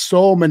replaced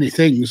so many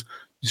things.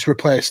 It's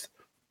replaced,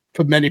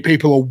 for many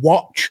people, a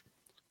watch,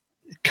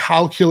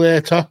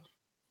 calculator,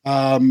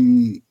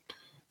 an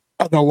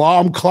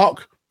alarm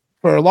clock.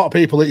 For a lot of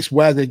people, it's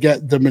where they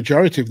get the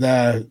majority of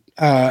their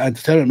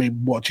entertainment. I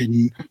mean,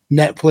 watching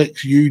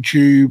Netflix,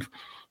 YouTube,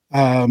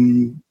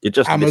 You're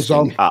just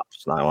Amazon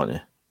apps now, aren't you?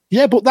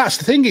 Yeah, but that's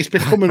the thing. It's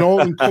becoming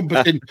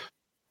all-encompassing.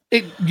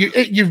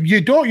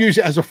 You don't use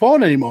it as a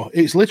phone anymore.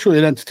 It's literally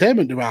an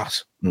entertainment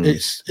device.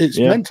 It's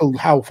mental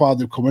how far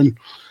they've come in.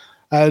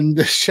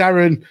 And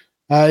Sharon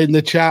in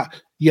the chat,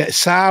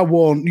 Sar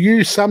won't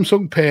use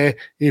Samsung Pay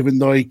even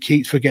though he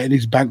keeps forgetting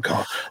his bank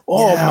card.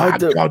 Oh my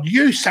God,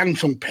 use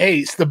Samsung Pay.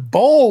 It's the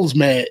balls,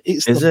 mate.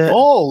 It's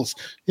balls.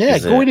 Yeah,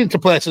 going into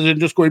places and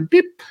just going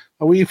beep,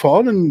 are your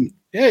phone? And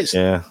it's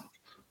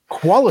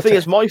quality. The thing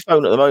is, my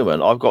phone at the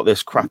moment, I've got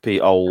this crappy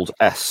old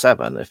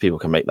S7, if people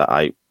can make that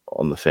out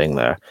on the thing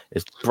there.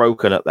 It's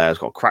broken up there. It's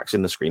got cracks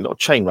in the screen, got a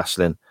chain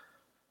wrestling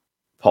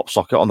pop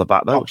socket on the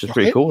back there, which is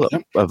pretty cool.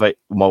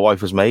 My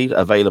wife has made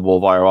available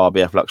via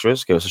RBF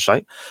Luxuries. Give us a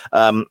shout.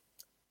 I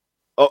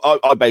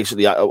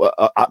basically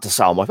had to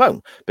sell my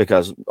phone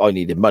because I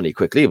needed money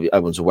quickly.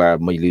 Everyone's aware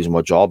of me losing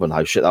my job and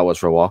how shit that was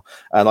for a while.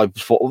 And I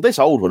thought, well, this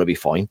old one will be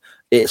fine.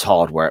 It's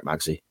hard work,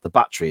 Magsy. The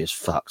battery is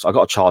fucked. I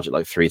got to charge it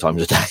like 3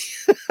 times a day.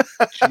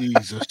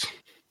 Jesus.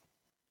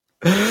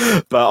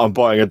 But I'm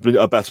buying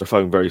a better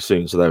phone very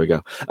soon. So there we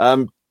go.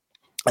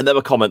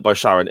 Another comment by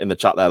Sharon in the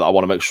chat there that I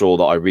want to make sure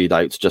that I read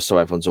out just so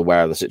everyone's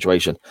aware of the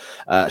situation.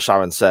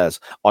 Sharon says,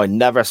 I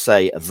never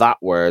say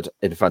that word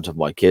in front of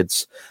my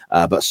kids,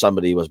 but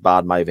somebody was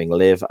bad-mouthing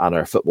Liv and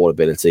her football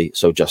ability,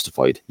 so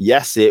justified.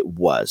 Yes, it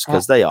was,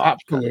 because they are.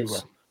 Absolutely.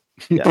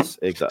 Yes,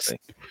 exactly.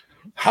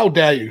 How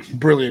dare you?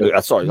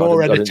 Brilliant. Sorry,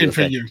 more editing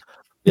for you.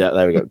 Yeah,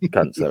 there we go.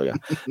 Cunts, there we go.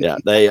 Yeah,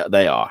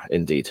 they are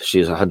indeed. She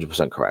is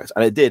 100% correct.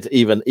 And it did,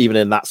 even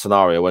in that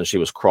scenario when she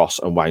was cross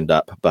and wound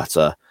up, but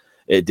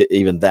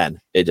even then,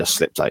 it just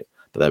slipped out.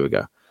 But there we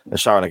go. And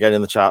Sharon, again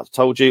in the chat,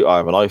 told you I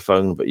have an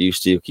iPhone, but you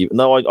still keep...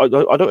 No, I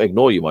don't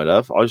ignore you, my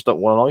love. I just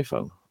don't want an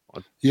iPhone.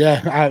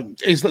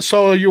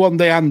 So are you on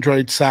the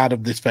Android side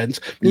of this fence?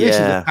 This is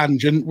a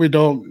tangent. We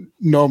don't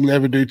normally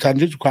ever do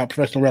tangents. We're quite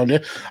professional around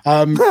here.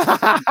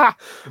 But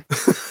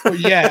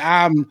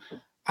yeah,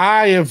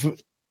 I have...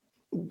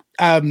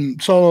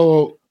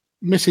 so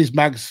Mrs.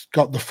 Mags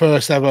got the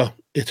first ever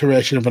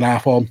iteration of an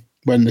iPhone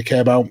when they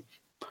came out.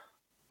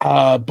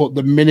 But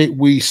the minute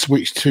we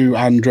switched to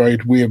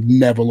Android, we have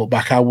never looked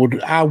back. I would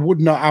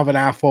not have an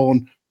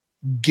iPhone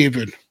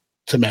given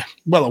to me.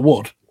 Well, I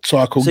would, so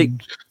I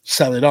could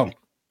sell it on.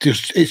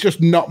 It's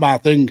just not my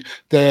thing.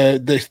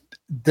 They're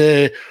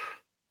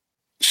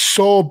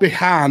so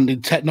behind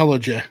in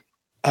technology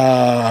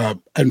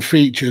and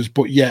features,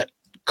 but yet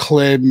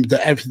claim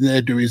that everything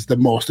they do is the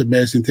most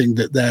amazing thing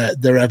that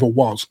there ever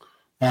was.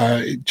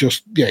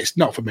 It's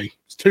not for me.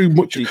 It's too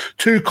much,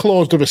 too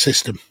closed of a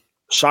system.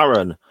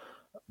 Sharon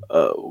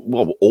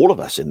well, all of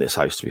us in this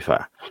house, to be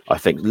fair. I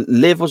think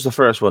Liv was the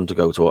first one to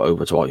go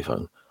over to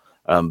iPhone,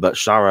 but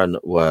Sharon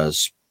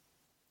was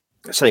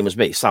same as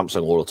me,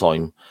 Samsung all the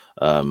time.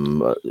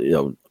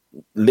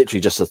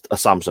 Literally just a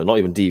Samsung, not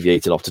even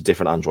deviated off to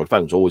different Android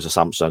phones, always a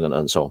Samsung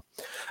and so on.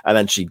 And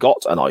then she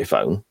got an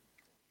iPhone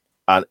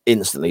and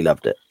instantly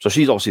loved it. So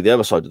she's obviously the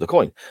other side of the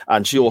coin.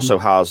 And she also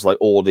has like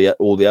all the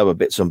other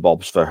bits and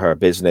bobs for her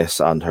business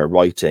and her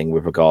writing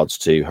with regards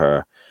to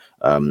her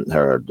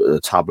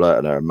tablet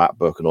and her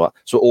MacBook and all that.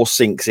 So it all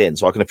sinks in.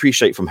 So I can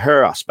appreciate from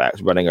her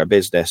aspect, running her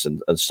business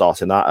and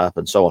starting that up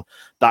and so on,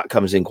 that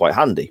comes in quite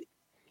handy.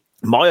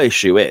 My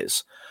issue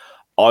is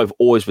I've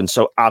always been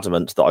so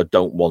adamant that I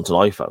don't want an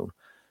iPhone.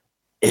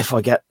 If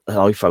I get an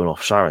iPhone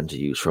off Sharon to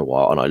use for a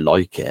while and I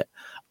like it,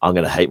 I'm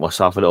going to hate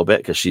myself a little bit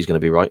because she's going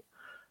to be right.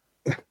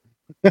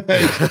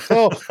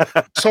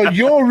 so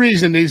your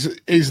reason is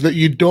that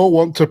you don't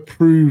want to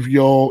prove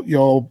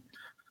your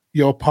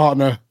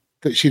partner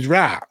that she's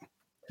right,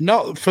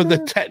 not for the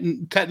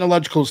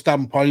technological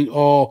standpoint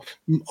or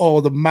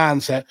the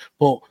mindset,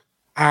 but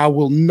I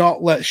will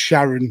not let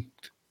Sharon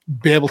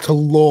be able to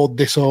lord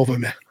this over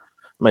me.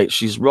 Mate,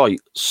 she's right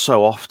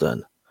so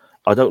often.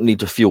 I don't need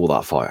to fuel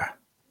that fire.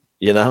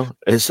 You know,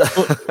 it's.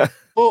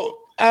 but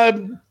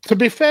to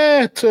be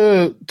fair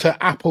to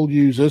Apple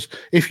users,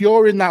 if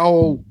you're in that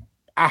whole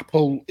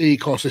Apple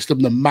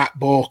ecosystem, the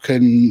MacBook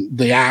and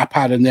the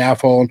iPad and the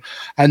iPhone,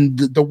 and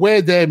the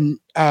way they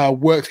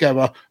work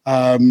together,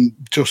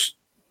 just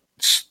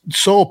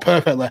so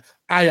perfectly.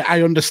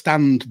 I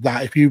understand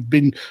that if you've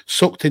been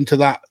sucked into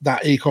that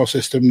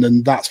ecosystem,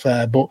 then that's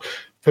fair. But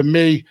for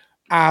me,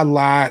 I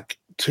like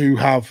to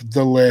have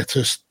the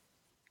latest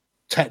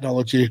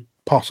technology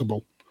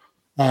possible.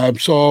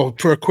 So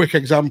for a quick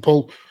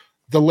example,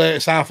 the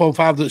latest iPhone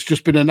 5 that's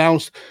just been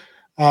announced,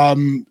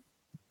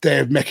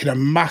 they're making a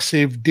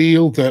massive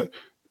deal that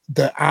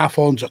the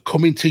iPhones are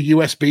coming to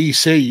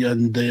USB-C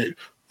and that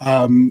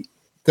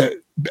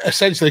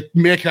essentially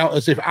make out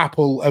as if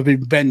Apple have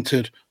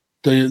invented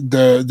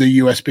the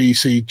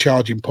USB-C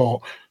charging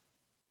port.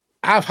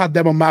 I've had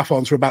them on my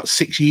phones for about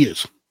 6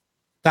 years.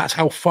 That's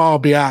how far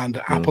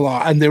behind Apple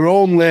are. And they're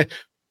only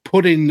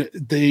putting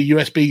the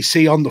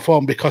USB-C on the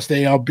phone because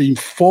they are being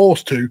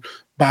forced to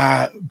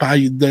by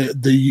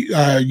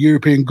the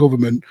European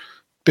government,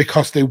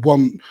 because they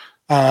want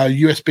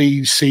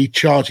USB-C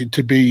charging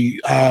to be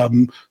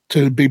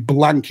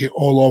blanket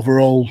all over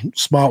all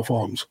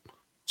smartphones.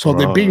 So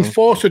they're being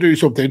forced to do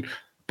something,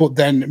 but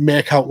then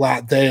make out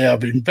like they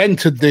have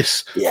invented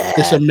this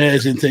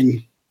amazing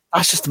thing.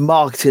 That's just a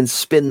marketing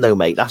spin, though,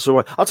 mate. That's all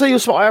right. I'll tell you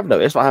what I have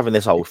noticed by having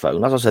this old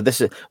phone. As I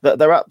said,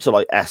 they're up to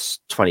like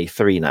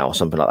S23 now or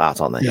something like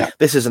that, aren't they? Yeah.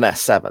 This is an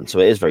S7, so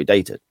it is very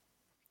dated.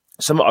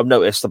 Something I've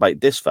noticed about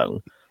this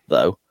phone,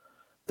 though,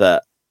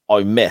 that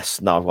I miss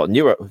now I've got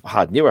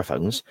newer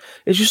phones,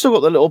 is you still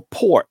got the little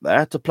port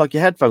there to plug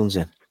your headphones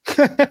in.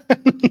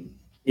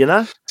 You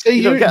know? See,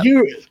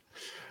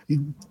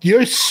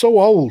 you're so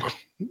old.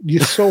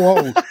 You're so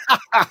old.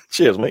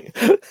 Cheers, mate.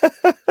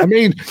 I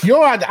mean,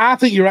 I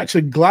think you're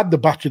actually glad the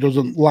battery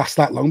doesn't last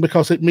that long,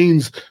 because it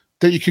means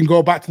that you can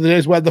go back to the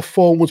days where the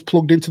phone was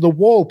plugged into the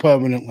wall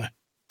permanently.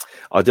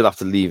 I did have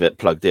to leave it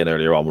plugged in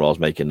earlier on when I was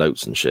making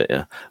notes and shit,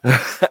 yeah.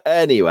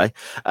 Anyway,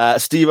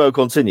 Steve-O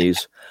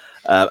continues,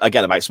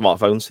 again about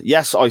smartphones.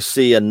 Yes, I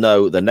see and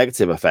know the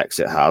negative effects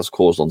it has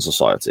caused on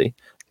society,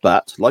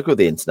 but like with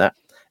the internet,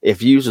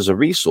 if used as a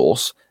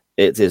resource,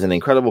 it is an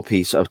incredible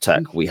piece of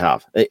tech we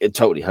have. It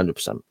totally,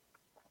 100%.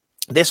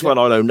 This one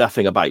I know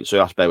nothing about, so you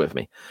have to bear with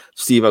me.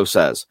 Steve-O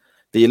says,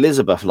 the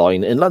Elizabeth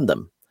line in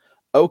London.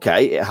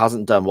 Okay, it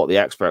hasn't done what the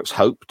experts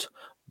hoped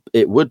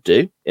it would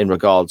do in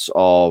regards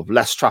of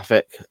less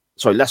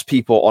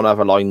people on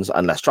other lines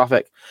and less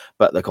traffic,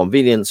 but the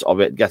convenience of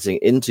it getting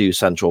into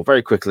Central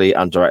very quickly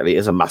and directly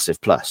is a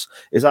massive plus.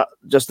 Is that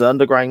just the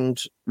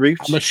underground route?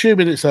 I'm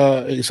assuming it's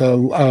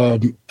a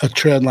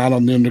train line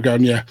on the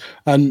underground, yeah.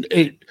 And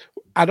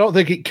I don't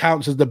think it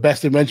counts as the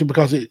best invention,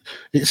 because it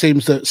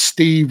seems that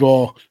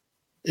Steve-O,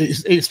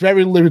 it's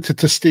very limited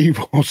to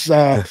Steve-O's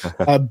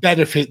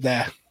benefit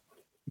there.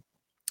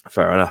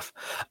 Fair enough.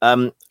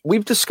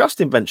 We've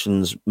discussed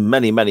inventions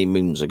many, many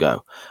moons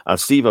ago, and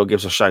Steve-O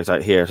gives a shout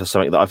out here to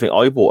something that I think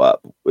I brought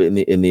up in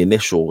the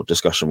initial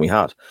discussion we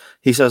had.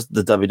 He says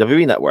the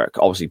WWE Network,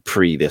 obviously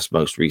pre this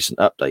most recent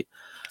update.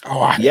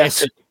 Oh,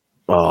 yes.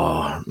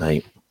 Oh,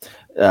 mate.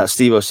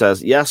 Steve-O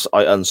says, yes,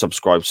 I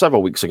unsubscribed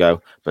several weeks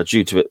ago, but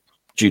due to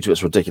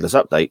its ridiculous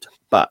update,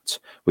 but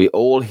we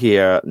all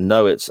here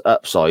know its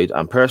upside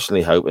and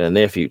personally hope in the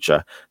near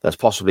future there's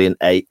possibly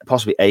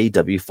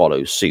AEW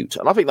follows suit.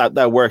 And I think that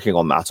they're working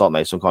on that, aren't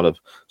they? Some kind of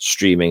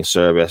streaming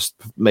service,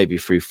 maybe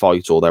through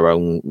Fight or their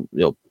own,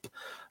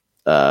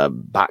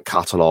 back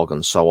catalogue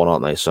and so on,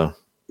 aren't they? So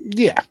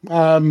yeah,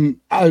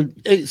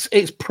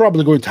 it's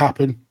probably going to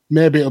happen.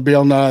 Maybe it'll be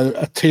on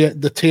the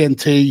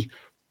TNT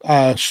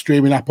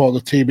streaming app or the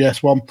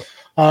TBS one.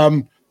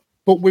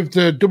 But with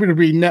the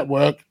WWE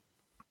Network,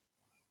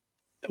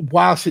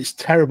 whilst it's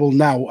terrible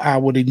now, I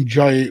would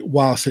enjoy it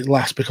whilst it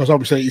lasts, because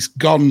obviously it's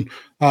gone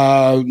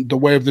the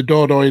way of the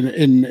dodo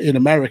in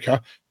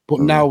America.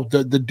 But now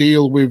the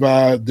deal with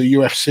the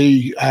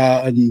UFC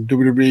and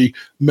WWE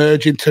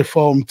merging to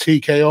form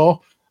TKO,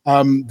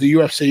 the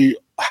UFC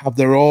have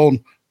their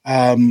own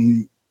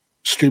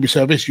streaming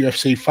service,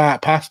 UFC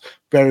Fight Pass,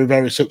 very,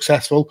 very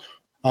successful.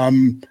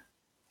 And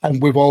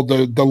with all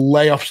the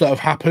layoffs that have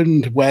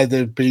happened, where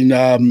they've been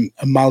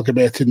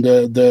amalgamating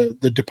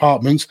the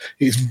departments,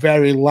 it's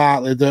very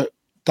likely that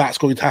that's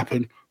going to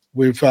happen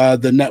with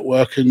the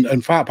network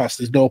and Fight Pass.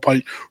 There's no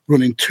point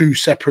running two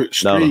separate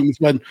streams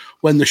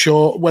when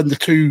the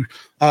two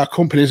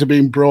companies are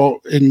being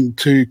brought in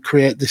to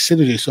create this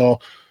synergy. So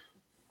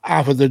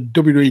either the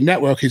WWE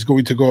network is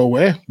going to go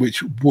away,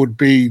 which would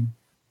be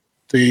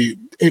the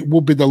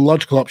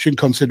logical option,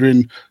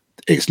 considering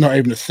it's not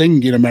even a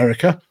thing in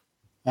America,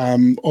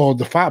 or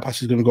the Fight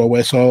Pass is going to go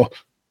away. So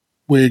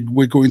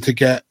we're going to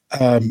get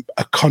a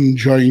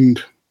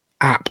conjoined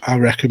app, I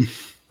reckon.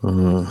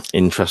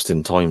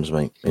 Interesting times,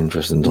 mate.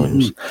 Interesting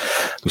times.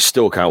 We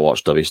still can't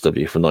watch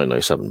WCW for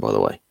 9.97, by the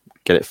way.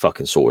 Get it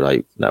fucking sorted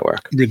out,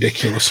 network.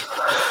 Ridiculous.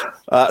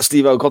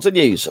 Steve-O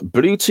continues.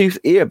 Bluetooth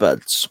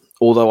earbuds.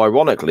 Although,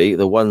 ironically,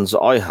 the ones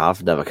I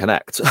have never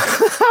connect.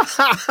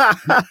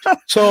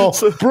 So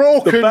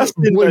broken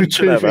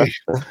Bluetooth.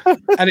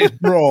 And it's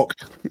broke.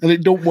 And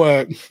it don't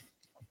work.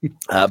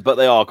 But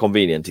they are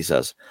convenient, he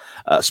says.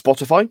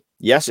 Spotify,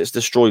 yes, it's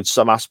destroyed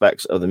some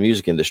aspects of the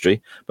music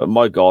industry, but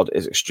my God,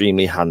 is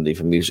extremely handy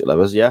for music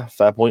lovers. Yeah,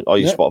 fair point. I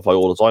use Spotify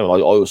all the time. I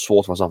always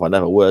swore to myself I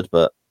never would,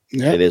 but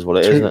it is what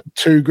it is, isn't it?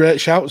 Two great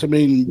shouts. I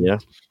mean,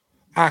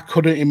 I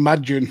couldn't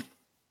imagine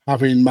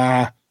having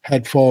my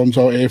headphones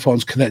or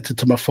earphones connected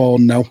to my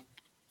phone now.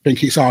 I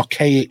think it's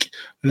archaic,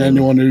 and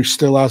anyone who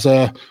still has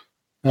a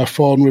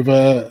phone with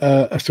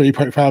a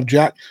 3.5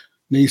 jack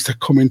needs to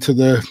come into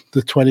the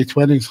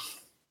 2020s.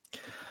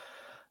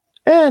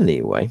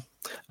 Anyway,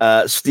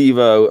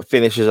 Steve-O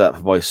finishes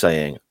up by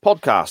saying,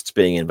 podcasts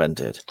being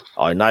invented.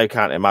 I now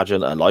can't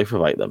imagine a life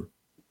without them.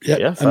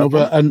 Yeah,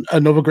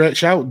 another great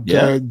shout.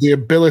 Yeah. The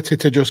ability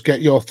to just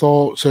get your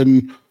thoughts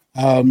and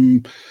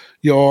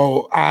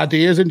your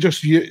ideas and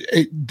just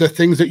the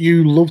things that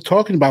you love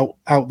talking about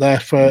out there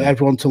for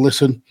everyone to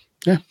listen.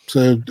 Yeah,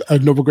 so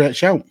another great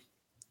shout.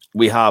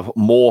 We have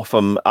more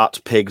from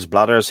 @Pigs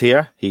Bladders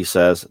here. He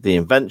says, the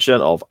invention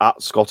of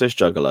 @Scottish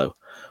Juggalo.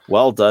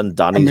 Well done,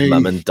 Danny's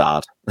mum and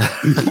dad.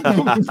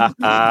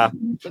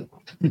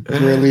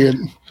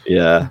 Brilliant.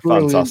 Yeah,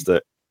 brilliant.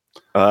 Fantastic.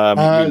 We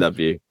love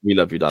you. We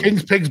love you, Danny.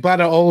 King's Pig's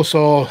Bladder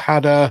also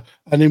had an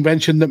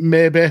invention that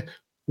maybe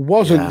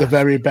wasn't the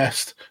very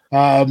best.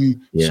 So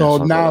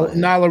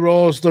Nyla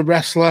Rose, the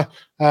wrestler,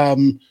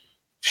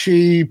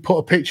 she put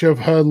a picture of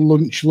her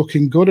lunch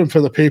looking good. And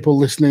for the people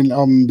listening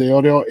on the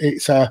audio,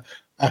 it's a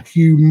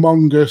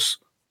humongous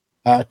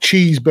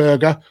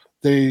cheeseburger.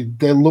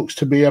 There looks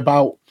to be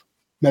about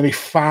maybe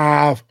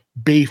 5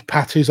 beef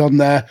patties on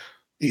there.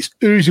 It's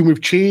oozing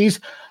with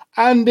cheese,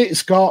 and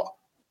it's got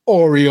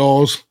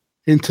Oreos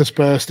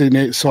interspersed in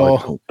it. So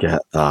I don't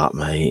get that,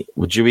 mate.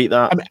 Would you eat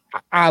that? I mean,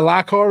 I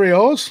like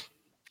Oreos,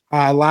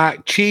 I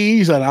like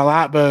cheese, and I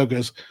like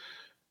burgers.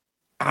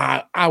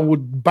 I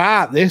would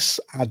buy this.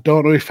 I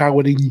don't know if I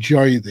would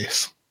enjoy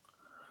this.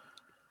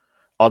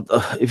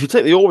 If you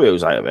take the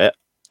Oreos out of it,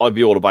 I'd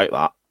be all about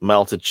that.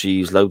 Melted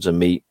cheese, loads of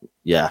meat.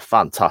 Yeah,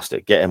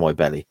 fantastic. Get in my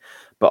belly.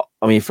 But,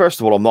 I mean, first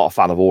of all, I'm not a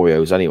fan of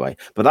Oreos anyway.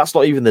 But that's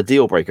not even the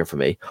deal breaker for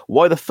me.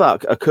 Why the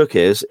fuck are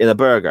cookies in a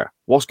burger?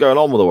 What's going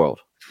on with the world?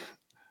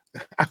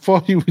 I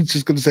thought you were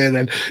just going to say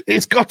then,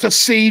 it's got a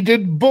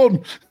seeded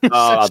bun.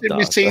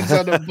 Sesame seeds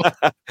on a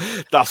bun.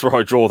 That's where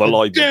I draw the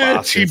line.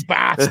 Dirty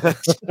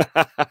bastards.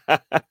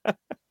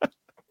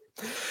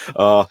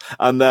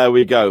 And there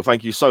we go.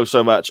 Thank you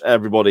so much,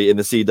 everybody in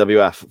the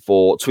CWF,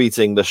 for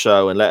tweeting the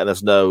show and letting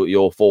us know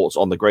your thoughts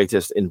on the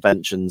greatest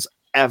inventions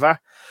ever.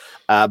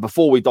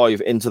 Before we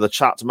dive into the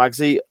chat,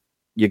 Magsy,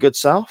 your good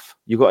self,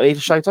 you got any to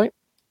shout out?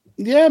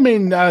 Yeah, I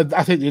mean,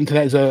 I think the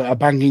internet is a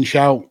banging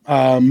shout.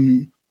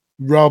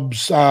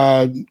 Rob's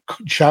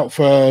shout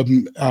for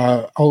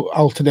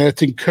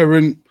alternating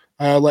current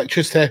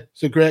electricity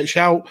is a great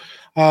shout.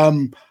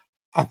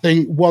 I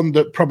think one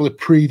that probably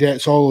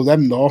predates all of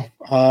them, though,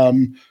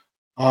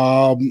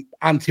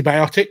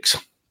 antibiotics,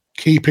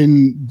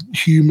 keeping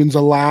humans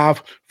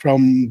alive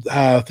from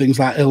things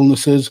like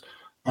illnesses.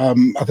 I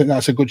think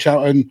that's a good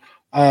shout. And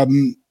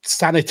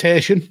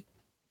sanitation,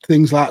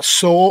 things like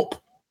soap,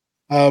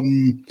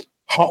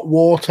 hot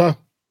water.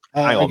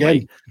 Hang on,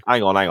 mate.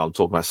 Hang on.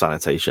 Talking about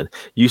sanitation.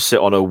 You sit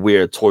on a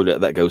weird toilet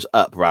that goes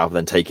up rather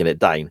than taking it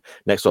down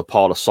next to a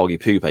pile of soggy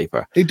poo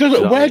paper. It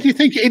doesn't. Where do you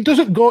think it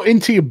doesn't go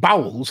into your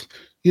bowels?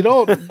 You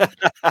don't.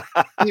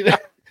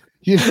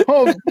 you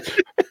don't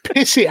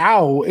piss it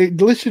out.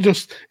 It literally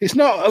just. It's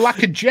not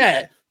like a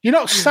jet. You're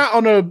not sat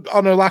on a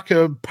like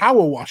a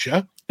power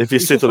washer. If you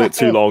sit on it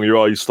too long, your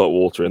eyes start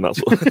watering. That's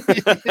what.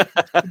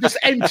 It just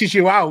empties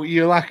you out.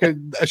 You're like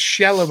a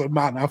shell of a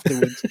man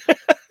afterwards.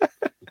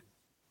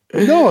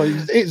 No,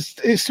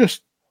 it's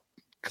just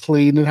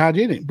clean and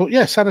hygienic. But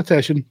yeah,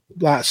 sanitation,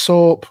 like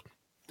soap,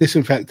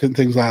 disinfectant,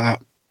 things like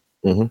that.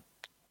 Mm-hmm.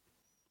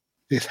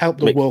 It's helped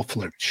the world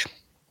flourish.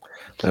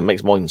 It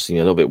makes mine seem a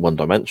little bit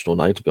one-dimensional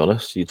now, to be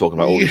honest. You're talking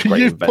about all these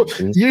great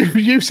inventions.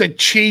 You said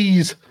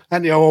cheese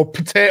and or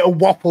potato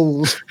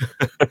waffles.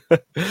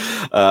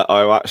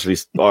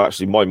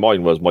 My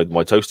mind was my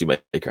toasty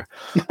maker.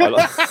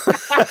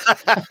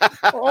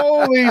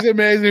 All these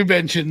amazing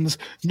inventions.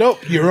 Nope,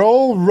 you're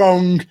all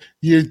wrong.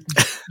 You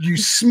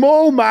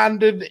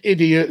small-minded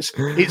idiots.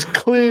 It's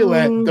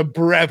clearly the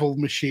Breville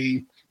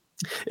machine.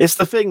 It's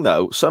the thing,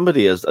 though.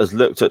 Somebody has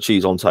looked at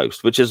cheese on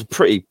toast, which is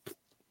pretty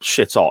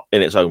shit hot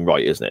in its own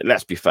right, isn't it?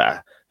 Let's be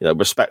fair.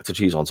 Respect to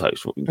cheese on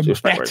toast.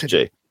 Respect where it's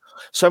due.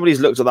 Somebody's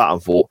looked at that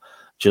and thought,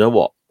 do you know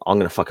what? I'm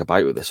going to fuck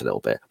about with this a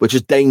little bit, which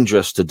is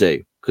dangerous to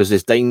do because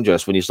it's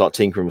dangerous when you start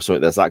tinkering with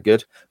something that's that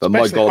good. But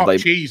especially my God,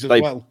 cheese as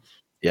well.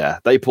 Yeah,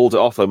 they pulled it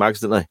off though, Mags,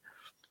 didn't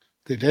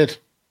they? They did.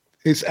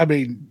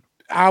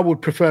 I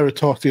would prefer a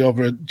toasty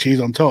over a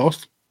cheese on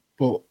toast,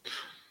 but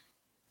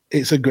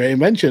it's a great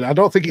invention. I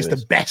don't think it's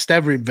the best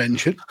ever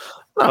invention.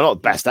 No, not the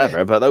best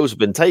ever, but those have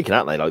been taken,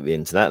 haven't they? Like the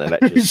internet and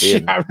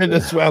electricity. Sharon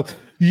as well.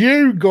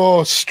 You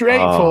go straight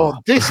for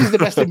this is the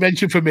best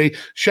invention for me.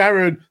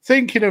 Sharon,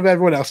 thinking of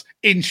everyone else,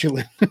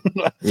 insulin.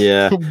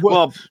 Yeah.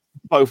 Well,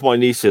 both my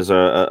nieces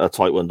are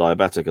type 1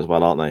 diabetic as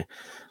well, aren't they?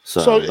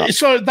 So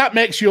that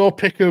makes your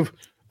pick of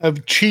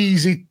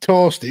cheesy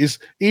toasties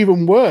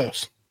even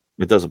worse.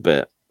 It does a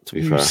bit, to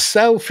be fair.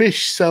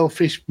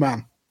 Selfish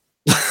man.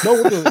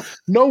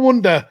 No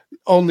wonder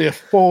only a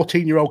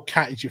 14-year-old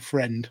cat is your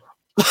friend.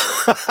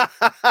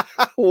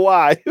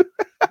 Why?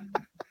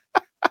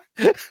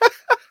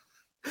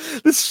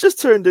 This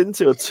just turned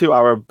into a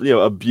 2-hour,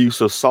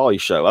 abuse of Sai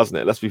show, hasn't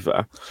it? Let's be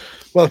fair.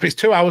 Well, if it's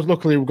 2 hours,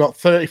 luckily we've got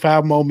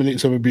 35 more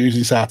minutes of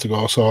abusing Sai to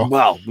go. So,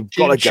 well, we've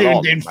got to get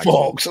on, in,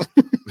 folks.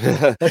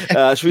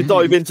 Should we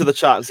dive into the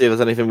chat and see if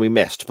there's anything we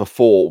missed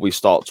before we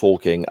start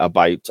talking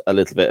about a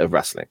little bit of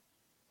wrestling?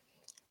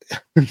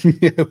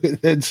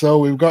 And so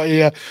we've got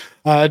here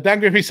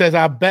Dan Griffey says,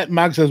 I bet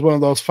Mags has one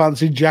of those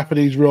fancy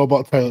Japanese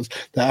robot toilets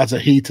that has a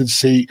heated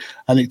seat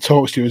and it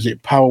talks to you as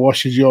it power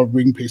washes your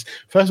ring piece.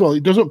 First of all,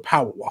 it doesn't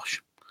power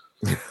wash.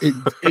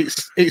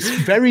 It's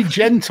very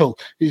gentle.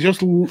 It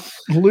just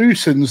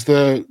loosens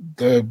the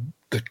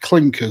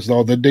clinkers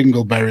or the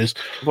dingleberries.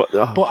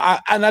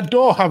 But I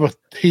don't have a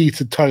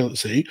heated toilet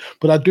seat,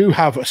 but I do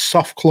have a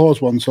soft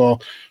close one, so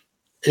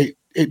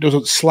it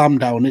doesn't slam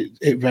down.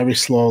 It very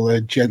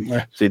slowly, gently.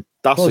 See,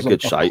 that's a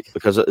good shape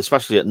because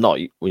especially at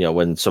night,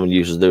 when someone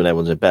uses doing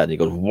everyone's in bed, and he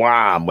goes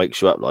wham,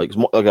 wakes you up.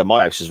 Again,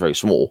 my house is very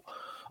small.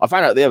 I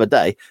found out the other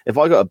day if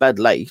I go to bed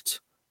late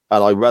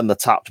and I run the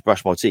tap to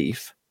brush my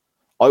teeth,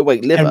 I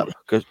wake Liv up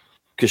because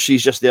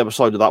she's just the other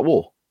side of that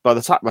wall by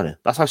the tap running.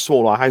 That's how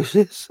small our house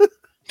is.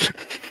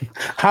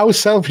 How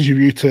selfish of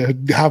you to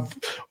have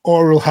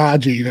oral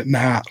hygiene at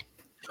night.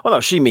 Well, no,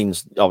 she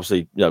means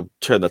obviously,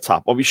 turn the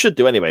tap. Well, we should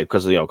do anyway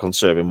because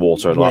conserving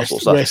water and all that sort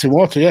of stuff. Wasting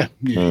water, yeah.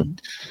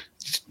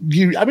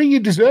 You're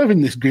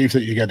deserving this grief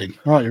that you're getting,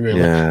 aren't you? Really?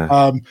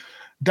 Yeah.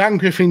 Dan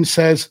Griffin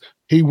says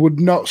he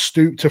would not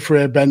stoop to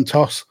Frey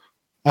Bentos.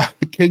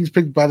 King's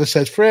Big Brother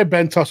says Frey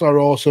Bentos are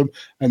awesome,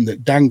 and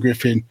that Dan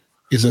Griffin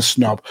is a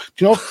snob.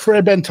 Do you know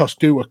Frey Bentos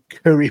do a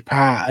curry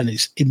pie, and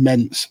it's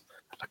immense.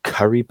 A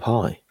curry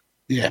pie.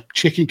 Yeah,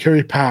 chicken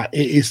curry pie.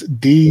 It is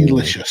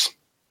delicious.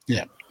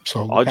 Yeah.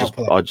 So I just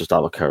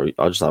have a curry.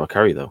 I just have a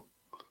curry though.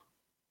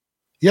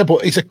 Yeah,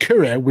 but it's a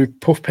curry with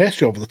puff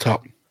pastry over the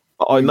top.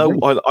 I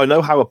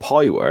know how a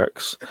pie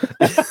works.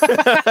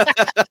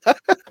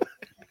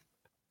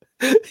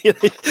 You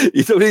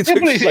don't need to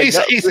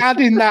it's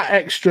adding that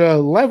extra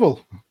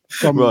level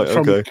from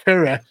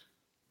curry,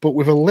 but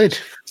with a lid.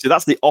 See,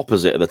 that's the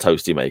opposite of the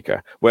toasty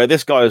maker, where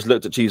this guy has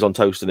looked at cheese on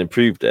toast and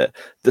improved it.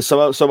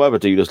 Some other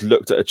dude has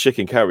looked at a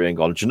chicken curry and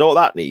gone, do you know what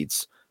that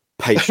needs?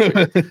 Pastry.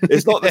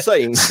 It's not the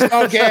same.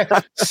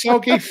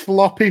 Soggy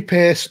floppy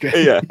pastry.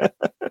 Yeah.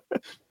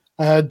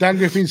 Dan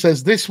Griffin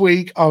says this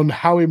week on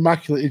How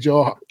Immaculate is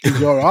your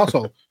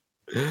arsehole.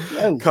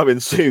 Well,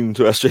 coming soon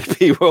to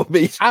SJP World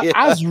Media.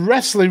 As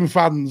wrestling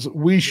fans,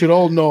 we should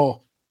all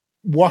know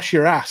wash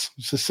your ass.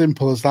 It's as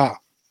simple as that.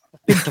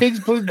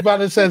 King's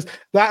Banner says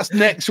that's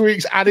next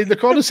week's adding the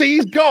corner. See,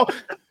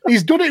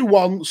 he's done it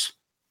once.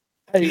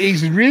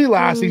 He's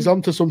realised he's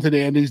onto something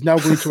here, and he's now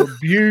going to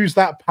abuse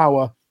that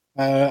power.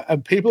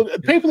 And people are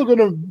going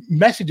to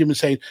message him and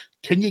say,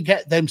 can you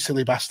get them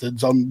silly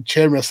bastards on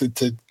Chain Wrestling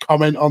to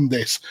comment on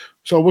this?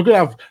 So we're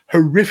going to have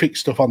horrific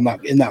stuff on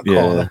that in that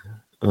corner.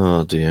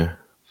 Oh dear.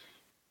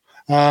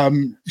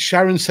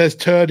 Sharon says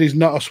turd is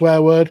not a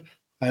swear word,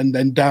 and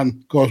then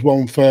Dan goes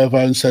one further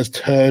and says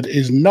turd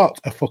is not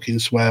a fucking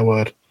swear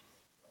word.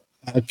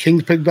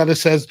 King's Pig Bladder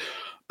says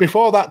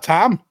before that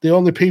time the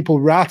only people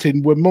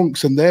writing were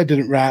monks and they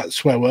didn't write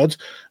swear words.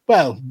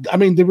 Well,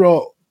 they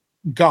wrote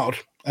God.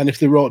 And if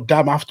they wrote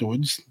damn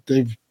afterwards,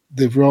 they've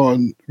wrote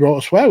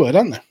a swear word,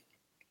 haven't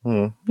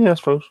they? Yeah, I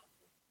suppose.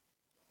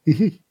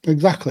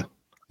 Exactly.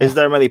 Is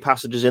there many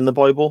passages in the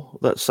Bible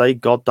that say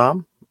 "God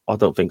damn"? I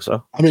don't think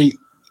so.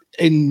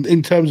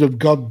 in terms of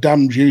God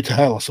damned you to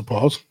hell, I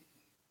suppose.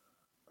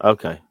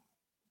 Okay.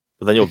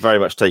 But then you're very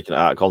much taking it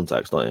out of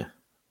context, aren't you?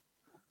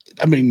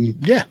 I mean,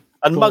 yeah.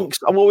 And monks,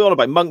 and what are we on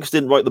about? Monks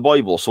didn't write the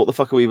Bible, so what the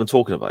fuck are we even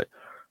talking about?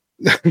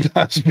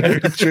 That's very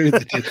true. They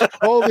did.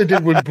 All they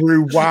did was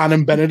brew wine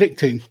and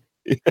Benedictine.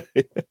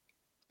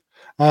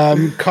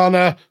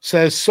 Connor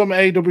says some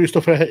AW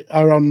stuff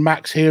are on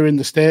Max here in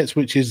the States,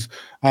 which is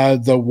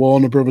the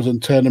Warner Brothers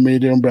and Turner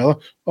Media umbrella.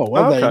 Oh,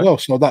 well, there you go.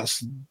 So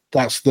that's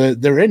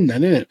they're in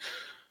then, isn't it?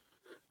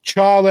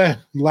 Charlie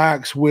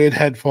likes weird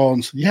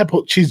headphones. Yeah,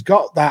 but she's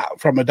got that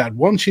from her dad.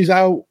 Once she's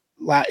out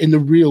like in the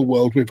real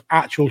world with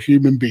actual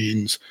human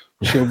beings,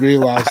 she'll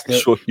realise that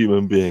actual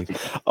human beings.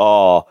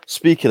 Oh,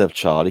 speaking of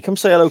Charlie, come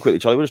say hello quickly,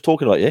 Charlie. We're just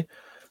talking about you,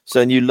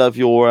 saying you love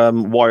your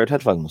wired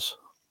headphones.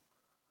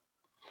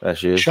 There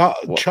she is.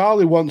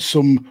 Charlie wants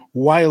some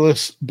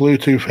wireless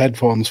Bluetooth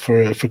headphones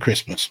for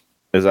Christmas.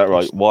 Is that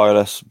right?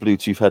 Wireless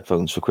Bluetooth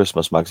headphones for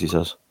Christmas, Magsy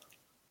says.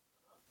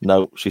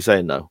 No, she's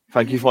saying no.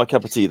 Thank you for my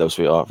cup of tea, though,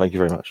 sweetheart. Thank you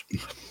very much.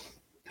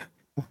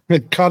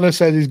 Connor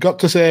said he's got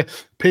to say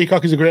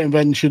Peacock is a great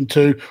invention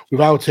too.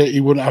 Without it,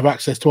 he wouldn't have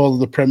access to all of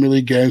the Premier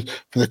League games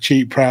for the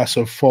cheap price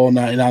of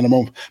 $4.99 a month.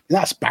 I mean,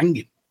 that's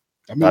banging.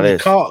 I mean,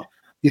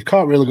 you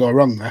can't really go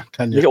wrong there,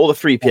 can you? You get all the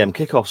 3 p.m.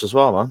 kickoffs as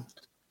well, man.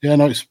 Yeah,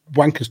 no, it's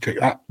wanker's trick.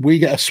 That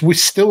we're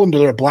still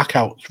under a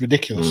blackout. It's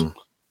ridiculous.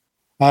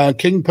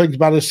 King Pigs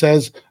Banner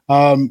says,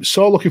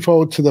 so looking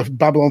forward to the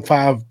Babylon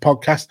 5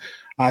 podcast.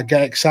 I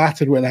get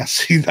excited when I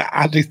see that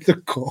ad in the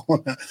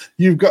corner.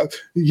 You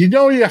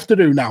know what you have to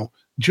do now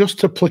just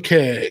to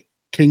placate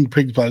King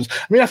Pigs Banner.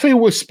 I mean, I feel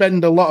we'll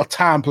spend a lot of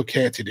time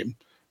placating him,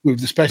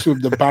 especially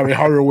with the Barry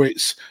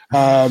Horowitz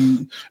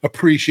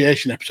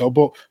appreciation episode.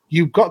 But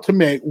you've got to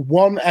make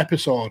one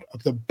episode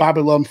of the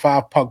Babylon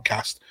 5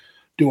 podcast,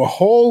 do a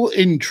whole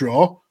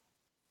intro,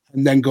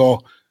 and then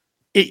go,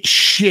 it's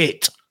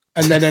shit,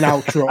 and then an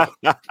outro.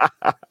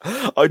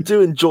 I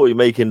do enjoy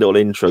making little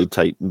intro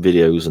tape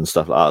videos and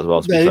stuff like that as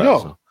well. There you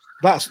go.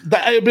 So.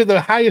 That'll be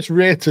the highest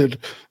rated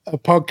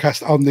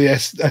podcast on the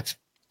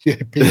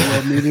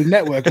SJP Media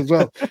Network as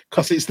well,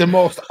 because it's the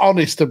most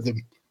honest of them.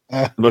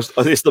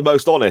 It's the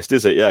most honest,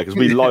 is it? Yeah, because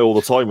we lie all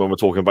the time when we're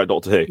talking about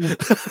Doctor Who.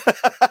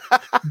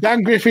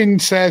 Dan Griffin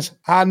says,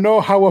 I know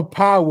how a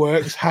par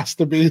works, has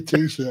to be a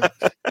t-shirt.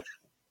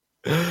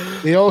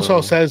 He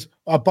also says,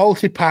 a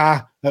Balti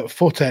par at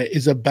footy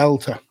is a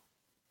belter.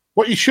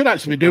 What you should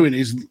actually be doing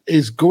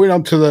is going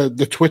onto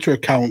the Twitter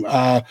account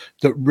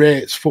that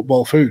rates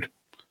football food,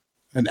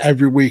 and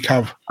every week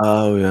have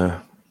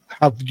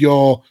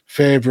your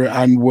favourite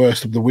and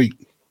worst of the week.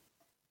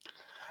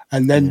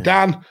 And then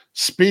Dan,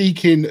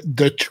 speaking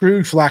the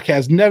truth like it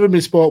has never been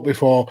spoke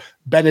before,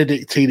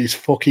 Benedictine is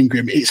fucking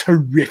grim. It's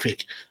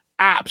horrific.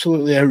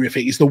 Absolutely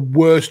horrific. It's the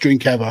worst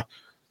drink ever.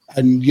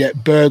 And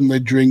yet Burnley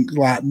drink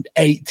like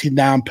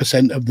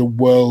 89% of the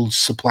world's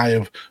supply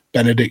of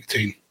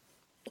Benedictine.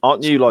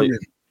 Aren't you like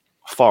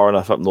far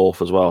enough up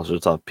north as well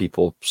to have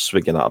people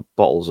swigging out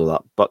bottles of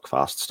that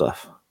Buckfast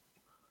stuff?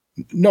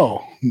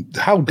 No.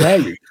 How dare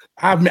you?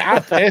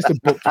 I've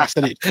tasted Buckfast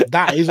and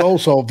that is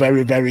also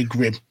very, very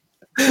grim.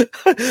 You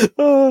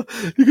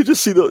could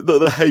just see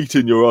the hate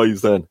in your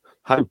eyes then.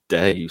 How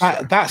dare you?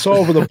 That's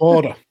over the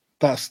border.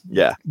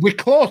 We're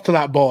close to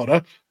that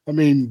border. I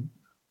mean,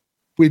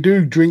 we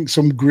do drink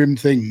some grim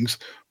things,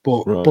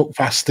 but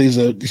Buckfast is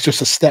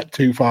just a step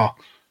too far.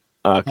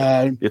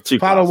 Okay. You're too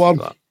final one.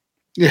 that.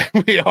 Yeah,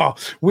 we are.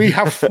 We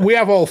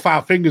have all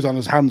 5 fingers on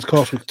his hands. Of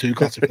course, we're too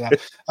classy for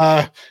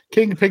that.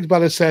 King Pigs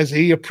Banner says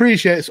he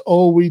appreciates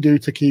all we do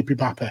to keep him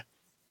happy.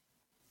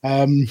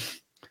 And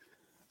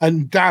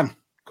Dan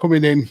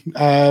coming in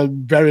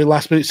very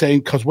last minute saying,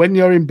 because when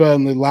you're in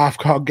Burnley, life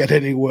can't get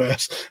any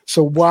worse.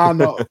 So why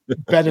not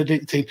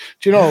Benedictine?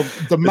 Do you know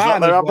the man?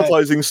 Is that their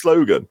advertising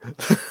slogan?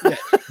 Yeah,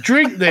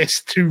 drink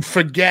this to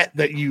forget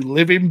that you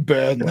live in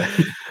Burnley.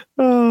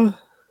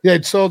 Yeah,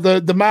 so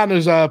the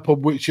Manners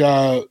pub,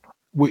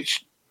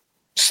 which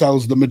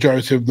sells the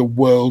majority of the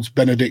world's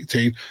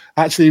Benedictine,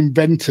 actually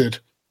invented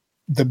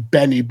the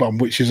Benny bomb,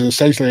 which is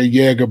essentially a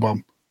Jaeger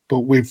bomb, but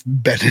with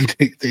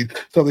Benedictine.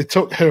 So they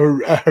took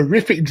a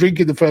horrific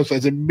drink in the first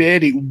place and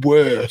made it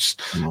worse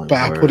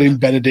by putting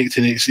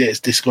Benedictine in it.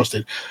 It's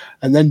disgusting.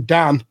 And then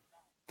Dan,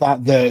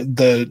 that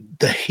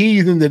the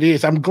heathen that he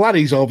is, I'm glad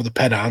he's over the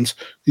pedants.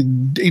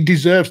 He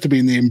deserves to be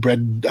in the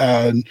inbred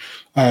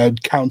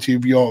county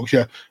of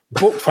Yorkshire.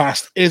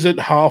 Buckfast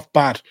isn't half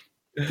bad.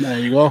 There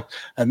you go.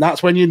 And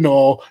that's when you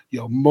know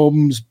your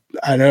mum's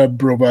and her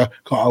brother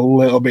got a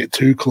little bit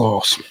too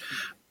close.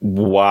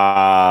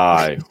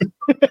 Wow.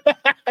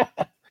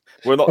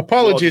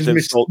 Apologies,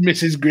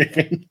 Mrs.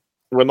 Griffin.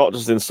 We're not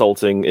just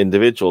insulting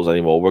individuals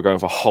anymore. We're going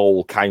for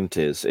whole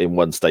counties in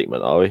one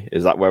statement, are we?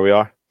 Is that where we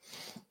are?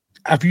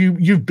 Have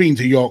you've been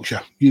to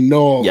Yorkshire? You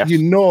know, yes.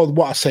 You know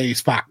what I say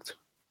is fact.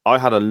 I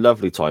had a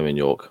lovely time in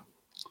York.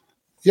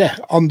 Yeah,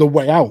 on the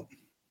way out.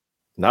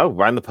 No,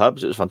 round the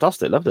pubs. It was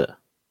fantastic. Loved it.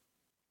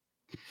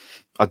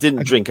 I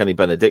didn't drink any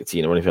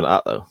Benedictine or anything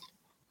like that, though.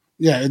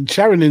 Yeah, and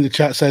Sharon in the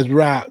chat says,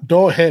 right,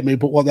 don't hate me,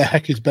 but what the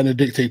heck is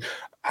Benedictine?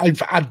 I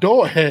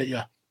don't hate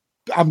you.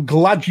 I'm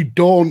glad you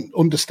don't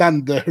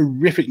understand the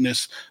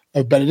horrificness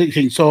of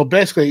Benedictine. So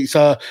basically, it's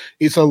a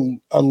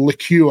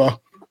liqueur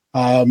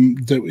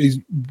that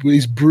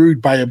is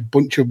brewed by a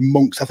bunch of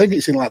monks. I think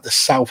it's in like the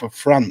south of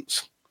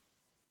France.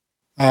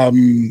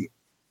 And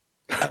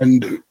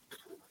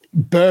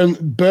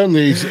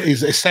Burnley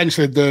is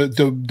essentially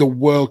the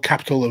world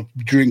capital of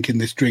drinking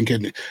this drink,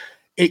 and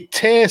it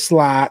tastes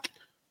like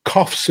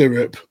cough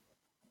syrup,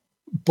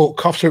 but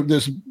cough syrup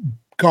that's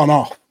gone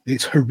off.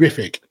 It's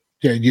horrific.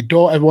 Yeah, you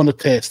don't ever want to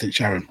taste it,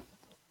 Sharon.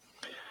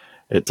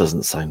 It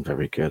doesn't sound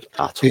very good at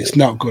all. It's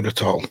not good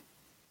at all.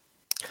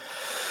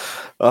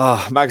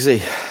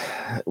 Magsy,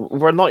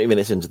 we're 90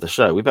 minutes into the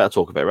show. We better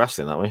talk about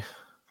wrestling, aren't we? I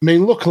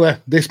mean, luckily,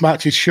 this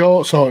match is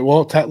short, so it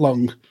won't take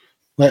long.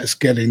 Let's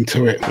get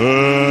into it.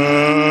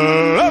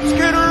 Let's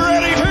get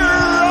ready to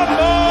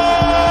rumble!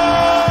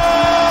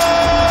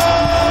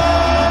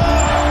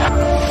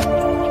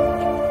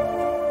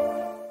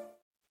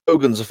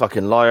 Hogan's a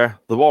fucking liar.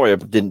 The Warrior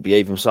didn't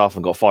behave himself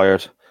and got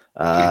fired.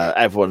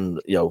 Everyone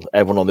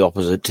on the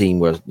opposite team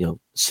were,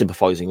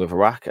 sympathizing with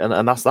Iraq,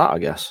 and that's that, I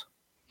guess.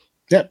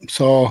 Yep.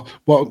 So,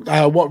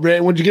 what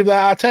rating would you give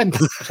that out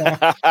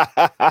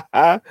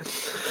of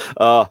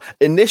 10?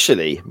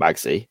 Initially,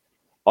 Magsy,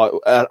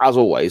 as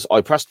always,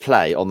 I pressed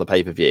play on the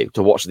pay-per-view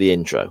to watch the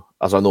intro,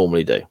 as I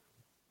normally do.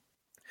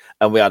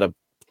 And we had a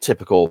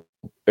typical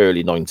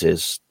early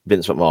 90s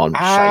Vince McMahon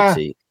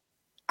shitey.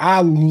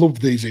 I love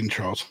these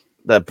intros.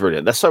 They're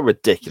brilliant. They're so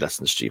ridiculous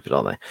and stupid,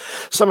 aren't they?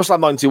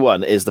 SummerSlam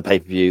 91 is the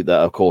pay-per-view that,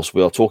 of course,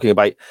 we are talking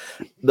about.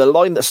 The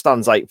line that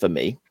stands out for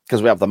me,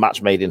 because we have the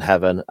match made in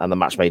heaven and the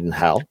match made in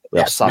hell. We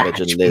have Savage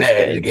and Liz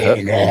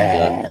getting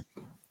hurt.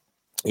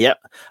 Yep.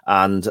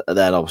 And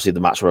then, obviously,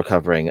 the match we're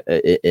covering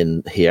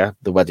in here.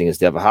 The wedding is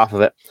the other half of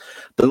it.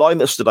 The line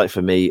that stood out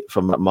for me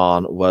from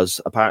McMahon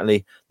was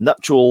apparently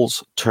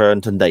nuptials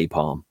turn to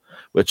napalm,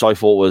 which I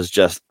thought was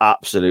just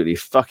absolutely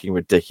fucking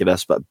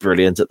ridiculous, but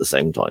brilliant at the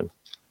same time.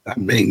 I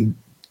mean,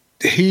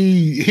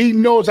 he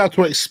knows how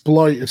to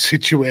exploit a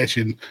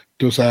situation,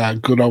 does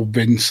good old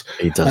Vince.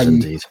 He does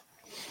indeed.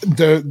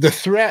 The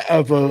threat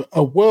of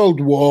a world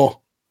war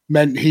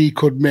meant he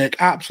could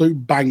make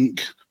absolute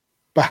bank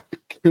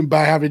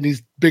by having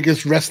his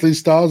biggest wrestling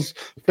stars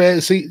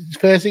face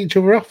each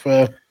other off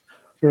for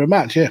a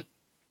match, yeah.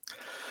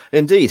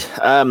 Indeed.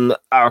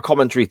 Our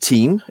commentary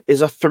team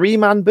is a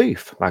 3-man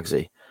booth,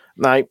 Magsy.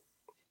 Now,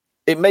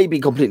 it may be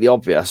completely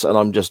obvious, and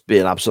I'm just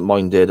being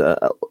absent-minded,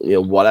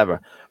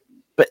 whatever.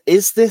 But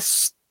is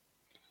this...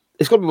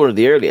 It's got to be one of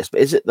the earliest,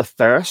 but is it the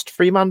first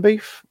 3-man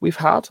booth we've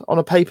had on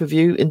a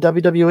pay-per-view in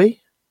WWE?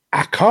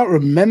 I can't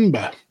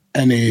remember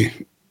any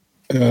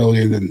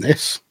earlier than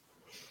this.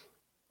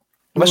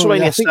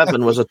 WrestleMania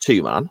 7 was a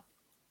 2-man.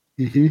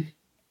 Mm-hmm.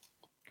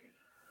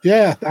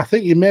 Yeah, I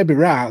think you may be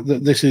right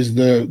that this is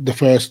the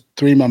first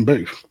 3-man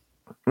booth.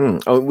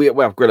 We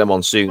have Gorilla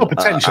Monsoon. Oh,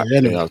 potentially,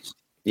 anyway.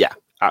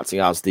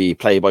 Acting as the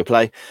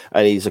play-by-play,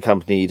 and he's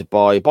accompanied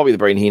by Bobby the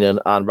Brain Heenan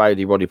and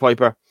Rowdy Roddy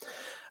Piper.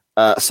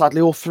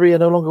 Sadly, all three are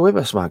no longer with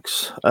us,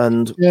 Max.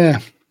 And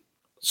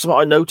something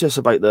I noticed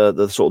about the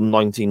sort of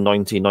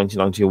 1990,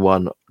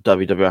 1991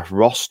 WWF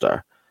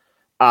roster,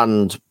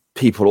 and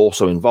people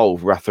also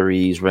involved,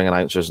 referees, ring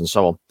announcers, and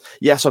so on.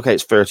 Yes, okay,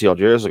 it's 30-odd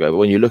years ago, but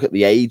when you look at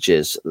the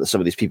ages that some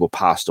of these people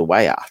passed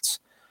away at,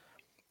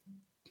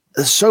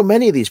 there's so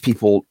many of these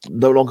people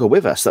no longer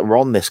with us that were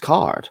on this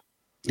card.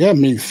 Yeah, I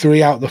mean,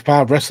 3 out of the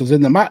 5 wrestlers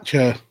in the match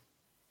they're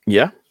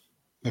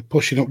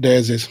pushing up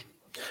daisies.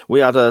 We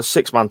had a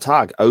 6-man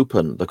tag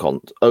open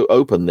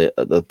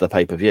the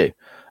pay-per-view,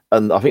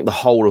 and I think the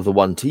whole of the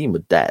one team were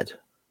dead.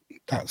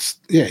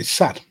 It's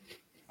sad.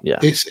 Yeah,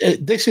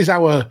 this is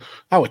our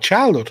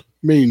childhood.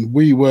 I mean,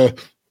 we were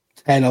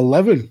 10,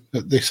 11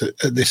 at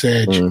this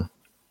age.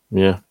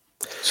 Yeah.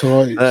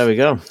 So there we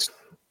go.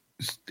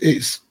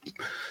 It's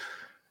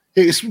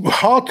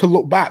hard to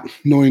look back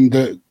knowing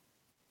that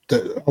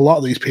a lot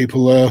of these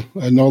people are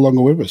no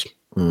longer with us.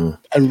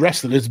 And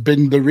wrestling has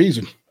been the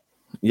reason.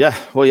 Yeah,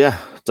 well, yeah,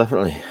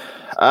 definitely.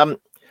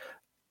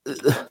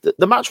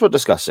 The match we're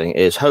discussing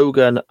is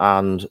Hogan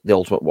and the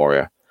Ultimate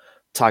Warrior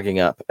tagging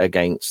up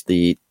against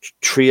the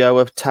Trio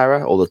of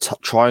Terror, or the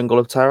Triangle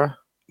of Terror.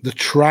 The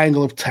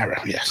Triangle of Terror,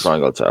 yes.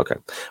 Triangle of Terror, okay.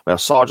 We have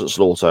Sergeant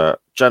Slaughter,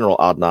 General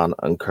Adnan,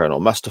 and Colonel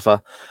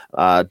Mustafa.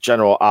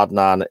 General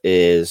Adnan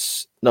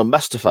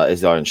Mustafa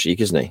is the Iron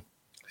Sheik, isn't he?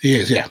 He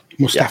is, yeah.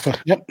 Mustafa,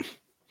 yep.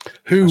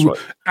 Who,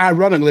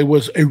 ironically,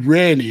 was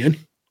Iranian.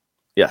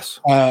 Yes.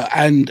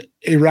 And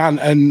Iran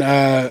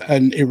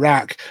and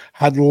Iraq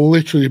had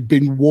literally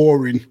been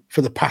warring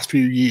for the past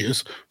few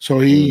years. So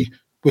he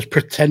was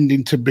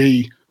pretending to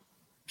be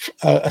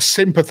a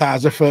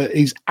sympathizer for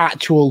the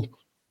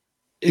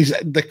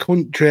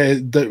country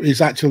that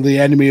is actually the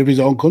enemy of his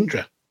own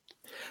country.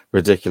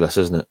 Ridiculous,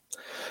 isn't it?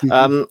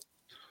 Mm-hmm.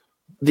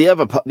 The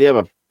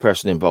other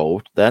person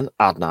involved, then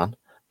Adnan.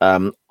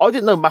 I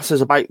didn't know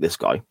masses about this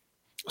guy.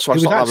 So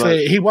he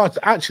was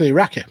actually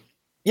Iraqi.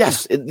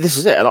 Yes, this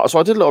is it. And so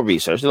I did a little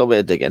research, a little bit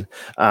of digging,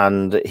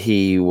 and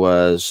he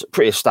was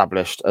pretty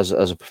established as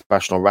a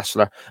professional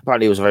wrestler.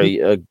 Apparently, he was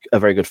a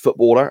very good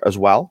footballer as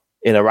well.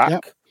 in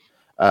Iraq.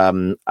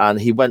 And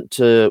he went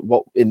to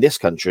what in this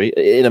country,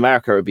 in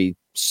America, it would be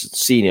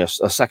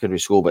secondary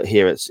school, but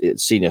here it's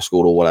senior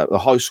school or whatever, a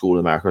high school in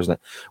America, isn't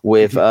it?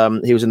 With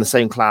he was in the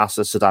same class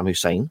as Saddam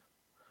Hussein.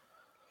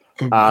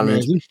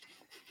 Amazing.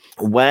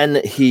 When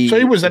so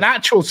he was an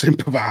actual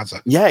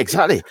sympathizer. Yeah,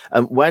 exactly.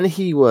 And when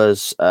he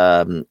was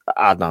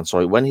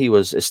when he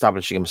was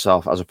establishing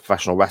himself as a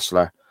professional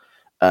wrestler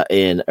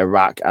in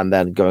Iraq and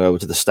then going over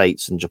to the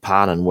States and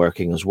Japan and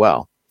working as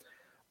well,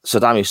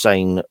 Saddam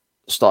Hussein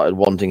started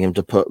wanting him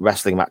to put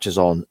wrestling matches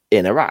on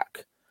in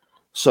Iraq.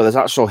 So there's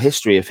actual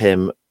history of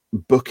him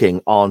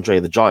booking Andre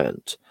the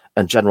Giant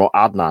and General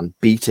Adnan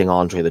beating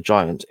Andre the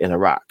Giant in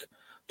Iraq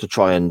to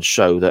try and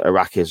show that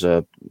Iraq is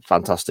a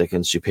fantastic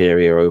and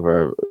superior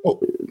over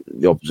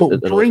the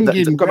opposite.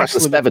 Bringing go back to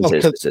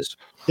the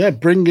 70s.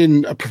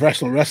 Bringing a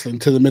professional wrestling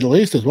to the Middle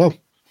East as well.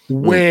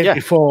 Way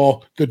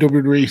before the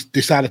WWE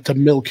decided to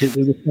milk it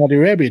with the Saudi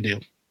Arabia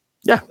deal.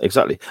 Yeah,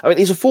 exactly. I mean,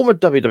 he's a former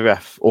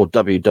WWF or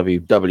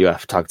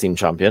WWF tag team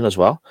champion as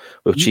well,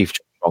 with Chief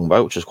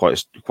Strongbow, which is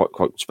quite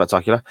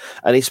spectacular.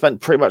 And he spent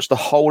pretty much the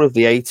whole of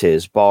the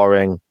 80s,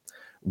 barring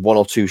one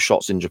or two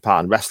shots in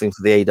Japan, wrestling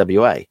for the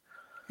AWA.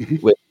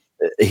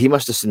 He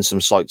must have seen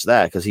some sights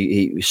there because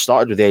he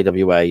started with the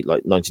AWA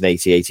like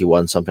 1980,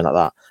 81, something like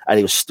that. And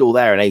he was still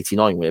there in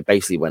 89 when it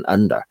basically went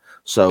under.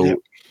 So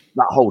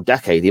that whole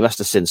decade, he must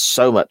have seen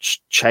so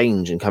much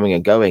change and coming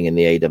and going in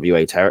the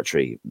AWA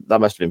territory.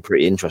 That must have been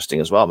pretty interesting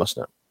as well,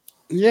 mustn't it?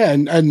 Yeah,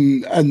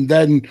 and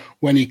then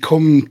when he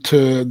come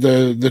to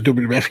the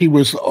WWF,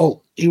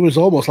 he was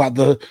almost like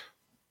the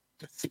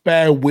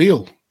spare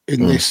wheel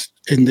in this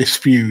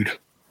feud.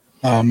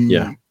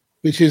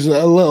 Which is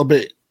a little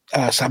bit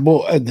sad,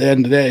 but at the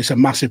end of the day, it's a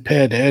massive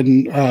payday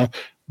and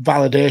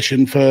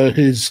validation for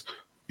his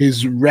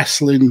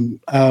wrestling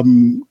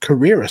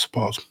career, I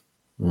suppose.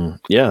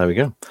 Yeah, there we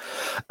go.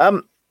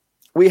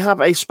 We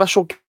have a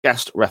special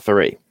guest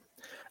referee,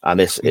 and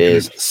this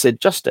is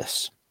Sid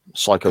Justice.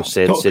 Psycho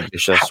Sid, Sid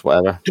Vicious,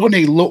 whatever. Don't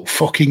he look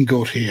fucking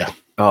good here?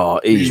 Oh,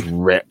 he's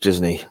ripped,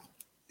 isn't he?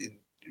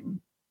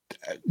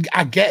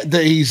 I get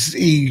that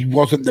he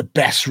wasn't the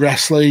best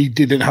wrestler. He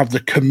didn't have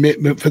the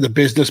commitment for the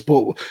business,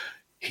 but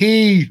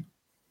if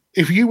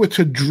you were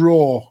to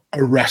draw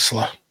a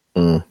wrestler,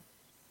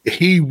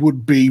 he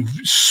would be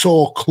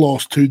so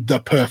close to the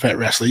perfect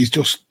wrestler. He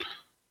just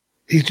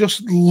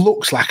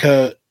looks like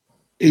a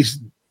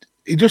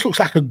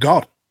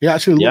god. He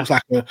actually looks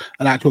like an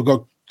actual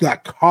god,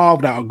 like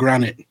carved out of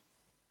granite.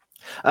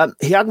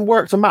 He hadn't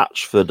worked a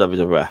match for the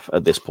WWF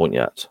at this point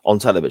yet on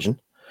television.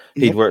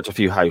 He'd worked a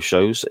few house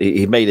shows.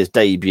 He made his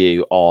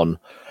debut on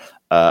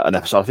an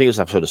episode. I think it was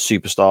an episode of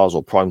Superstars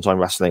or Primetime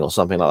Wrestling or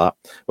something like that,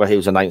 where he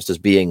was announced as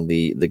being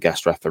the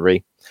guest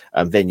referee.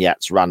 And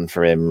vignettes ran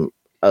for him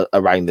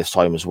around this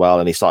time as well,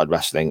 and he started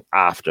wrestling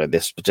after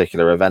this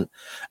particular event.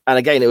 And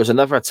again, it was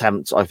another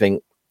attempt, I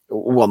think,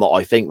 well, not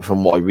I think,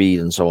 from what I read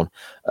and so on,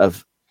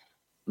 of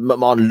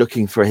McMahon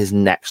looking for his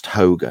next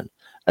Hogan.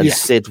 And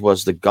Sid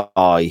was the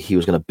guy he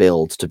was going to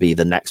build to be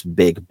the next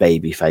big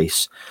baby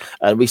face.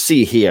 And we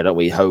see here, don't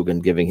we,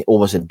 Hogan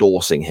almost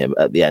endorsing him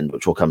at the end,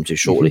 which we'll come to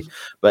shortly.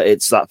 But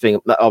it's that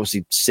thing that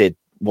obviously Sid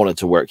wanted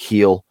to work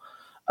heel.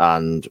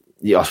 And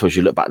I suppose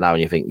you look back now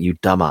and you think, you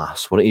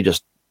dumbass, why don't you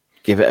just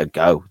give it a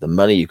go? The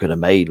money you could have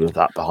made with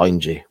that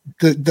behind you.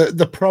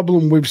 The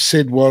problem with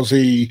Sid was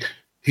he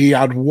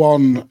had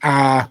one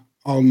eye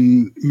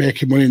on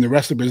making money in the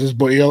wrestling business,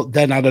 but he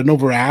then had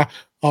another eye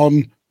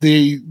on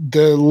the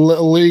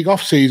little league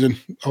off season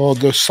or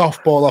the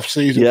softball off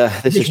season. Yeah,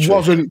 this is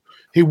true.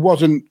 He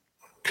wasn't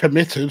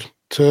committed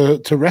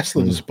to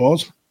wrestling, I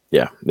suppose.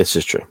 Yeah, this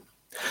is true.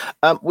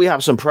 We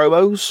have some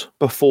promos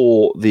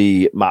before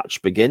the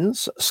match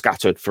begins,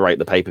 scattered throughout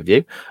the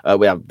pay-per-view.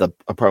 We have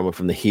a promo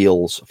from the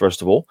heels,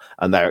 first of all,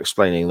 and they're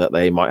explaining that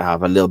they might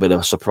have a little bit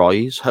of a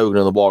surprise. Hogan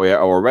and the Warrior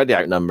are already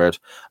outnumbered.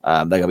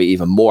 They're going to be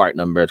even more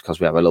outnumbered because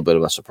we have a little bit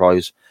of a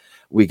surprise.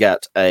 We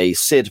get a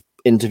Sid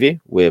interview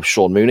with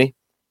Sean Mooney.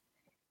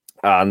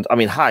 And, I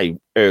mean, how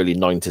early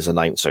 90s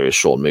announcer is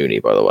Sean Mooney,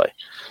 by the way?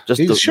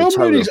 Sean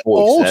Mooney's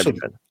awesome.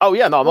 Oh,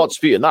 yeah, no, I'm not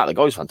disputing that. The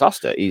guy's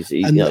fantastic.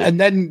 And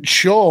then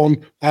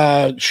Sean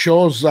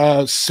shows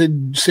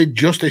Sid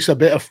Justice a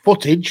bit of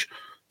footage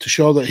to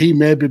show that he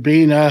may be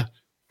being a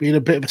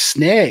bit of a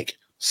snake,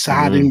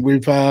 siding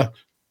with the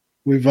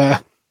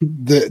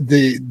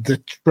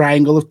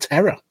Triangle of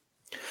Terror.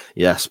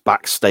 Yes,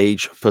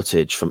 backstage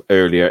footage from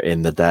earlier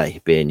in the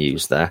day being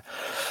used there.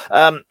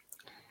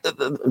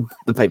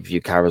 The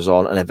pay-per-view carries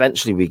on, and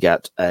eventually we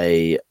get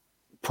a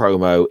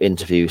promo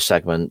interview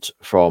segment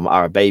from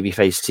our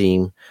babyface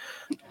team.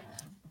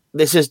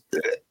 This is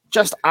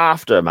just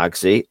after,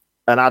 Magsy,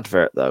 an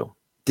advert, though.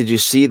 Did you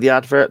see the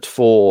advert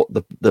for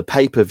the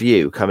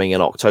pay-per-view coming in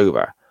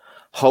October?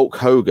 Hulk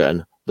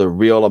Hogan, The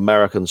Real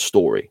American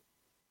Story.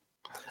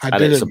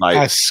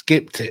 I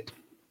skipped it.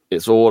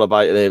 It's all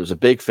about it. It was a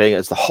big thing.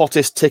 It's the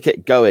hottest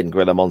ticket going,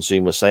 Gorilla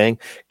Monsoon was saying.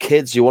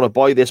 Kids, you want to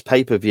buy this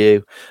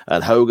pay-per-view?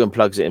 And Hogan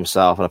plugs it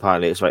himself, and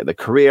apparently it's about the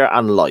career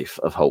and life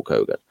of Hulk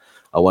Hogan.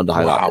 I wonder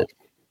how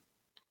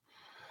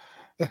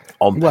that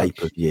on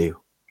pay-per-view.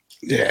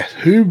 Yeah,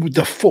 who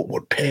the fuck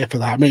would pay for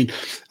that? I mean,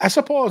 I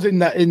suppose in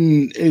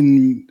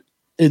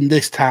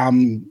this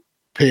time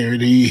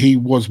period, he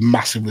was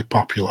massively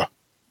popular.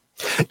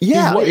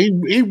 Yeah,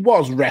 he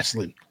was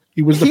wrestling.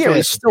 He was the here.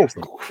 face. He's still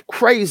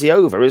crazy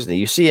over, isn't he?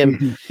 You see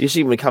him. You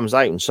see when he comes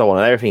out and so on,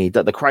 and everything.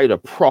 The crowd are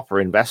proper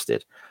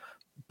invested,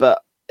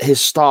 but his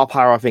star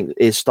power, I think,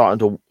 is starting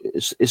to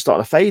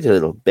fade a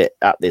little bit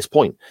at this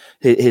point.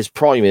 His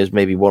prime is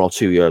maybe 1 or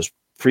 2 years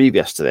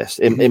previous to this,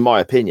 in my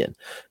opinion.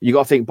 You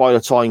got to think by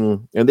the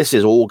time, and this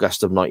is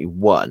August of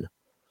 91,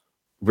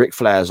 Ric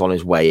Flair's on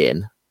his way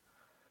in.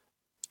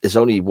 It's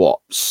only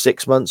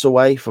 6 months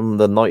away from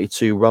the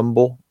 92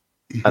 Rumble.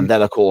 And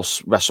then, of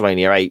course,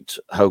 WrestleMania 8,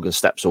 Hogan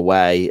steps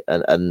away.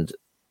 And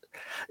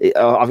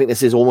I think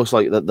this is almost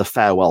like the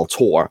farewell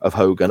tour of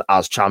Hogan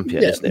as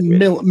champion, isn't it?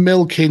 Really?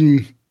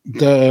 Milking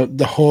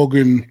the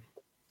Hogan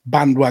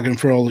bandwagon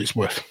for all it's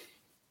worth.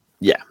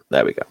 Yeah,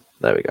 there we go.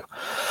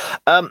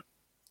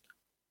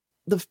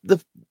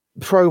 The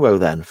promo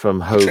then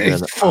from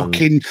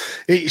Hogan.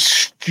 It's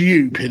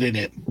stupid, isn't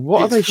it?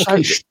 What are they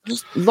shouting?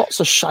 Just lots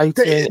of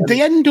shouting.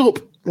 They end up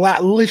like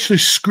literally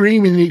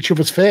screaming in each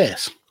other's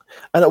face.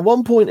 And at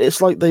one point, it's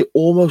like they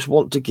almost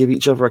want to give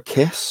each other a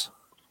kiss.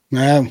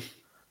 No,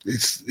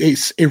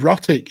 it's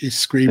erotic. It's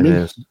screaming. It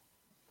is.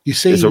 You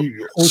see,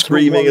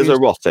 screaming is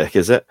erotic,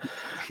 is it?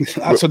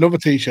 That's another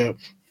T-shirt.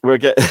 We're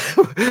getting.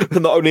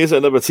 Not only is it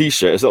another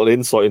T-shirt, it's a little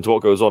insight into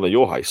what goes on at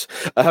your house.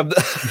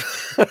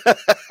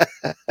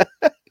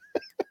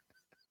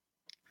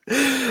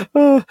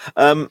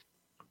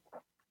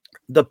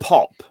 The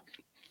pop.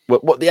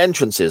 What the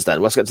entrance is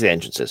then, let's get to the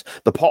entrances.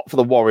 The pop for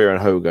the Warrior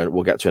and Hogan,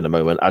 we'll get to in a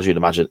moment. As you'd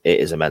imagine,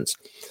 it is immense.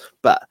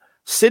 But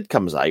Sid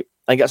comes out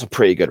and gets a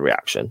pretty good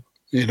reaction.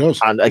 He does.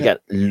 And again,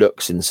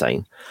 looks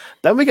insane.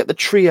 Then we get the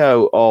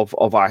trio of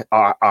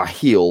our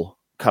heel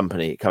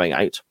company coming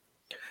out.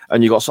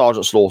 And you got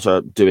Sergeant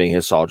Slaughter doing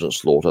his Sergeant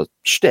Slaughter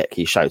shtick.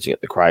 He's shouting at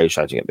the crowd,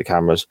 shouting at the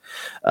cameras.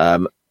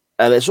 And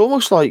it's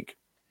almost like,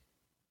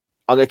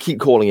 I'm going to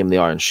keep calling him the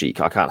Iron Sheik.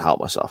 I can't help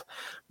myself.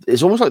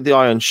 It's almost like the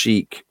Iron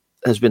Sheik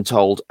has been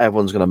told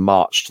everyone's going to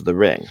march to the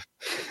ring.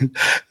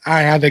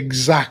 I had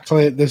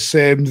exactly the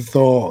same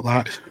thought.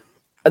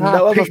 And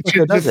no other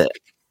fucker does it.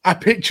 I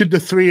pictured the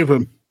three of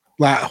them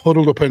like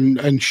huddled up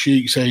and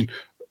Sheik saying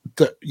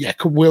that, yeah,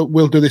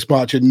 we'll do this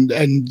march,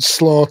 and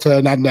Slaughter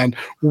and Adnan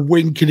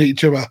winking at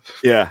each other.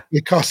 Yeah.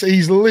 Because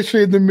he's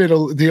literally in the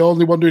middle, the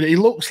only one doing it. He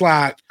looks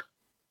like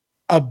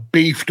a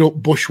beefed up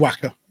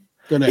bushwhacker,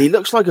 doesn't he? He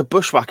looks like a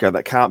bushwhacker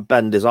that can't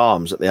bend his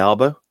arms at the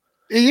elbow.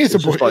 He is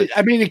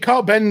I mean, he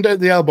can't bend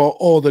at the elbow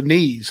or the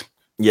knees.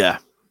 Yeah.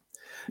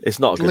 It's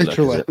not a good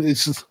literally. Look,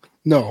 is it?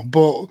 No,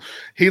 but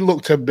he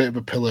looked a bit of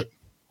a pillar.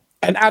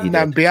 And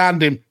Adnan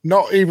behind him,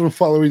 not even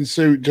following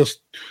suit, just,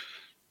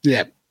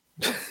 yeah.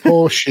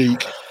 Poor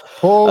Sheik.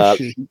 Poor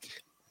Sheik.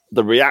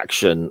 The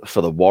reaction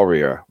for the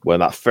Warrior when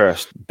that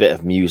first bit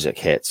of music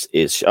hits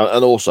is,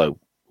 and also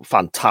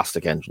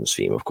fantastic entrance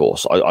theme, of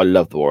course. I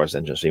love the Warrior's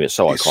entrance theme. It's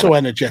iconic. So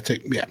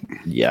energetic, yeah.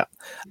 Yeah.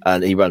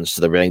 And he runs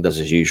to the ring, does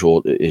his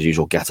usual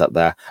get up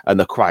there, and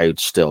the crowd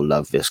still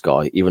love this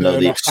guy, even though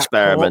the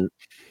experiment,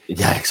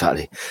 yeah,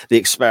 exactly. The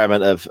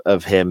experiment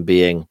of him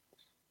being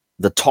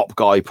the top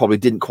guy probably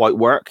didn't quite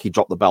work. He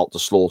dropped the belt to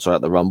Slaughter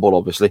at the Rumble,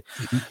 obviously,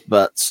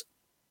 but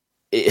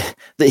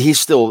he's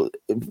still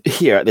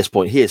here at this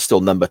point. He is still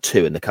number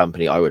 2 in the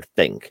company, I would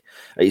think.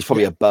 He's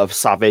probably above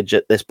Savage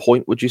at this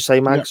point, would you say,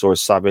 Max? Or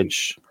is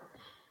Savage?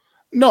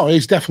 No,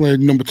 he's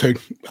definitely number 2.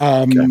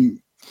 Okay.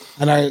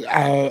 And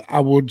I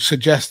would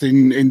suggest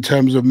in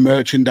terms of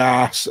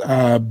merchandise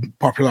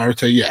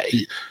popularity,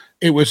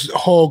 it was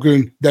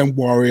Hogan, then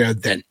Warrior,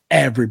 then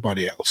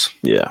everybody else.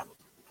 Yeah,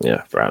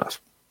 fair enough.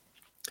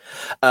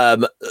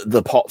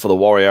 The pop for the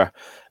Warrior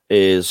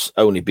is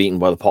only beaten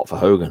by the pop for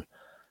Hogan.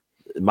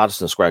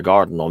 Madison Square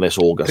Garden on this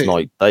August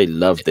night, they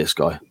love this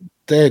guy.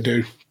 They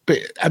do. But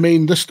I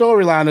mean, the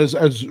storyline,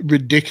 as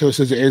ridiculous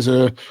as it is,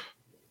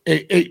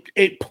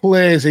 it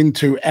plays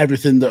into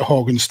everything that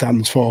Hogan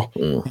stands for,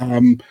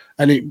 and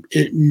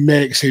it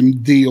makes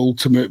him the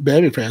ultimate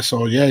babyface.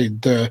 So yeah,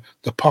 the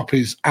pop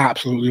is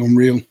absolutely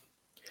unreal.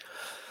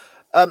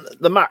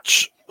 The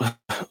match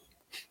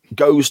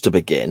goes to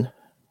begin,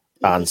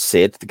 and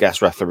Sid, the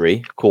guest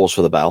referee, calls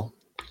for the bell,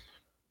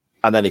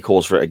 and then he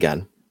calls for it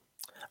again.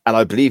 And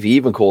I believe he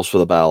even calls for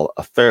the bell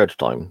a third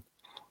time.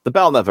 The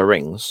bell never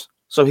rings,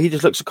 so he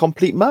just looks a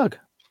complete mug,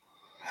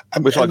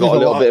 which I got a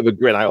little bit of a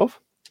grin out of.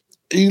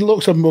 He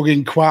looks a mug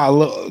in quite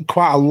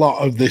a lot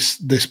of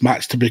this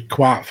match, to be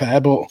quite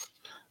fair, but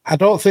I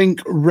don't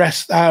think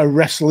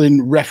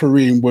wrestling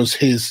refereeing was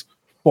his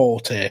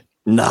forte.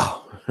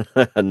 No,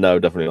 no,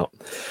 definitely not.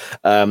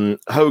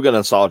 Hogan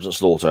and Sergeant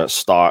Slaughter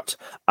start,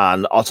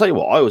 and I'll tell you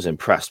what, I was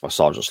impressed by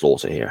Sergeant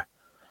Slaughter here.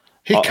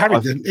 He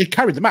carried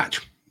the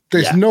match.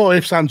 There's no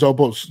ifs, ands, or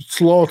buts.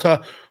 Slaughter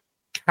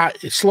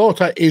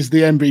is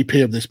the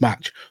MVP of this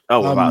match.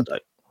 Oh, without a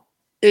doubt.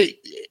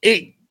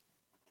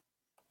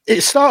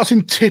 It starts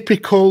in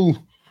typical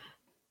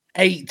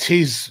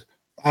 80s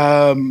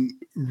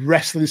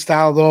wrestling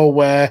style, though,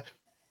 where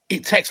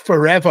it takes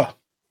forever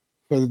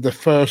for the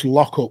first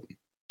lockup.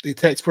 It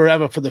takes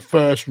forever for the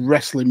first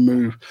wrestling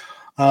move.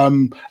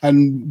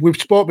 And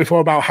we've spoke before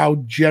about how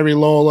Jerry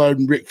Lawler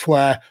and Ric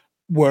Flair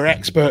were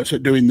experts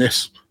at doing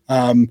this,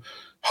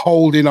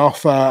 holding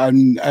off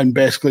and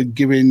basically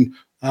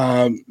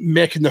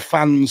making the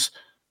fans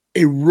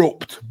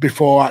erupt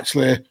before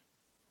actually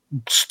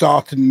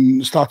starting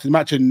the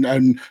match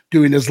and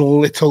doing as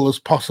little as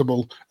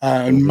possible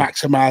and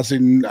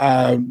maximizing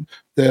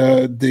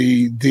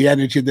the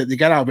energy that they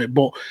get out of it.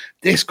 But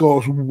this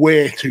goes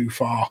way too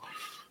far.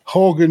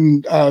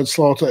 Hogan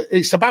Slaughter,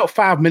 it's about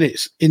 5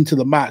 minutes into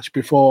the match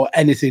before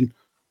anything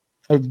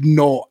of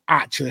note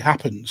actually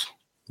happens.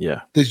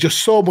 Yeah. There's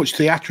just so much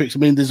theatrics. I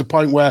mean, there's a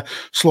point where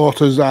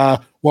Slaughter's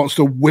wants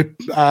to whip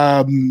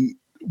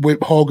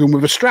Hogan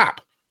with a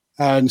strap,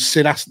 and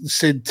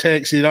Sid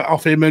takes it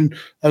off him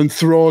and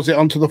throws it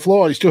onto the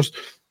floor. It's just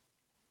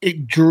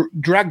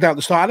dragged out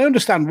the start. And I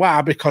understand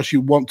why, because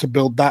you want to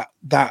build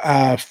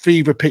that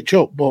fever pitch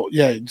up. But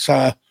yeah,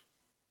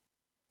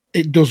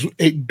 it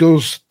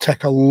does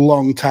take a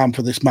long time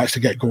for this match to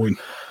get going.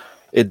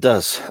 It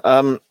does.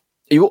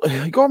 You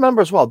got to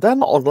remember as well, they're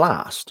not on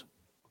last.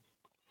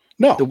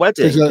 No, the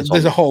wedding.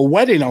 There's a whole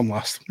wedding on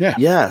last. Yeah,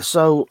 yeah.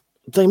 So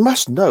they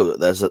must know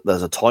that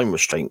there's a time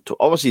restraint.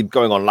 Obviously,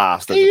 going on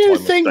last. Do you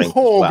think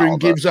Hogan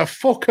gives a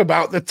fuck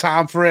about the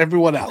time for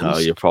everyone else? No,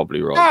 you're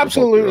probably right.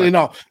 Absolutely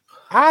not.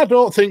 I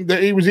don't think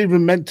that he was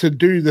even meant to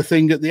do the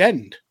thing at the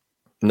end.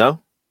 No,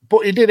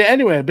 but he did it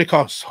anyway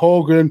because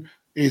Hogan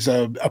is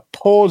a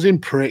posing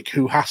prick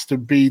who has to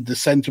be the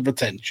center of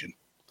attention,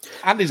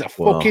 and he's a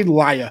fucking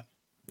liar.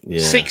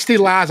 Yeah. 60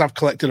 lies I've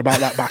collected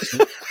about that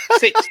bastard.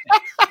 60.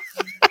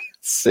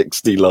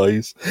 60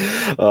 lies.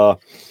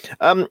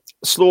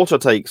 Slaughter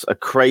takes a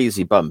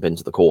crazy bump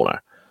into the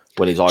corner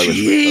when he's Irish.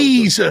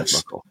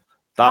 Jesus,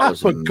 I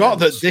forgot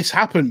that this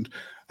happened.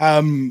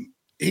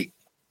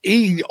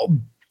 He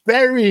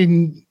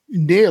very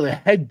nearly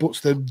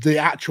headbutts the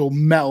actual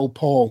metal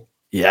pole.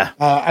 Yeah,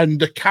 and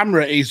the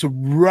camera is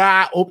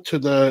right up to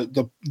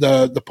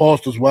the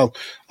post as well.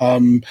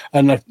 And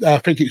I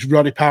think it's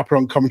Roddy Piper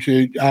on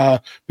commentary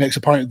makes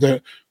a point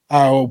that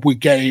we're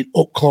getting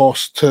up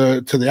close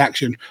to the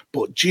action.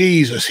 But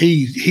Jesus,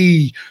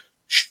 he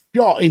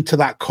shot into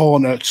that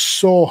corner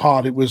so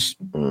hard. It was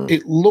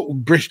it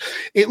looked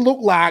it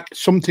looked like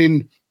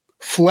something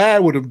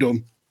Flair would have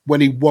done when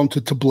he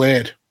wanted to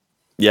blade.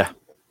 Yeah.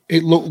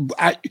 It looked.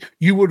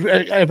 You would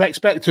have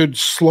expected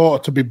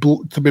Slaughter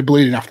to be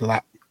bleeding after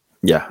that.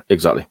 Yeah,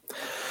 exactly.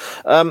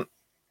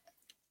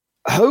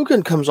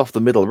 Hogan comes off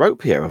the middle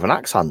rope here with an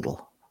axe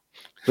handle.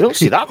 We don't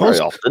see that very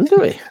often, do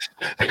we?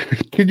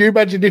 Can you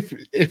imagine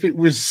if it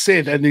was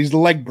Sid and his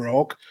leg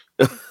broke?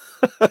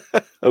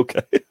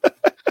 Okay.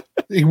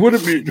 He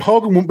wouldn't be.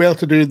 Hogan wouldn't be able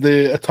to do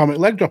the atomic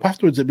leg drop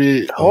afterwards. It'd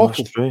be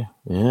awful. That's true.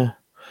 Yeah.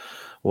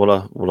 What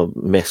a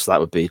miss that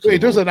would be. He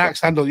does an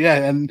axe handle,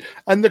 yeah,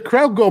 and the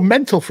crowd go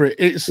mental for it.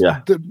 It's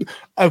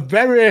a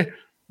very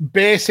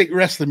basic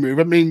wrestling move.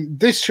 I mean,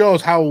 this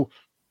shows how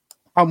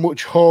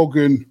much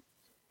Hogan,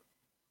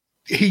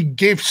 he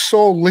gives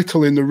so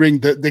little in the ring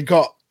that they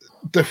got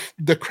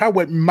the crowd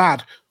went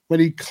mad when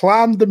he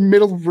climbed the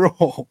middle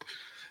rope,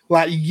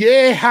 like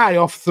yay high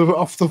off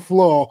the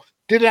floor,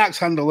 did an axe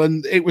handle,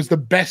 and it was the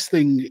best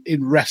thing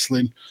in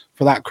wrestling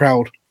for that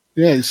crowd.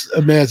 Yeah, it's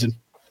amazing.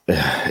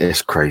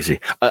 It's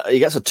crazy. He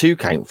gets a 2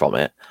 count from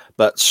it,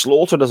 but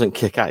Slaughter doesn't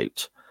kick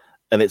out,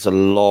 and it's a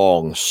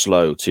long,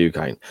 slow 2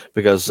 count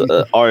because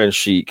Iron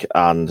Sheik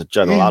and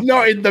General He's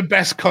not in the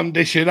best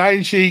condition.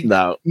 Iron Sheik,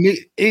 no,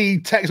 he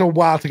takes a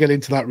while to get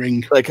into that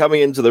ring. They're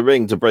coming into the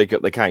ring to break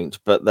up the count,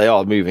 but they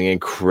are moving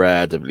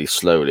incredibly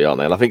slowly, aren't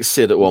they? And I think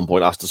Sid at one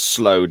point has to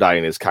slow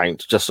down his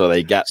count just so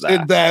they get there.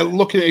 Sid there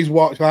looking at his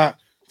watch like,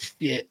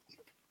 shit.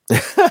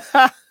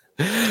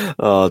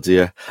 Oh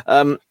dear.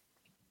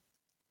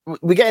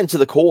 We get into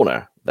the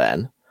corner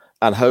then,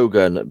 and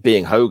Hogan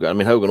being Hogan. I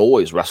mean, Hogan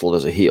always wrestled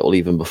as a heel,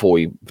 even before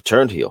he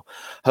turned heel.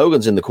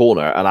 Hogan's in the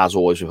corner, and as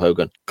always with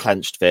Hogan,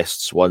 clenched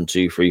fists, 1,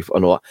 2, 3, 4,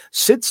 and all that.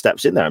 Sid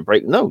steps in there and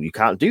break. No, you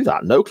can't do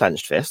that. No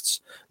clenched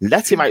fists.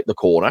 Let him out the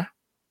corner.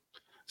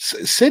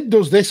 Sid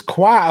does this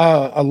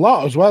quite a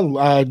lot as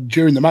well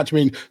during the match. I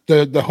mean,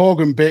 the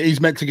Hogan bit, he's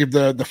meant to give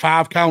the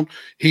 5 count.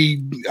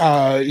 He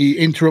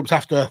interrupts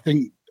after, I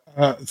think,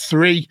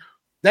 3.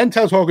 Then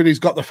tells Hogan he's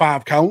got the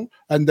 5 count,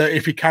 and that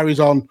if he carries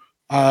on,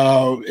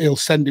 he'll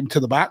send him to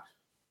the back.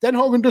 Then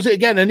Hogan does it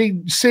again,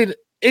 and Sid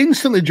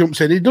instantly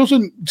jumps in. He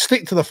doesn't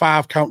stick to the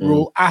 5 count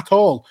rule at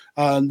all,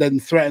 and then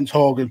threatens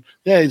Hogan.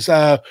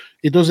 Yeah,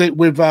 he does it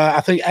with, I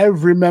think,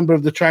 every member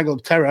of the Triangle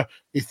of Terror.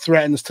 He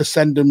threatens to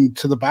send them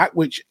to the back,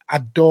 which I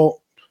don't.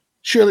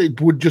 Surely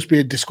it would just be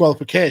a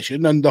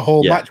disqualification, and the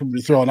whole match would be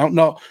thrown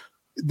out.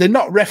 They're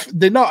not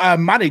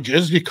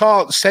managers. You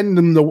can't send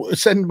them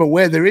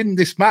away. They're in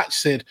this match,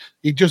 Sid.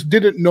 He just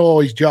didn't know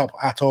his job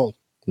at all.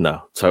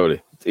 No,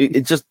 totally.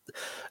 It just,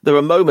 there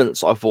were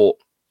moments I thought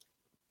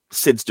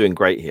Sid's doing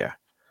great here,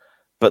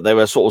 but they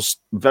were sort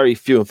of very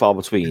few and far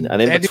between.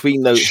 And in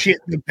between those shit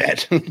the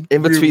bed.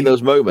 in between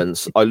those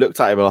moments, I looked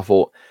at him and I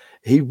thought,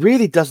 he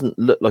really doesn't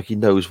look like he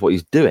knows what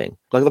he's doing.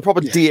 Like the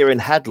proper deer in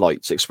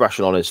headlights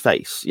expression on his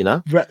face, you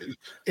know?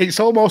 It's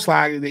almost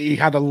like he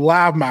had a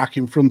lav mark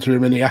in front of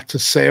him and he had to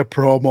say a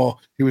promo.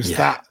 He was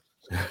that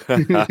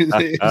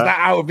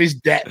out of his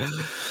depth.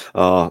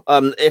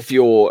 If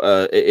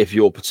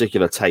your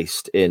particular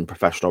taste in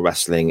professional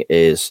wrestling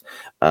is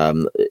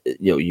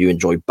you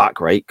enjoy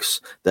back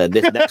rakes, then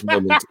this next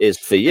moment is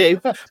for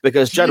you,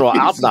 because General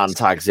Adnan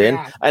tags in,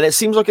 and it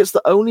seems like it's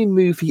the only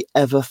move he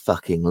ever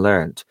fucking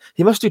learned.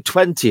 He must do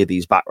 20 of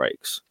these back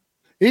rakes.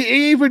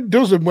 He even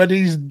does them when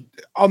he's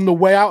on the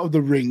way out of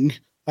the ring.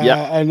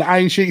 And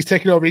Iron Sheik's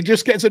taking over. He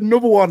just gets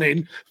another one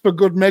in for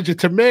good measure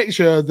to make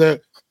sure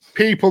that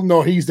people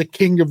know he's the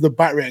king of the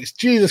back rakes.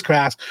 Jesus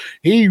Christ,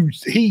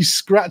 he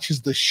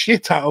scratches the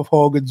shit out of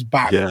Hogan's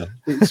back. Yeah.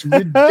 It's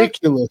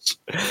ridiculous.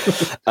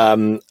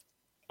 Iron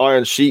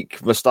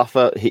Sheik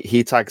Mustafa,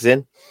 he tags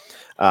in,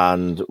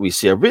 and we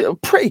see a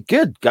pretty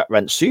good gut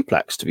wrench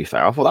suplex. To be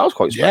fair, I thought that was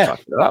quite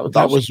spectacular.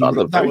 That was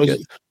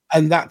good.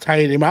 And that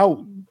tired him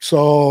out.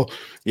 So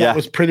that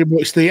was pretty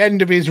much the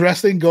end of his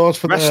wrestling. Goes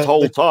for rest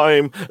whole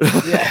time.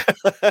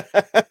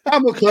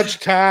 Camel clutch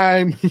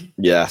time.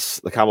 Yes,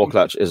 the camel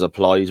clutch is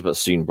applied, but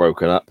soon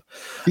broken up.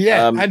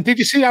 Yeah, and did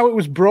you see how it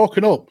was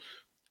broken up?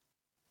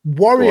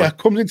 Warrior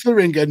comes into the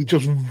ring and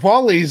just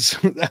volleys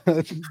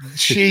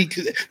Sheik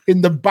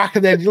in the back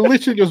of the head. He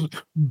literally just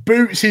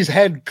boots his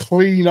head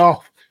clean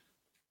off.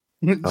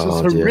 It's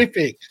just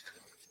horrific.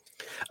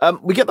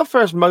 We get the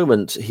first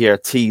moment here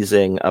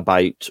teasing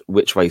about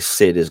which way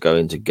Sid is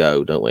going to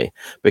go, don't we?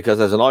 Because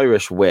there's an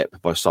Irish whip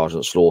by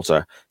Sergeant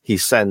Slaughter. He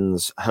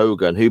sends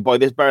Hogan, who, by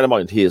this, bear in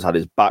mind, he has had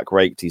his back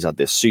raked, he's had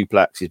this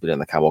suplex, he's been in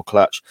the camel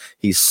clutch,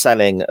 he's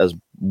selling as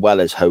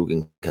well as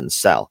Hogan can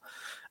sell.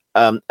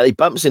 And he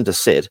bumps into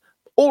Sid.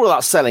 All of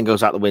that selling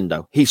goes out the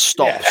window. He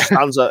stops,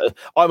 stands up,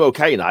 I'm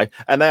okay now.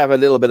 And they have a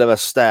little bit of a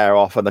stare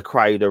off, and the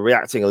crowd are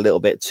reacting a little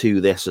bit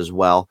to this as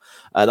well.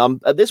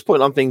 And at this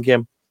point, I'm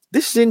thinking,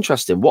 this is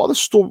interesting. What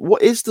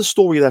is the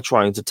story they're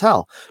trying to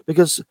tell?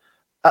 Because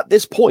at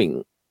this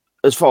point,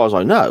 as far as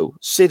I know,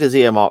 Sid is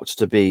earmarked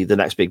to be the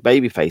next big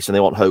babyface, and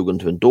they want Hogan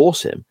to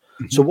endorse him.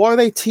 Mm-hmm. So why are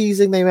they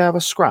teasing they may have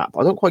a scrap?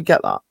 I don't quite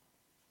get that.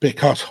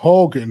 Because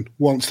Hogan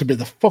wants to be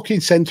the fucking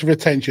centre of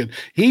attention.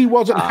 He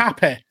wasn't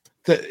happy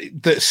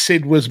that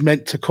Sid was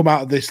meant to come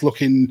out of this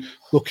looking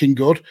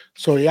good.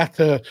 So he had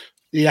to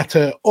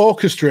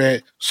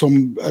orchestrate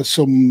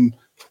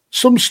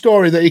some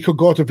story that he could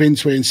go to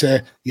Vince with and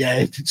say,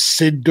 yeah,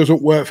 Sid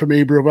doesn't work for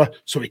me, brother.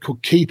 So he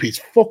could keep his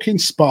fucking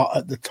spot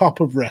at the top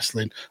of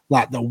wrestling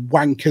like the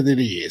wanker that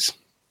he is.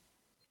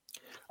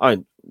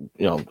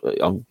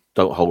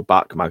 Don't hold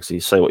back,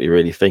 Magsy. Say what you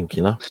really think,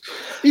 you know?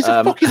 He's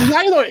a fucking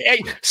liar.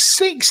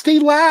 60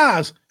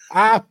 Lars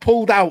are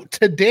pulled out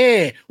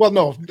today. Well,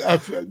 no,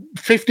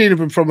 15 of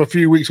them from a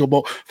few weeks ago,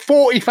 but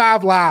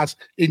 45 Lars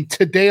in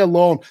today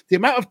alone. The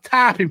amount of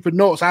typing for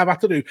notes I've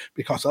had to do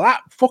because of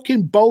that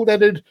fucking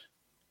bald-headed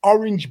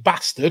orange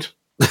bastard.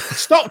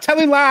 Stop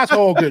telling lies,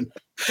 Hogan.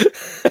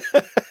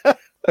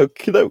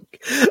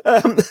 Okey-doke.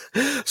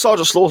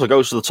 Sergeant Slaughter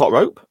goes to the top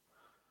rope,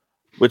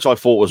 which I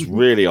thought was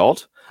really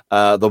odd.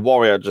 The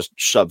Warrior just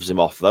shoves him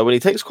off, though, and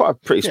he takes quite a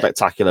pretty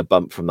spectacular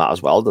bump from that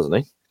as well, doesn't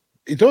he?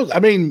 He does. I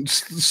mean,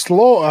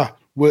 Slaughter,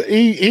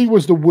 he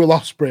was the Will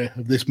Ospreay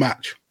of this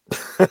match.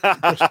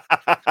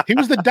 He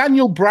was the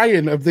Daniel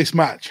Bryan of this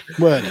match,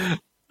 weren't he?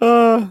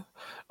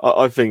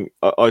 I think,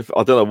 I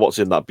don't know what's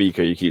in that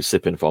beaker you keep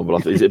sipping from,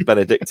 but is it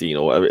Benedictine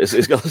or whatever?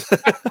 It's got...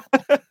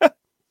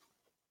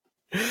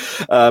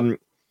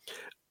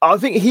 I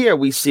think here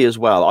we see as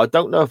well, I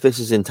don't know if this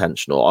is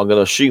intentional. I'm going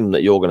to assume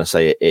that you're going to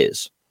say it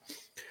is,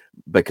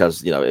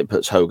 because, it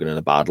puts Hogan in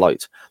a bad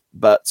light.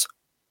 But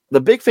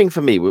the big thing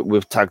for me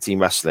with tag team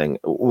wrestling,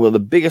 one of the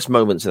biggest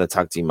moments in a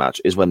tag team match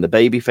is when the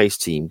babyface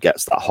team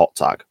gets that hot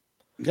tag.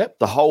 Yep.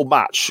 The whole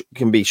match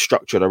can be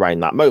structured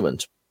around that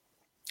moment.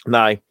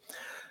 Now,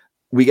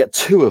 we get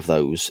two of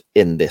those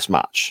in this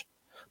match.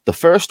 The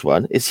first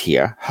one is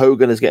here.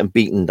 Hogan is getting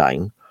beaten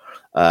down.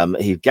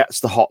 He gets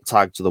the hot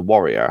tag to the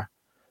Warrior,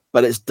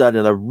 but it's done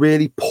in a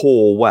really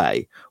poor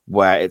way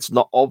where it's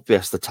not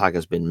obvious the tag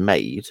has been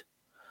made.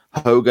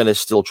 Hogan is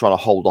still trying to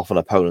hold off an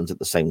opponent at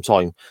the same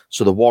time,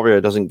 so the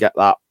Warrior doesn't get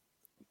that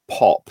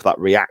pop, that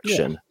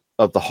reaction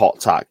of the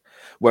hot tag.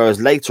 Whereas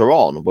later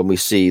on, when we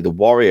see the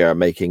Warrior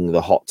making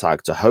the hot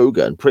tag to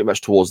Hogan, pretty much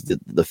towards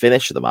the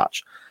finish of the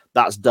match,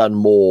 that's done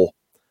more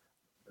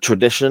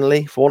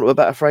traditionally, for want of a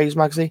better phrase,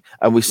 Magsy.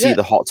 And we see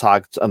the hot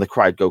tag and the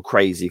crowd go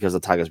crazy because the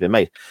tag has been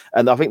made.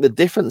 And I think the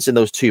difference in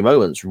those two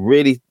moments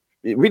really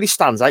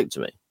stands out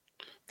to me.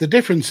 The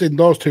difference in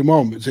those two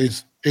moments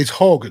is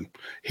Hogan.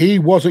 He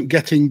wasn't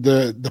getting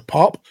the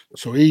pop,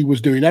 so he was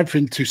doing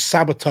everything to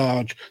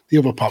sabotage the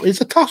other pop.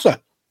 He's a tosser.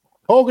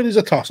 Hogan is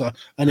a tosser,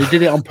 and he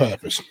did it on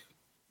purpose.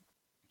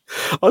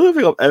 I don't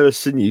think I've ever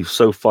seen you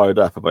so fired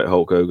up about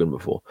Hulk Hogan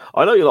before.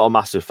 I know you're not a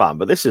massive fan,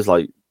 but this is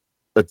like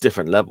a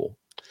different level.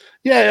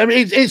 Yeah, I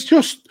mean, it's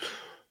just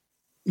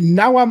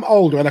now I'm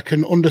older and I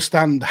can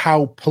understand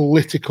how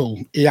political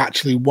he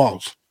actually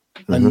was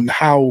and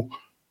how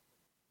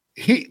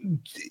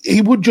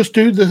he would just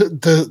do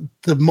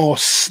the more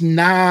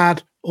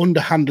snarred,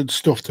 underhanded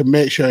stuff to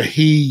make sure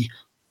he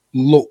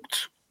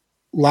looked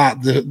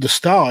like the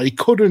star. He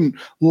couldn't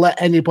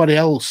let anybody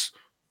else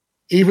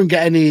even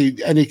get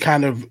any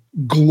kind of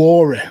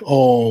glory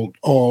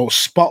or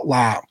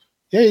spotlight.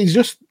 Yeah, he's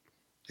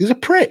a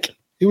prick.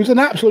 He was an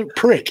absolute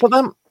prick. But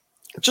then,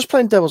 just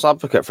playing devil's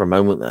advocate for a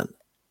moment, then,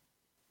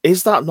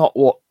 is that not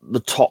what the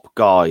top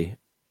guy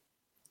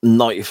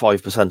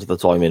 95% of the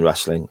time in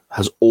wrestling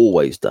has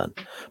always done?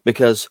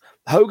 Because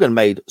Hogan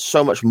made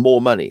so much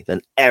more money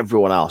than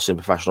everyone else in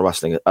professional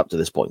wrestling up to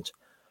this point.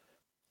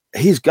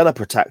 He's going to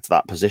protect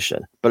that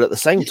position. But at the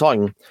same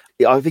time,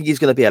 I think he's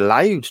going to be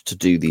allowed to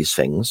do these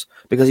things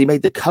because he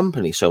made the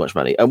company so much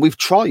money. And we've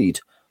tried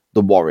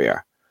the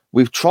Warrior.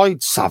 We've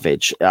tried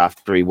Savage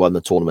after he won the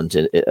tournament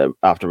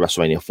after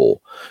WrestleMania 4.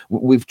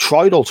 We've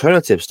tried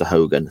alternatives to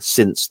Hogan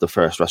since the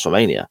first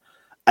WrestleMania,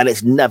 and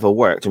it's never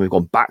worked. And we've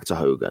gone back to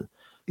Hogan.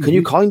 Can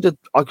you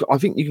I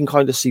think you can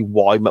kind of see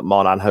why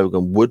McMahon and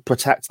Hogan would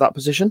protect that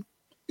position.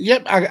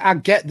 Yep, I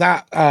get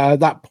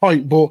that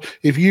point. But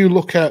if you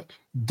look at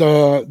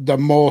the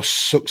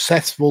most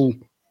successful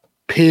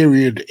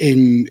period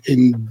in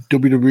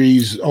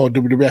WWE's or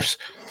WWF's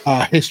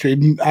history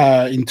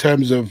in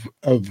terms of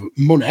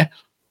money,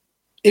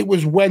 it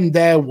was when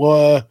there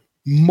were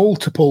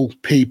multiple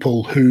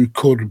people who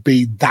could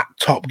be that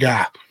top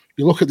guy.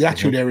 You look at the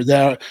Attitude Era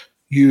there,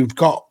 you've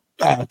got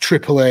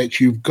Triple H,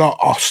 you've got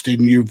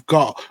Austin, you've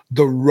got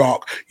The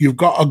Rock, you've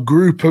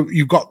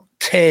got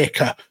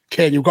Taker,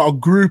 Kane, you've got a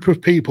group of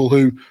people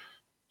who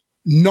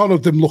none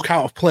of them look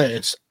out of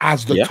place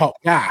as the top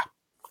guy.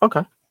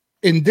 Okay.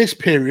 In this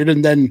period,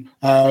 and then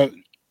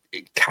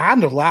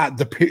kind of like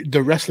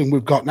the wrestling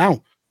we've got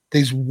now,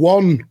 there's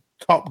one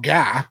top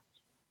guy,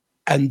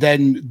 and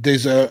then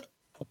there's a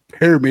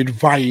pyramid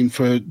vying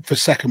for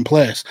second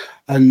place.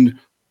 And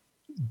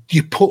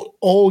you put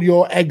all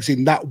your eggs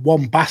in that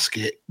one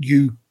basket,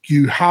 you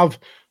have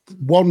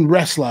one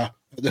wrestler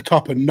at the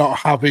top and not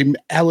have him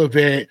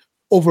elevate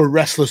other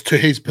wrestlers to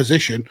his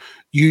position.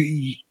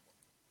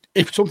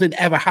 If something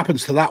ever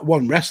happens to that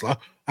one wrestler,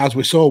 as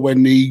we saw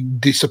when he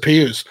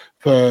disappears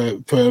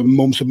for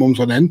months and months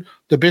on end,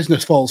 the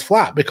business falls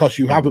flat because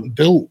you haven't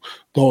built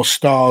those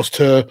stars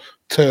to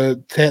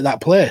take that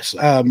place.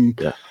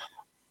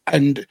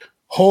 And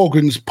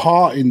Hogan's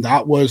part in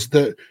that was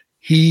that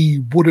he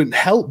wouldn't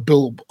help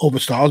build other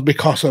stars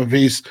because of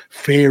his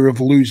fear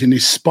of losing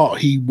his spot.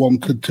 He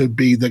wanted to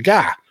be the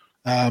guy.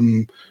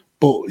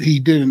 But he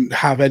didn't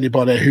have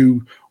anybody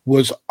who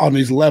was on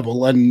his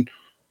level, and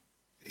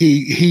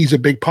he's a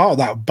big part of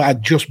that, by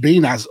just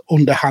being as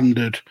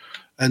underhanded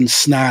and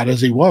snarl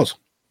as he was.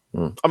 I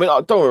mean,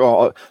 like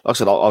I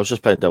said, I was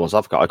just playing devil's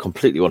advocate. I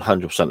completely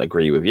 100%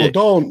 agree with you. Well,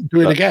 don't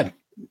do it again.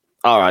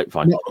 All right,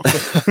 fine.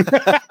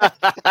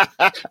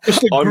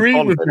 Just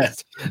agree with me.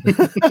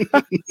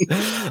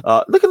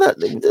 Look at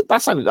that.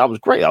 That was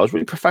great. That was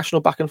really professional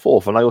back and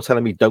forth. And now you're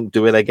telling me don't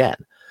do it again.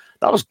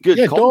 That was good.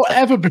 Yeah, don't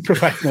ever be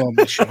professional on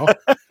this show.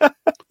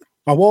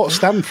 I won't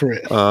stand for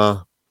it.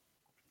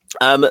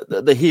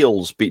 The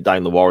heels beat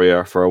down the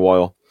Warrior for a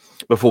while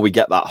before we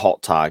get that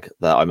hot tag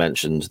that I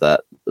mentioned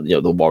that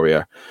the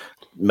Warrior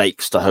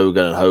makes to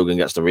Hogan, and Hogan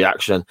gets the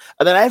reaction,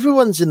 and then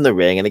everyone's in the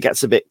ring and it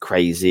gets a bit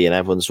crazy and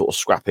everyone's sort of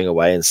scrapping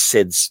away and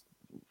Sid's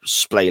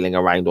splailing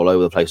around all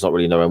over the place, not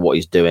really knowing what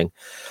he's doing.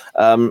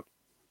 The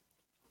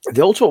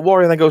Ultimate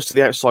Warrior then goes to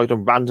the outside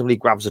and randomly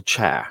grabs a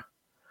chair.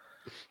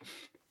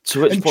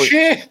 To which point,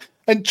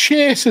 and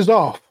chases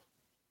off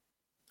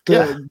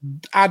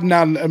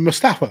Adnan and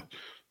Mustafa.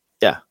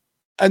 Yeah.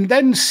 And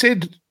then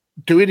Sid,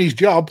 doing his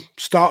job,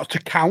 starts to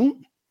count.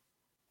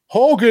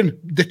 Hogan,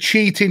 the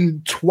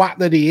cheating twat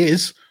that he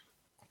is,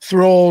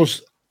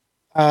 throws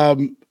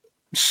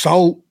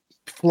salt,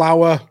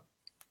 flour,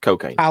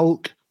 cocaine,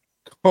 talc,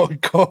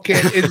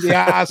 cocaine in the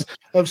ass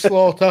of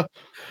Slaughter.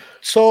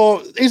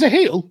 So he's a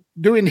heel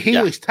doing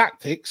heelish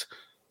tactics.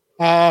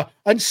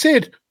 And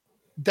Sid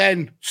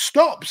then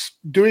stops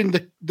doing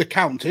the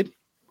counting,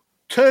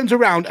 turns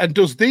around and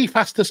does the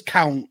fastest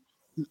count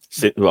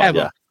ever.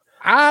 Yeah.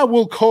 I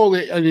will call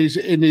it in his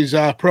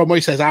promo.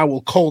 He says, "I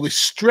will call this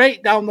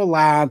straight down the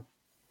line.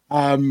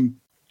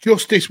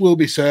 Justice will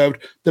be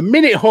served." The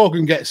minute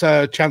Hogan gets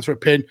a chance for a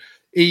pin,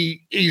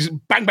 he's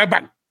bang, bang,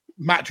 bang,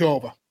 match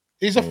over.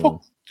 He's a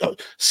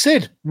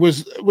Sid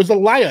was a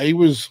liar. He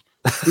was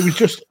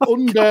just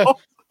under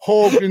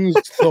Hogan's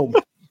thumb.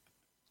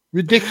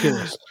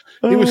 Ridiculous.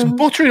 He was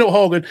buttering up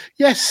Hogan.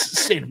 Yes,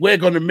 Sid, we're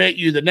going to make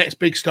you the next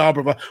big star,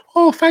 brother.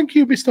 Oh, thank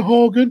you, Mr.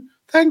 Hogan.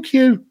 Thank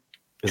you.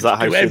 Is that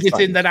how do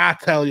everything that I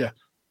tell you?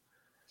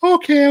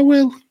 Okay, I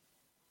will.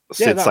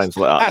 Sid sounds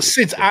like that. That's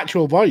Sid's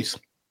actual voice.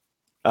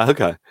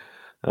 Okay,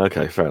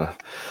 fair enough.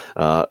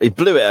 He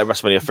blew it at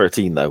WrestleMania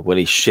 13 though when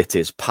he shit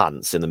his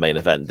pants in the main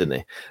event,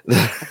 didn't he?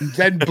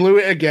 Then blew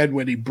it again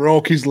when he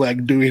broke his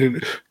leg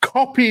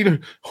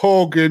copying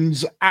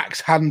Hogan's axe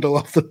handle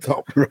off the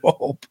top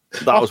rope.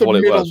 That was what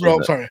it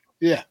was. Sorry.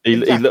 Yeah, he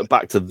looked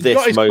back to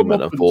this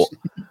moment and thought,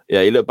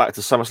 Yeah, you look back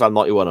to SummerSlam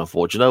 91 and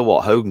thought, do you know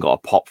what? Hogan got a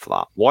pop for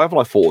that. Why haven't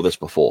I thought of this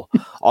before?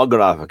 I'm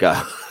going to have a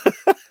go.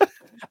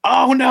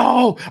 Oh,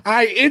 no.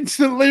 I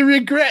instantly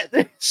regret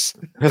this.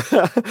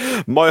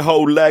 My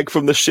whole leg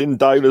from the shin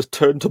down has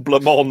turned to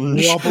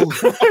blancmange.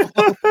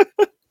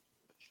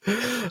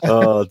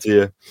 Oh,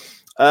 dear.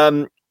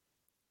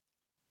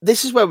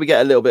 This is where we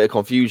get a little bit of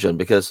confusion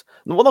because,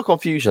 well, not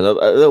confusion, a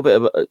little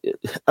bit of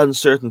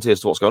uncertainty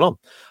as to what's going on.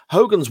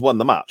 Hogan's won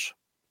the match,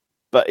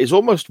 but he's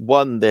almost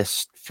won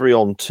this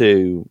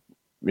 3-on-2,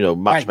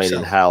 match made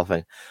in hell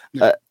thing.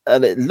 Yeah.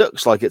 And it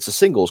looks like it's a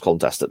singles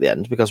contest at the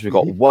end because we've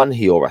got one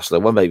heel wrestler,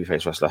 one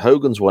babyface wrestler.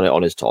 Hogan's won it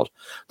on his Todd.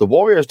 The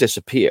Warrior's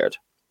disappeared.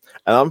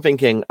 And I'm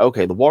thinking,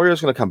 okay, the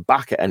Warrior's going to come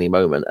back at any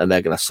moment and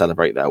they're going to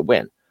celebrate their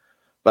win.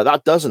 But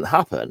that doesn't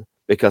happen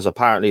because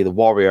apparently the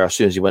Warrior, as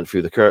soon as he went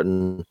through the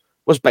curtain,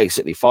 was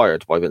basically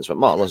fired by Vince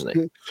McMahon, wasn't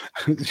he?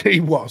 He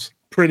was,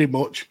 pretty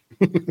much.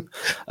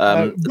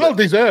 Well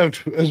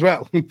deserved as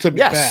well, to be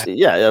fair.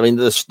 Yeah, I mean,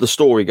 the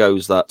story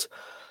goes that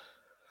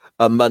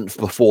a month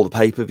before the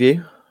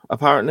pay-per-view,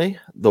 apparently,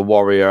 the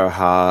Warrior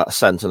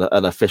sent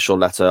an official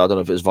letter, I don't know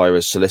if it's via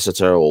his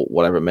solicitor or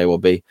whatever it may well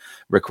be,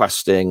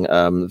 requesting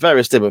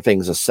various different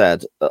things are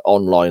said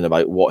online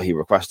about what he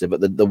requested,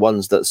 but the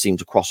ones that seem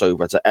to cross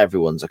over to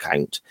everyone's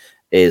account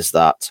is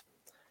that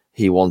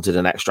he wanted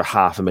an extra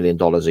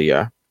 $500,000 a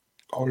year.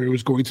 Or he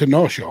was going to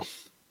North Shore.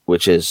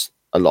 Which is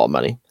a lot of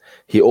money.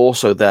 He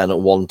also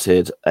then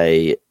wanted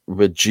a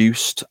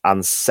reduced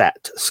and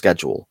set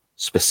schedule.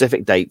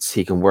 Specific dates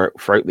he can work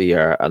throughout the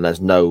year, and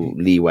there's no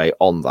leeway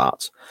on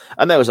that.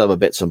 And there was other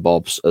bits and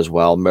bobs as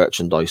well.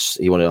 Merchandise.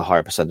 He wanted a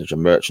higher percentage of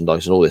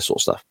merchandise and all this sort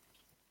of stuff.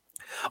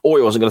 Or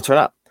he wasn't going to turn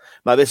up.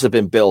 Now, this had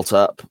been built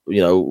up,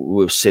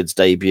 with Sid's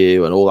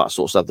debut and all that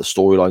sort of stuff, the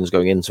storylines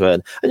going into it.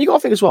 And you got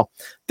to think as well,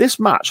 this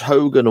match,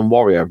 Hogan and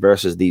Warrior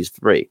versus these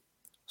three,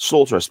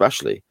 Slaughter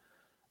especially,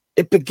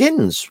 it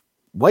begins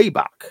way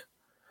back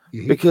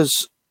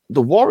because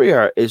the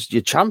Warrior is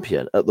your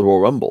champion at the Royal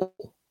Rumble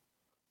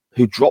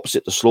who drops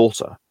it to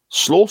Slaughter.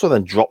 Slaughter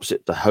then drops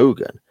it to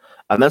Hogan.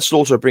 And then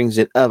Slaughter brings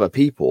in other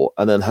people,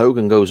 and then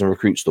Hogan goes and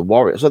recruits the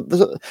Warrior. So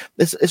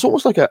it's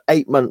almost like an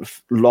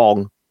 8-month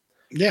long...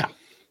 Yeah.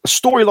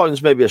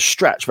 Storylines maybe a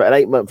stretch, but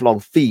an 8-month long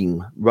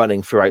theme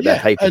running throughout their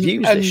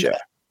pay-per-views this year.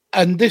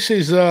 And this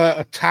is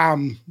a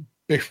time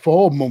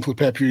before monthly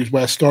pay-per-views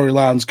where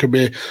storylines can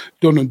be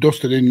done and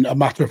dusted in a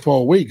matter of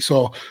 4 weeks.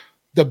 So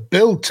the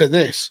build to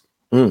this,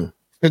 to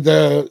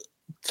the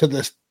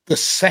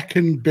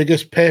second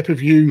biggest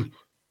pay-per-view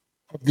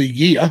of the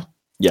year,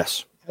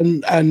 yes,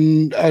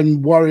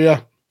 and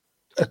Warrior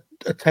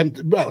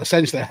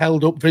essentially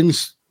held up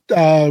Vince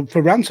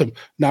for ransom.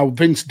 Now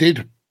Vince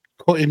did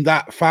cut him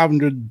that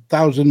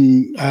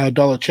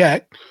 $500,000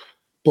 check,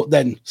 but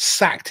then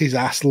sacked his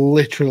ass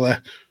literally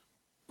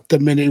the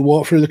minute he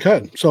walked through the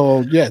curtain.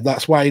 So yeah,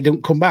 that's why he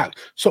didn't come back.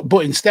 So,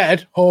 but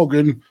instead,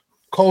 Hogan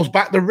calls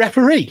back the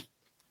referee.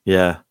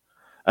 Yeah,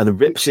 and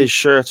rips his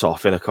shirt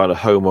off in a kind of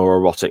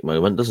homoerotic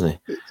moment, doesn't he?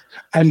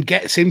 And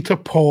gets him to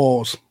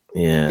pause.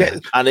 Yeah,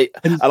 and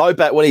I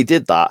bet when he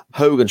did that,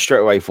 Hogan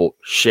straight away thought,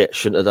 "Shit,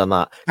 shouldn't have done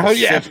that." Oh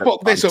yeah,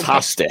 fuck this up.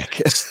 Fantastic.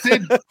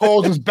 Sid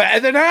pauses better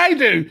than I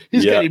do.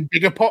 He's getting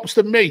bigger pops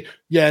than me.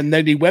 Yeah, and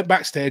then he went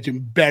backstage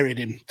and buried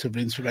him to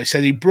Vince. When I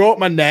said he broke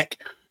my neck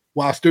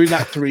whilst doing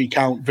that 3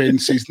 count.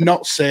 Vince, he's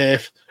not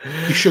safe.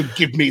 You should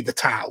give me the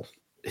towel.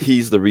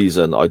 He's the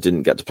reason I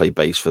didn't get to play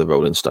bass for the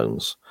Rolling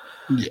Stones.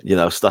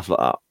 Yeah. Stuff like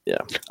that.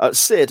 Yeah.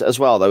 Sid as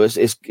well, though,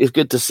 it's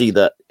good to see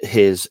that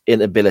his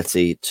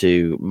inability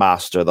to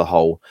master the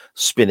whole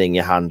spinning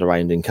your hand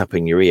around and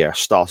cupping your ear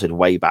started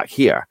way back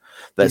here.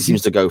 That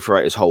seems to go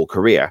throughout his whole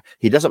career.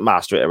 He doesn't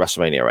master it at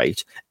WrestleMania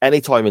 8.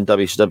 Anytime in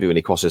WCW when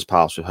he crosses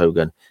paths with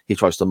Hogan, he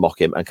tries to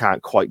mock him and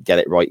can't quite get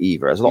it right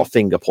either. There's a lot of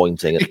finger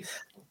pointing.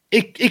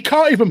 He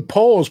can't even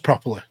pause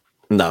properly.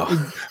 No.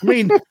 I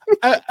mean,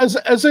 as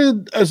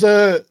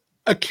a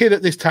kid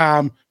at this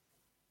time,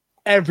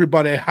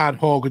 everybody had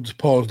Hogan's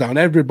pause down.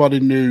 Everybody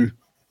knew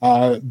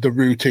the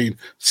routine.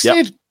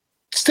 Sid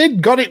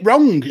got it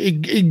wrong. He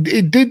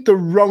did the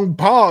wrong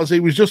parts. He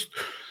was just,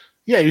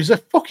 he was a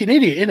fucking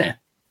idiot, isn't he?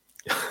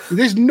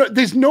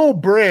 There's no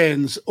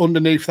brains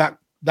underneath that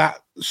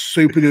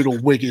super noodle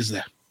wig, is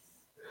there?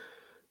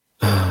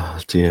 Oh,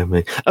 dear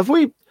me.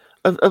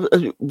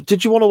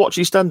 Did you want to watch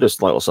EastEnders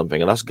tonight or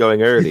something? And that's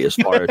going early as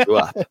far as you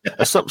up.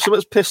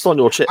 Someone's pissed on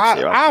your chips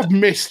here. I've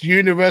missed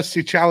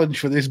University Challenge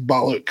for this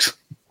bollocks.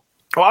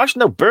 Well, actually,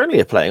 no, Burnley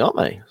are playing, aren't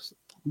they?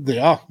 They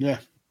are, yeah.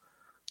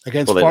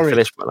 Against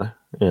Forest.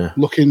 Yeah.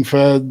 Looking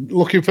for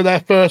their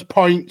first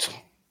point.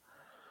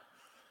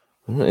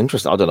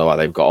 Interesting. I don't know how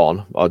they've got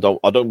on. I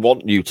don't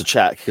want you to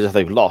check because if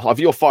they've lost, if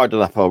you're fired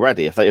enough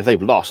already, if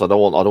they've lost, I don't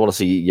want to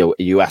see you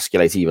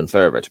escalate even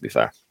further. To be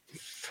fair,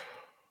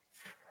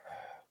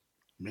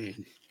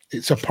 man,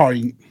 it's a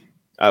point.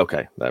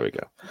 Okay, there we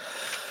go.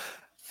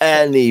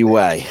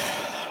 Anyway,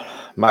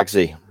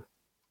 Magsy,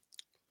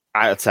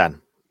 out of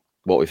 10.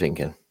 What are we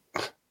thinking?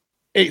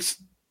 It's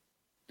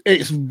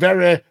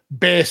very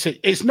basic.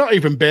 It's not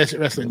even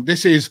basic wrestling.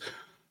 This is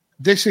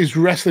this is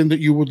wrestling that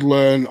you would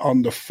learn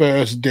on the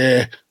first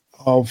day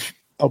of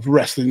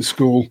wrestling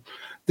school.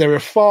 There are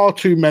far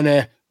too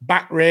many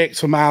back rakes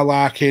for Mal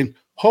Larkin.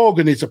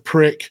 Hogan is a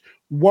prick.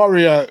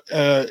 Warrior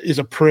is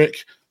a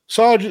prick.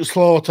 Sergeant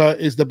Slaughter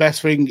is the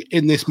best thing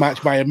in this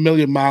match by a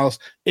million miles.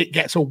 It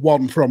gets a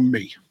 1 from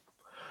me.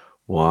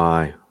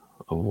 Why?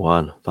 A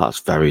 1? That's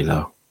very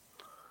low.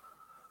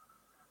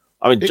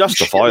 I mean,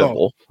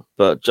 justifiable,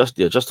 but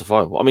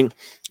justifiable. I mean,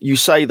 you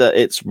say that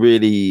it's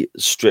really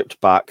stripped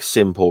back,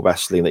 simple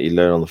wrestling that you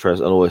learn on the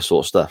first and all this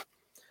sort of stuff.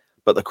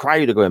 But the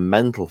crowd are going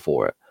mental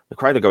for it. The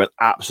crowd are going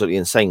absolutely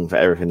insane for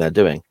everything they're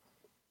doing.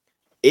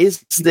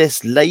 Is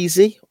this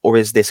lazy or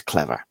is this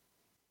clever?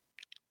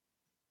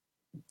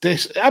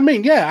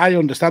 I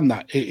understand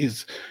that.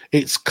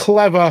 It's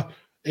clever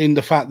in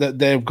the fact that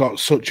they've got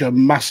such a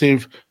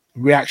massive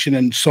reaction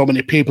and so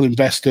many people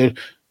invested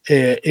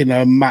in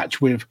a match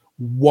with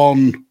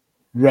one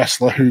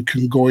wrestler who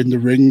can go in the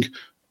ring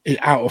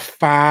out of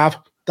 5.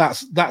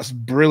 That's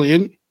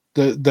brilliant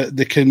that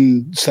they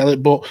can sell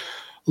it. But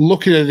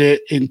looking at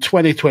it in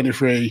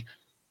 2023,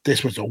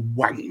 this was a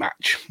wank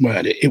match,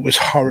 weren't it? It was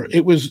horror.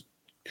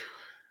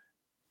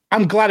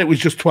 I'm glad it was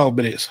just 12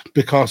 minutes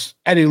because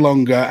any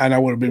longer and I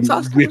would have been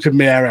ripping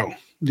my hair out.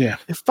 Yeah.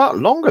 It felt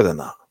longer than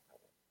that.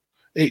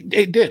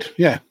 It did,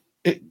 yeah.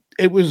 It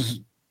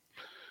was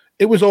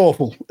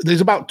awful.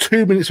 There's about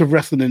 2 minutes of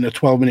wrestling in a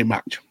 12-minute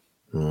match.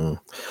 I've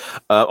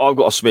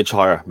got a smidge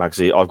higher,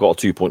 Magsy. I've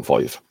got a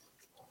 2.5.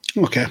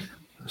 Okay.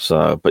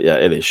 So, but yeah,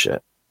 it is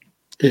shit.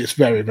 It's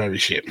very, very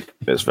shit.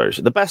 It's very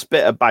shit. The best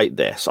bit about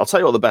this, I'll tell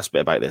you what the best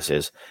bit about this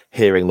is,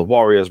 hearing the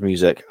Warriors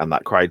music and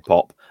that crowd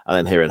pop, and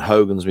then hearing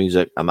Hogan's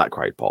music and that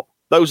crowd pop.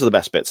 Those are the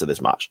best bits of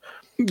this match.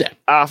 Yeah.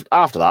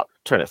 After that,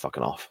 turn it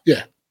fucking off.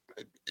 Yeah.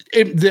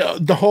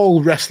 The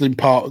whole wrestling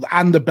part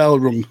and the bell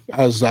rung,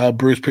 as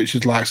Bruce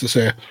Pritchard likes to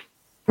say,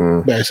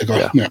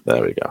 basically. Yeah.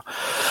 There we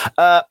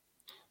go.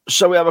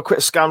 Shall we have a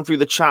quick scan through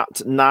the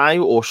chat now,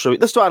 or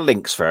let's do our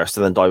links first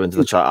and then dive into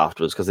the chat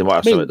afterwards because they might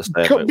have something to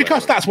say about it.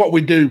 Because that's what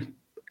we do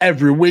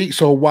every week,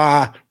 so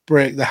why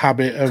break the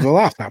habit of the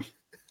last time?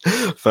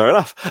 Fair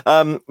enough.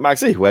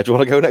 Maxie, where do you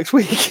want to go next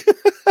week?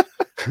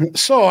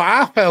 So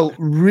I felt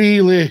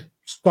really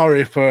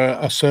sorry for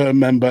a certain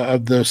member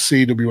of the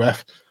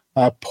CWF.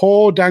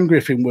 Poor Dan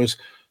Griffin was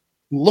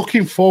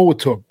looking forward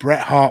to a Bret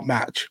Hart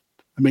match.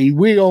 I mean,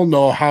 we all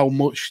know how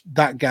much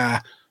that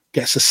guy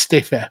gets a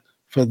stiffer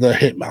for the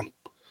Hitman.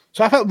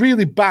 So I felt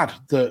really bad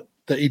that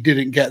he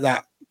didn't get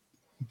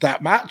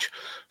that match.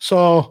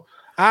 So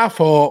I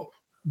thought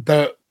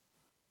that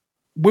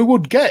we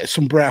would get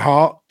some Bret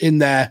Hart in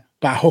there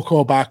by hook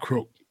or by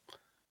crook.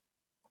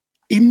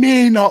 He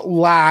may not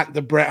like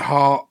the Bret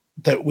Hart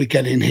that we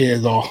get in here,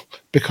 though,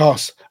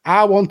 because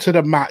I wanted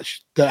a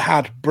match that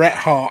had Bret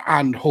Hart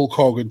and Hulk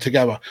Hogan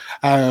together.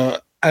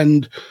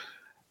 And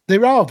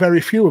there are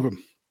very few of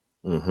them.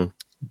 Mm-hmm.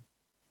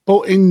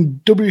 But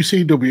in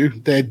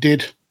WCW, they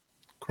did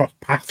cross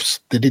paths.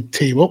 They did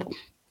team up.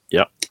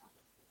 Yep.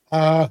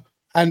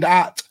 And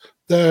at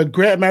the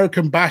Great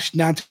American Bash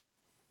 90...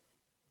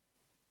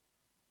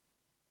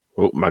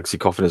 Oh, Maxie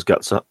coughing his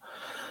guts up.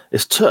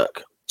 It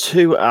took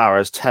 2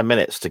 hours, 10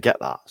 minutes to get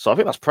that. So I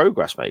think that's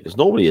progress, mate. Because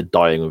normally you're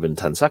dying within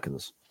 10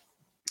 seconds.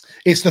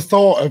 It's the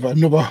thought of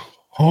another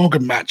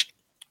Hogan match.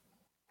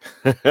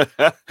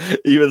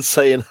 Even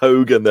saying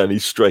Hogan, then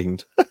he's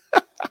strained.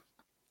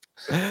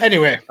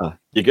 Anyway.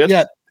 You good?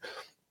 Yeah,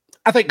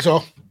 I think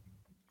so.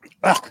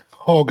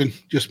 Hogan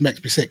just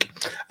makes me sick.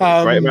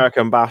 Great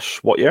American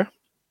Bash, what year?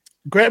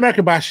 Great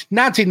American Bash,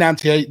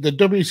 1998, the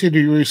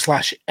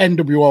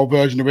WCW/NWO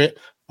version of it.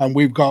 And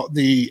we've got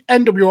the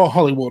NWO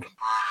Hollywood.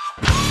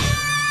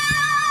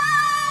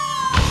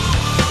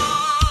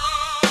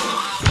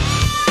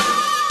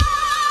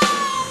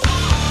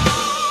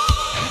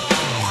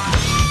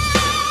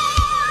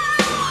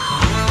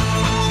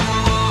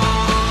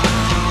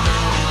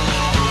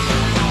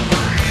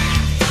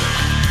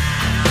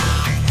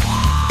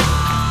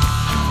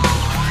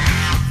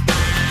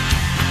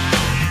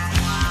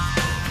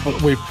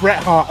 With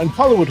Bret Hart and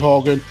Hollywood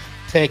Hogan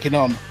taking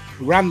on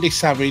Randy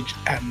Savage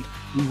and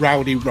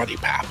Rowdy Roddy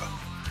Piper.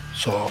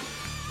 So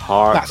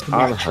Hart that's the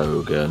and match.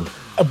 Hogan.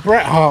 A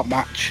Bret Hart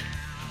match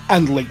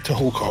and linked to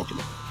Hulk Hogan.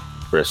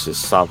 Versus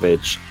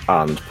Savage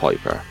and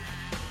Piper.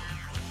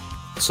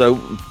 So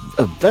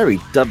a very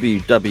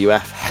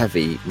WWF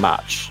heavy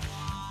match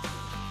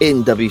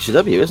in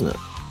WCW, isn't it?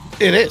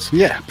 It is,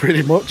 yeah,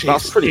 pretty much.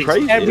 That's pretty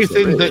crazy.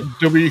 Everything isn't it,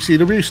 really? that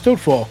WCW stood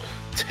for.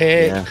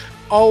 Take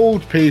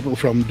old people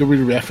from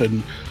WWF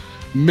and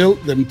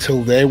milk them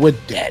till they were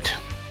dead.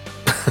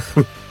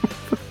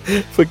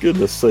 For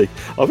goodness sake.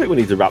 I think we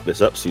need to wrap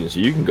this up soon so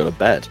you can go to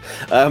bed.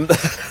 I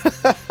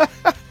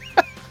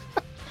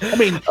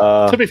mean,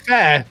 to be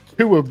fair,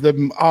 2 of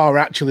them are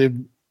actually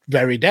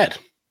very dead.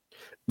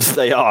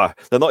 They are.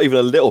 They're not even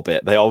a little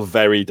bit. They are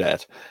very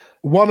dead.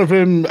 One of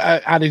them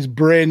had his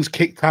brains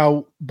kicked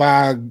out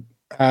by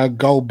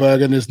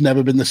Goldberg and has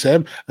never been the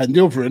same. And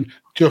the other one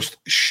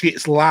just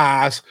shits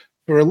lies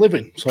for a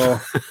living. So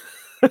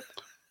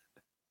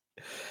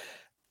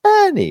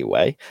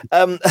Anyway,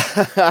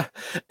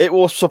 it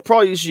will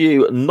surprise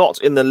you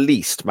not in the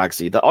least,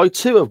 Magsy, that I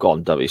too have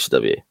gone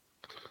WCW.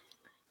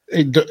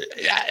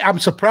 I'm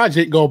surprised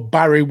it go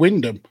Barry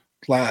Windham.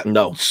 Like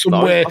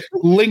somewhere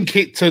link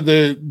it to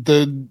the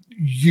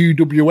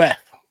UWF.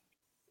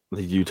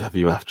 The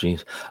UWF,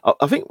 jeez.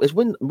 I think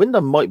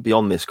Windham might be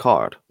on this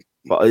card,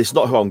 but it's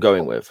not who I'm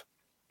going with.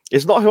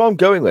 It's not who I'm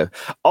going with.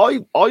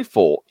 I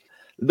thought,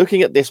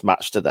 looking at this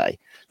match today,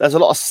 there's a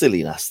lot of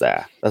silliness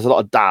there. There's a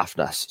lot of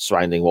daftness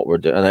surrounding what we're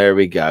doing. And there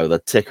we go, the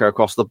ticker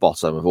across the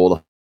bottom of all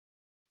the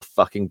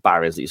fucking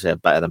barriers that you say are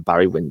better than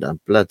Barry Windham.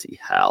 Bloody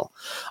hell.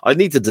 I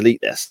need to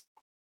delete this.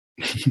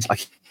 I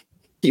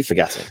keep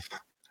forgetting.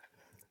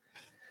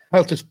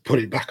 I'll just put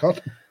it back on.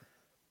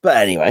 But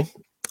anyway,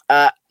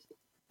 I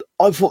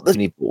thought this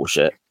was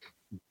bullshit.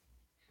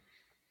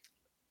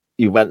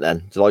 You went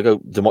then. Did I go?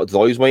 Did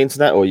I use my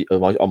internet, or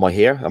am I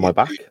here? Am I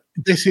back?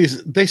 This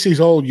is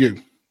all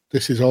you.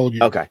 This is all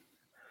you. Okay,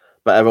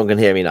 but everyone can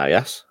hear me now.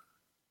 Yes.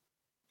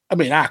 I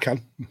mean, I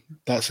can.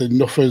 That's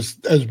enough as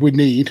we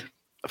need.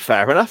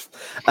 Fair enough.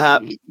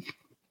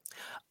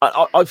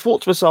 I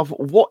thought to myself,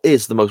 what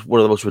is one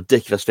of the most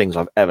ridiculous things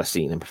I've ever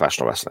seen in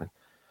professional wrestling?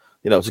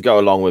 You know, to go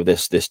along with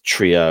this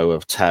trio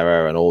of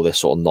terror and all this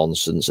sort of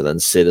nonsense, and then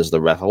Sid as the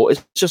ref.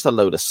 It's just a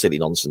load of silly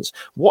nonsense.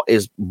 What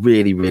is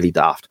really, really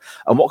daft?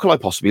 And what can I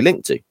possibly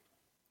link to?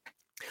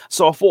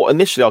 So I thought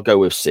initially I'll go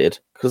with Sid,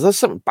 because there's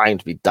something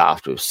bound to be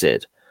daft with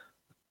Sid.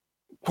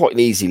 Quite an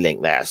easy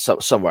link there,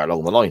 somewhere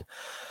along the line.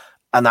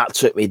 And that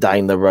took me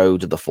down the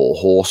road of the Four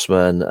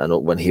Horsemen,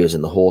 and when he was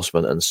in the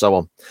Horsemen and so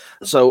on.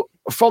 So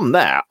from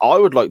there, I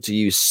would like to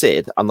use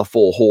Sid and the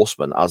Four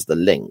Horsemen as the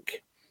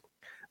link.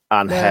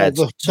 And head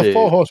to... The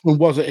Four Horsemen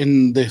wasn't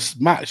in this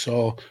match,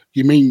 so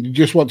you mean you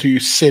just want to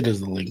use Sid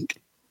as the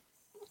link?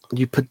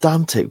 You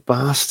pedantic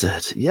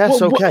bastard.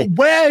 Yes, okay.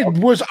 Where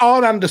was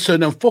Arn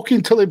Anderson and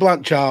fucking Tully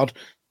Blanchard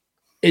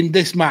in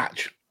this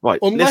match? Right.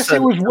 Unless he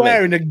was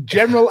wearing a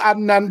General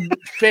Adnan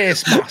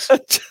face mask.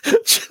 Do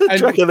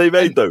you reckon they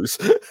made those?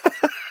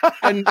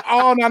 And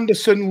Arn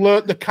Anderson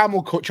learnt the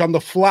camel clutch on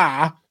the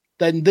fly,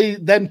 then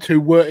them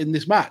two were in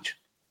this match.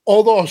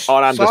 Although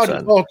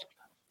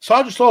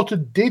Sergeant Slaughter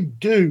did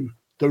do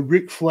the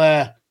Ric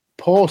Flair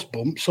post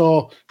bump,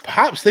 so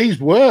perhaps these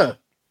were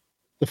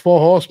the Four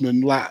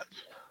Horsemen like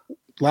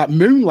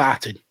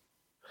moonlighting.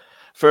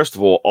 First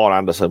of all, Arn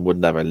Anderson would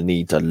never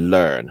need to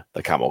learn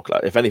the camel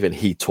clutch. If anything,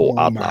 he taught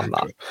Adnan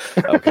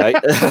that. Okay.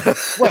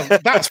 Well,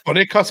 that's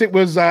funny because it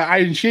was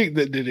Iron Sheik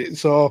that did it.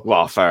 So,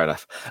 well, fair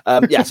enough.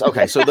 Yes.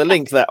 Okay. So the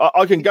link there,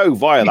 I can go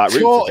via that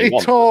route. He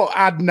taught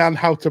Adnan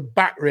how to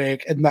back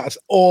rake, and that's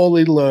all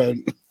he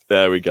learned.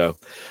 There we go.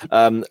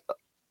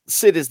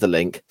 Sid is the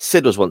link.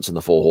 Sid was once in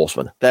the Four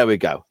Horsemen. There we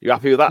go. You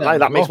happy with that now?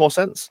 That makes more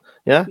sense.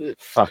 Yeah.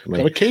 Fuck me.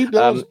 Gotta keep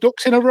those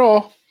ducks in a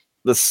row.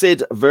 The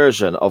Sid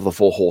version of the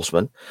Four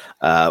Horsemen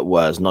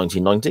was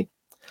 1990.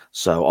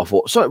 So I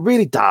thought, so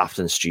really daft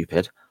and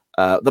stupid.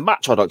 The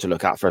match I'd like to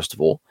look at, first of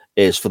all,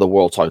 is for the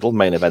world title,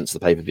 main events of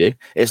the pay-per-view.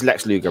 It's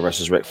Lex Luger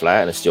versus Ric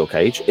Flair in a steel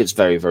cage. It's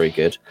very, very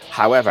good.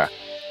 However,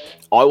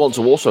 I want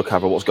to also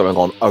cover what's going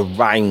on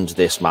around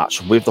this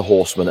match with the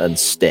Horseman and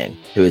Sting,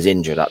 who is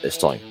injured at this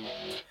time.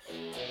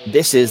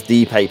 This is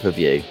the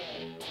pay-per-view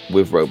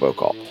with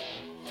RoboCop.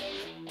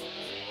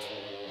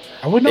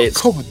 And we've not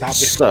covered that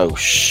before. So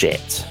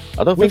shit.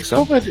 I don't think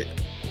so. Covered it.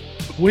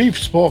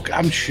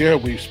 I'm sure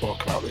we've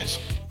spoke about this.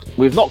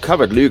 We've not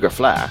covered Luger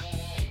Flair.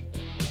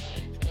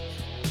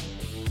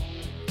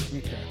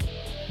 Okay.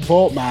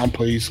 Vote man,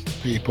 please,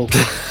 people.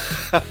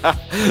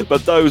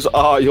 But those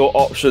are your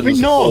options.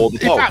 In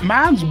fact,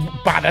 man's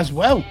bad as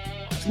well.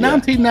 It's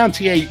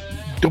 1998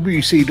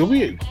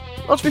 WCW.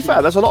 Well, to be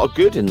fair, there's a lot of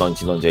good in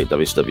 1998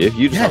 WCW.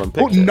 You just haven't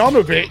picked but none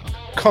of it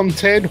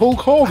contained Hulk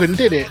Hogan,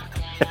 did it?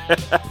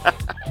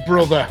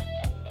 Brother.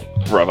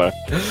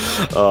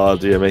 Oh,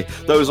 dear me.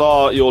 Those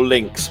are your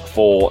links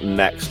for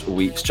next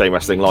week's Chain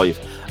Wrestling Live.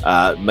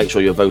 Make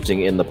sure you're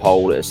voting in the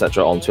poll,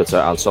 etc., on Twitter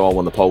and so on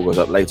when the poll goes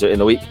up later in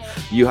the week.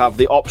 You have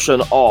the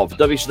option of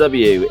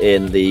WCW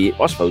in the,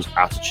 I suppose,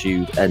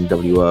 Attitude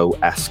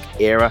NWO-esque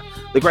era.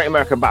 The Great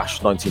American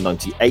Bash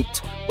 1998,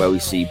 where we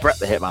see Bret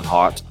the Hitman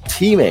Hart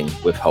teaming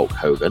with Hulk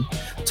Hogan,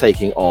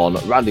 taking on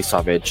Randy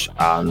Savage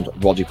and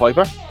Roddy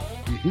Piper.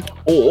 Mm-hmm.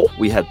 Or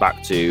we head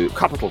back to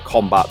Capital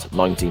Combat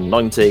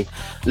 1990,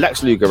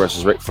 Lex Luger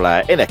versus Ric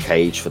Flair in a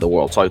cage for the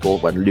world title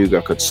when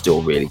Luger could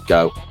still really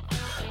go.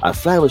 And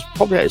Flair was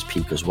probably at his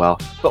peak as well,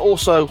 but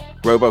also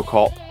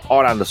RoboCop,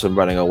 Arn Anderson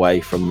running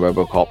away from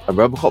RoboCop, and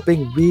RoboCop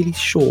being really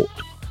short.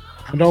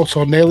 And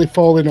also nearly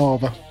falling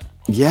over.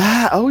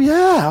 Yeah,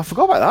 I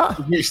forgot about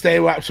that. Which they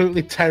were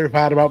absolutely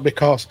terrified about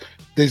because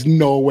there's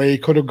no way he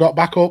could have got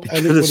back up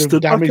and it would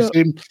have damaged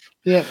him.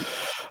 Yeah.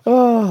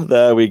 Oh,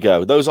 there we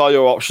go. Those are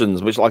your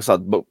options, which, like I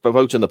said,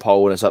 vote in the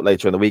poll and it's up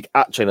later in the week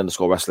at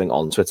Chain_Wrestling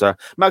on Twitter.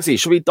 Magsy,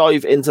 should we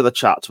dive into the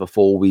chat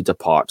before we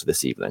depart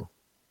this evening?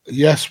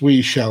 Yes,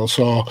 we shall.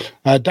 So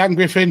Dan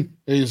Griffin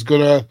is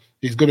gonna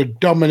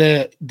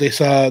dominate this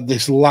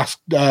last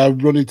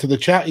run into the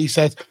chat. He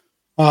says,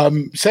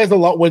 Says a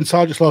lot when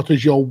Sergeant Slaughter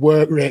is your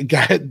work rate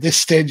guy at this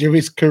stage of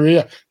his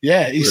career.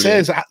 Yeah, he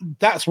says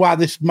that's why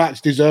this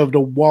match deserved a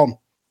 1.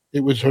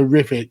 It was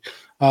horrific.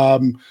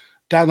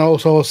 Dan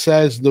also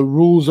says the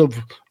rules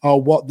are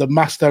what the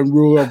master and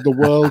ruler of the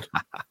world.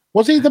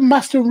 Was he the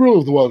master and ruler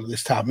of the world at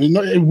this time?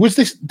 Was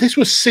this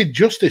was Sid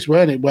Justice,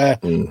 weren't it? Where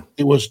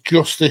it was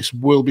justice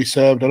will be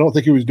served. I don't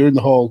think he was doing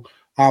the whole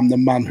I'm the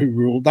man who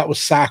ruled. That was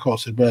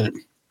Sarkos, weren't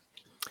it?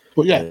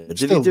 But yeah, did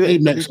he do it?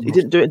 He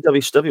didn't do it in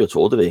WCW at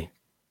all, did he?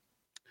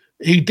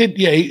 He did.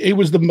 Yeah, he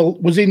was the.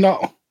 Was he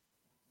not?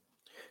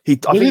 I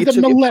think he the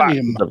took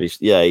Millennium?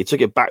 He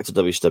took it back to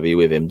WCW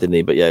with him, didn't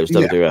he? But yeah, it was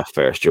WWF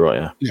first. You're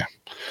right. Yeah.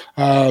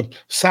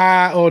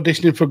 Sa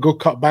auditioning for Good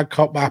Cop, Bad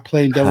Cop by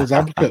playing Devil's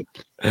Advocate.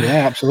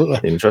 Yeah,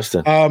 absolutely.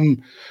 Interesting.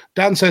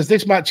 Dan says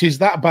this match is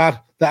that bad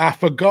that I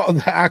forgot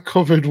that I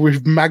covered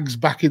with Mags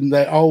back in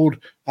the old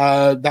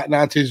that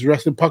 90s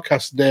wrestling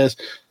podcast days.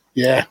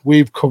 Yeah,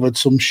 we've covered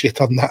some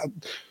shit on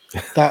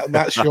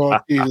that show.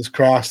 Jesus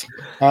Christ.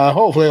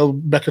 Hopefully he'll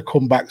make a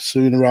comeback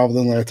sooner rather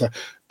than later.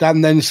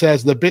 Dan then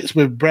says the bits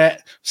with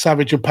Brett,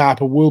 Savage and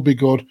Piper will be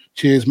good.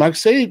 Cheers, Mags.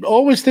 See,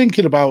 always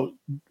thinking about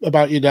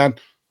you, Dan.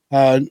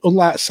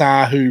 Unlike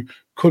Sa, who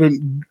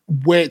couldn't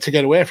wait to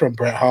get away from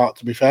Bret Hart,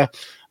 to be fair.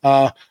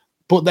 But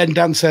then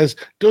Dan says,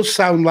 does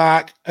sound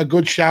like a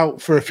good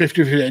shout for a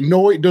 50-50.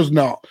 No, it does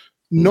not.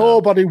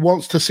 Nobody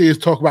wants to see us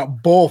talk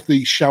about both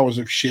these showers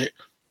of shit.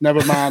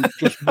 Never mind,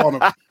 just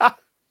one of them.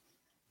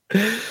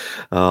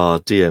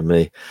 Oh, dear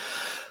me.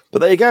 But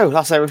there you go.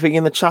 That's everything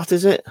in the chat,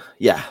 is it?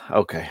 Yeah,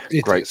 okay.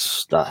 Great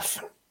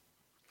stuff.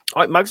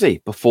 All right,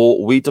 Magsy,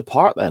 before we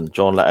depart then,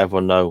 John, let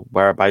everyone know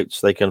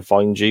whereabouts they can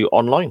find you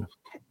online.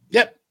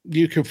 Yep,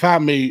 you can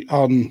find me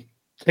on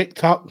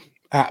TikTok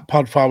at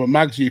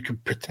PodFarmerMags. You can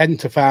pretend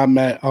to find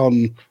me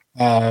on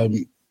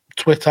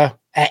Twitter,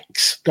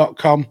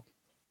 x.com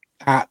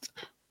at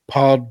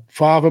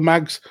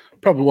PodFarmerMags.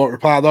 Probably won't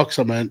reply though because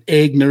I'm an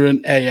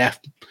ignorant AF.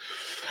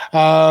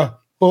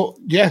 But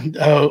yeah,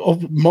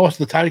 most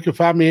of the time you can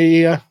find me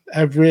here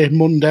every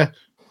Monday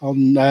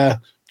on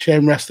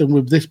Chain Wrestling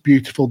with this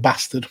beautiful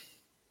bastard.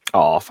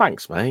 Oh,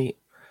 thanks, mate.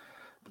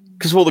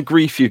 Because of all the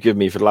grief you give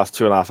me for the last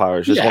 2.5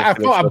 hours. I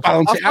thought I'd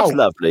balance it out. That's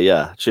lovely,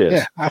 yeah. Cheers.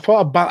 Yeah, I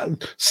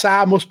thought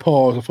Sa must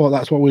pause. I thought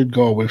that's what we'd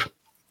go with.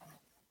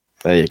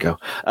 There you go.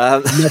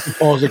 Never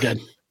pause again.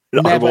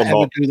 Never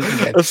ever do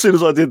that again. As soon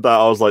as I did that,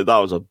 I was like, that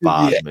was a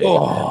bad move.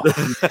 Oh.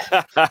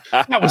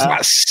 That was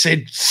like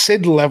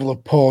Sid level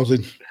of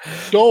pausing.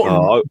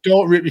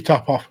 Don't rip your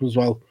top off as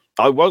well.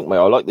 I won't, mate.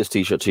 I like this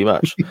t-shirt too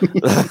much.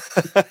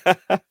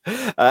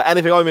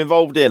 Anything I'm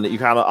involved in, you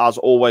can, as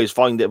always,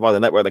 find it by the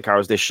network that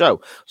carries this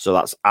show. So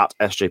that's at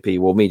SJP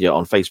World Media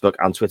on Facebook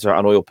and Twitter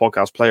and all your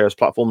podcast players,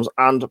 platforms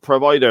and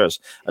providers.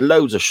 And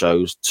loads of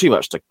shows. Too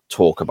much to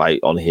talk about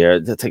on here.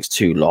 It takes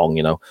too long,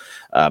 you know.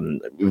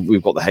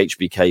 We've got the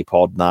HBK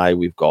pod now.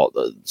 We've got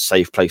the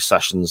Safe Place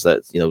sessions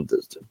that, you know,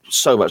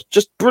 so much.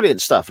 Just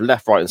brilliant stuff,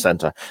 left, right and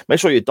centre. Make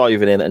sure you're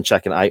diving in and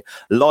checking it out.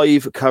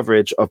 Live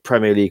coverage of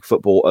Premier League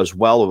football as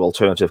well, with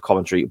alternative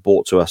commentary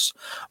brought to us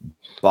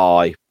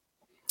by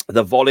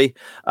The Volley.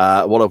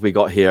 What have we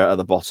got here at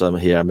the bottom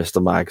here?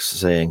 Mr. Mags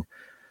saying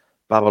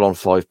Babylon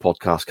 5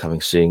 podcast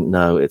coming soon.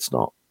 No, it's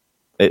not.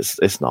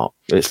 It's not.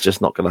 It's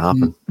just not going to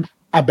happen.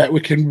 I bet we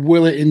can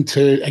will it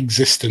into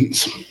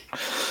existence.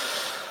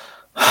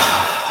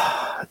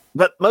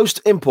 But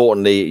most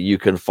importantly, you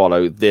can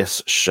follow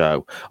this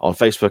show on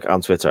Facebook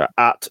and Twitter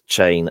at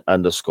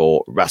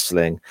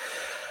 @chain_wrestling.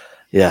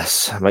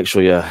 Yes, make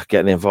sure you're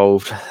getting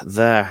involved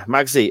there.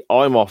 Magsy,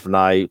 I'm off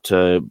now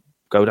to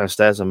go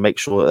downstairs and make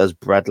sure there's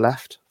bread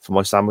left for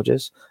my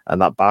sandwiches,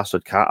 and that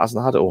bastard cat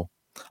hasn't had it all.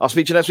 I'll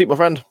speak to you next week, my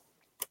friend.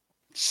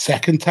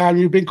 Second time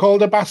you've been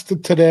called a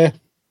bastard today.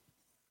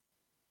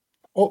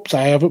 Oops,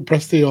 I haven't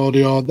pressed the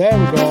audio. There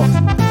we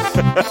go.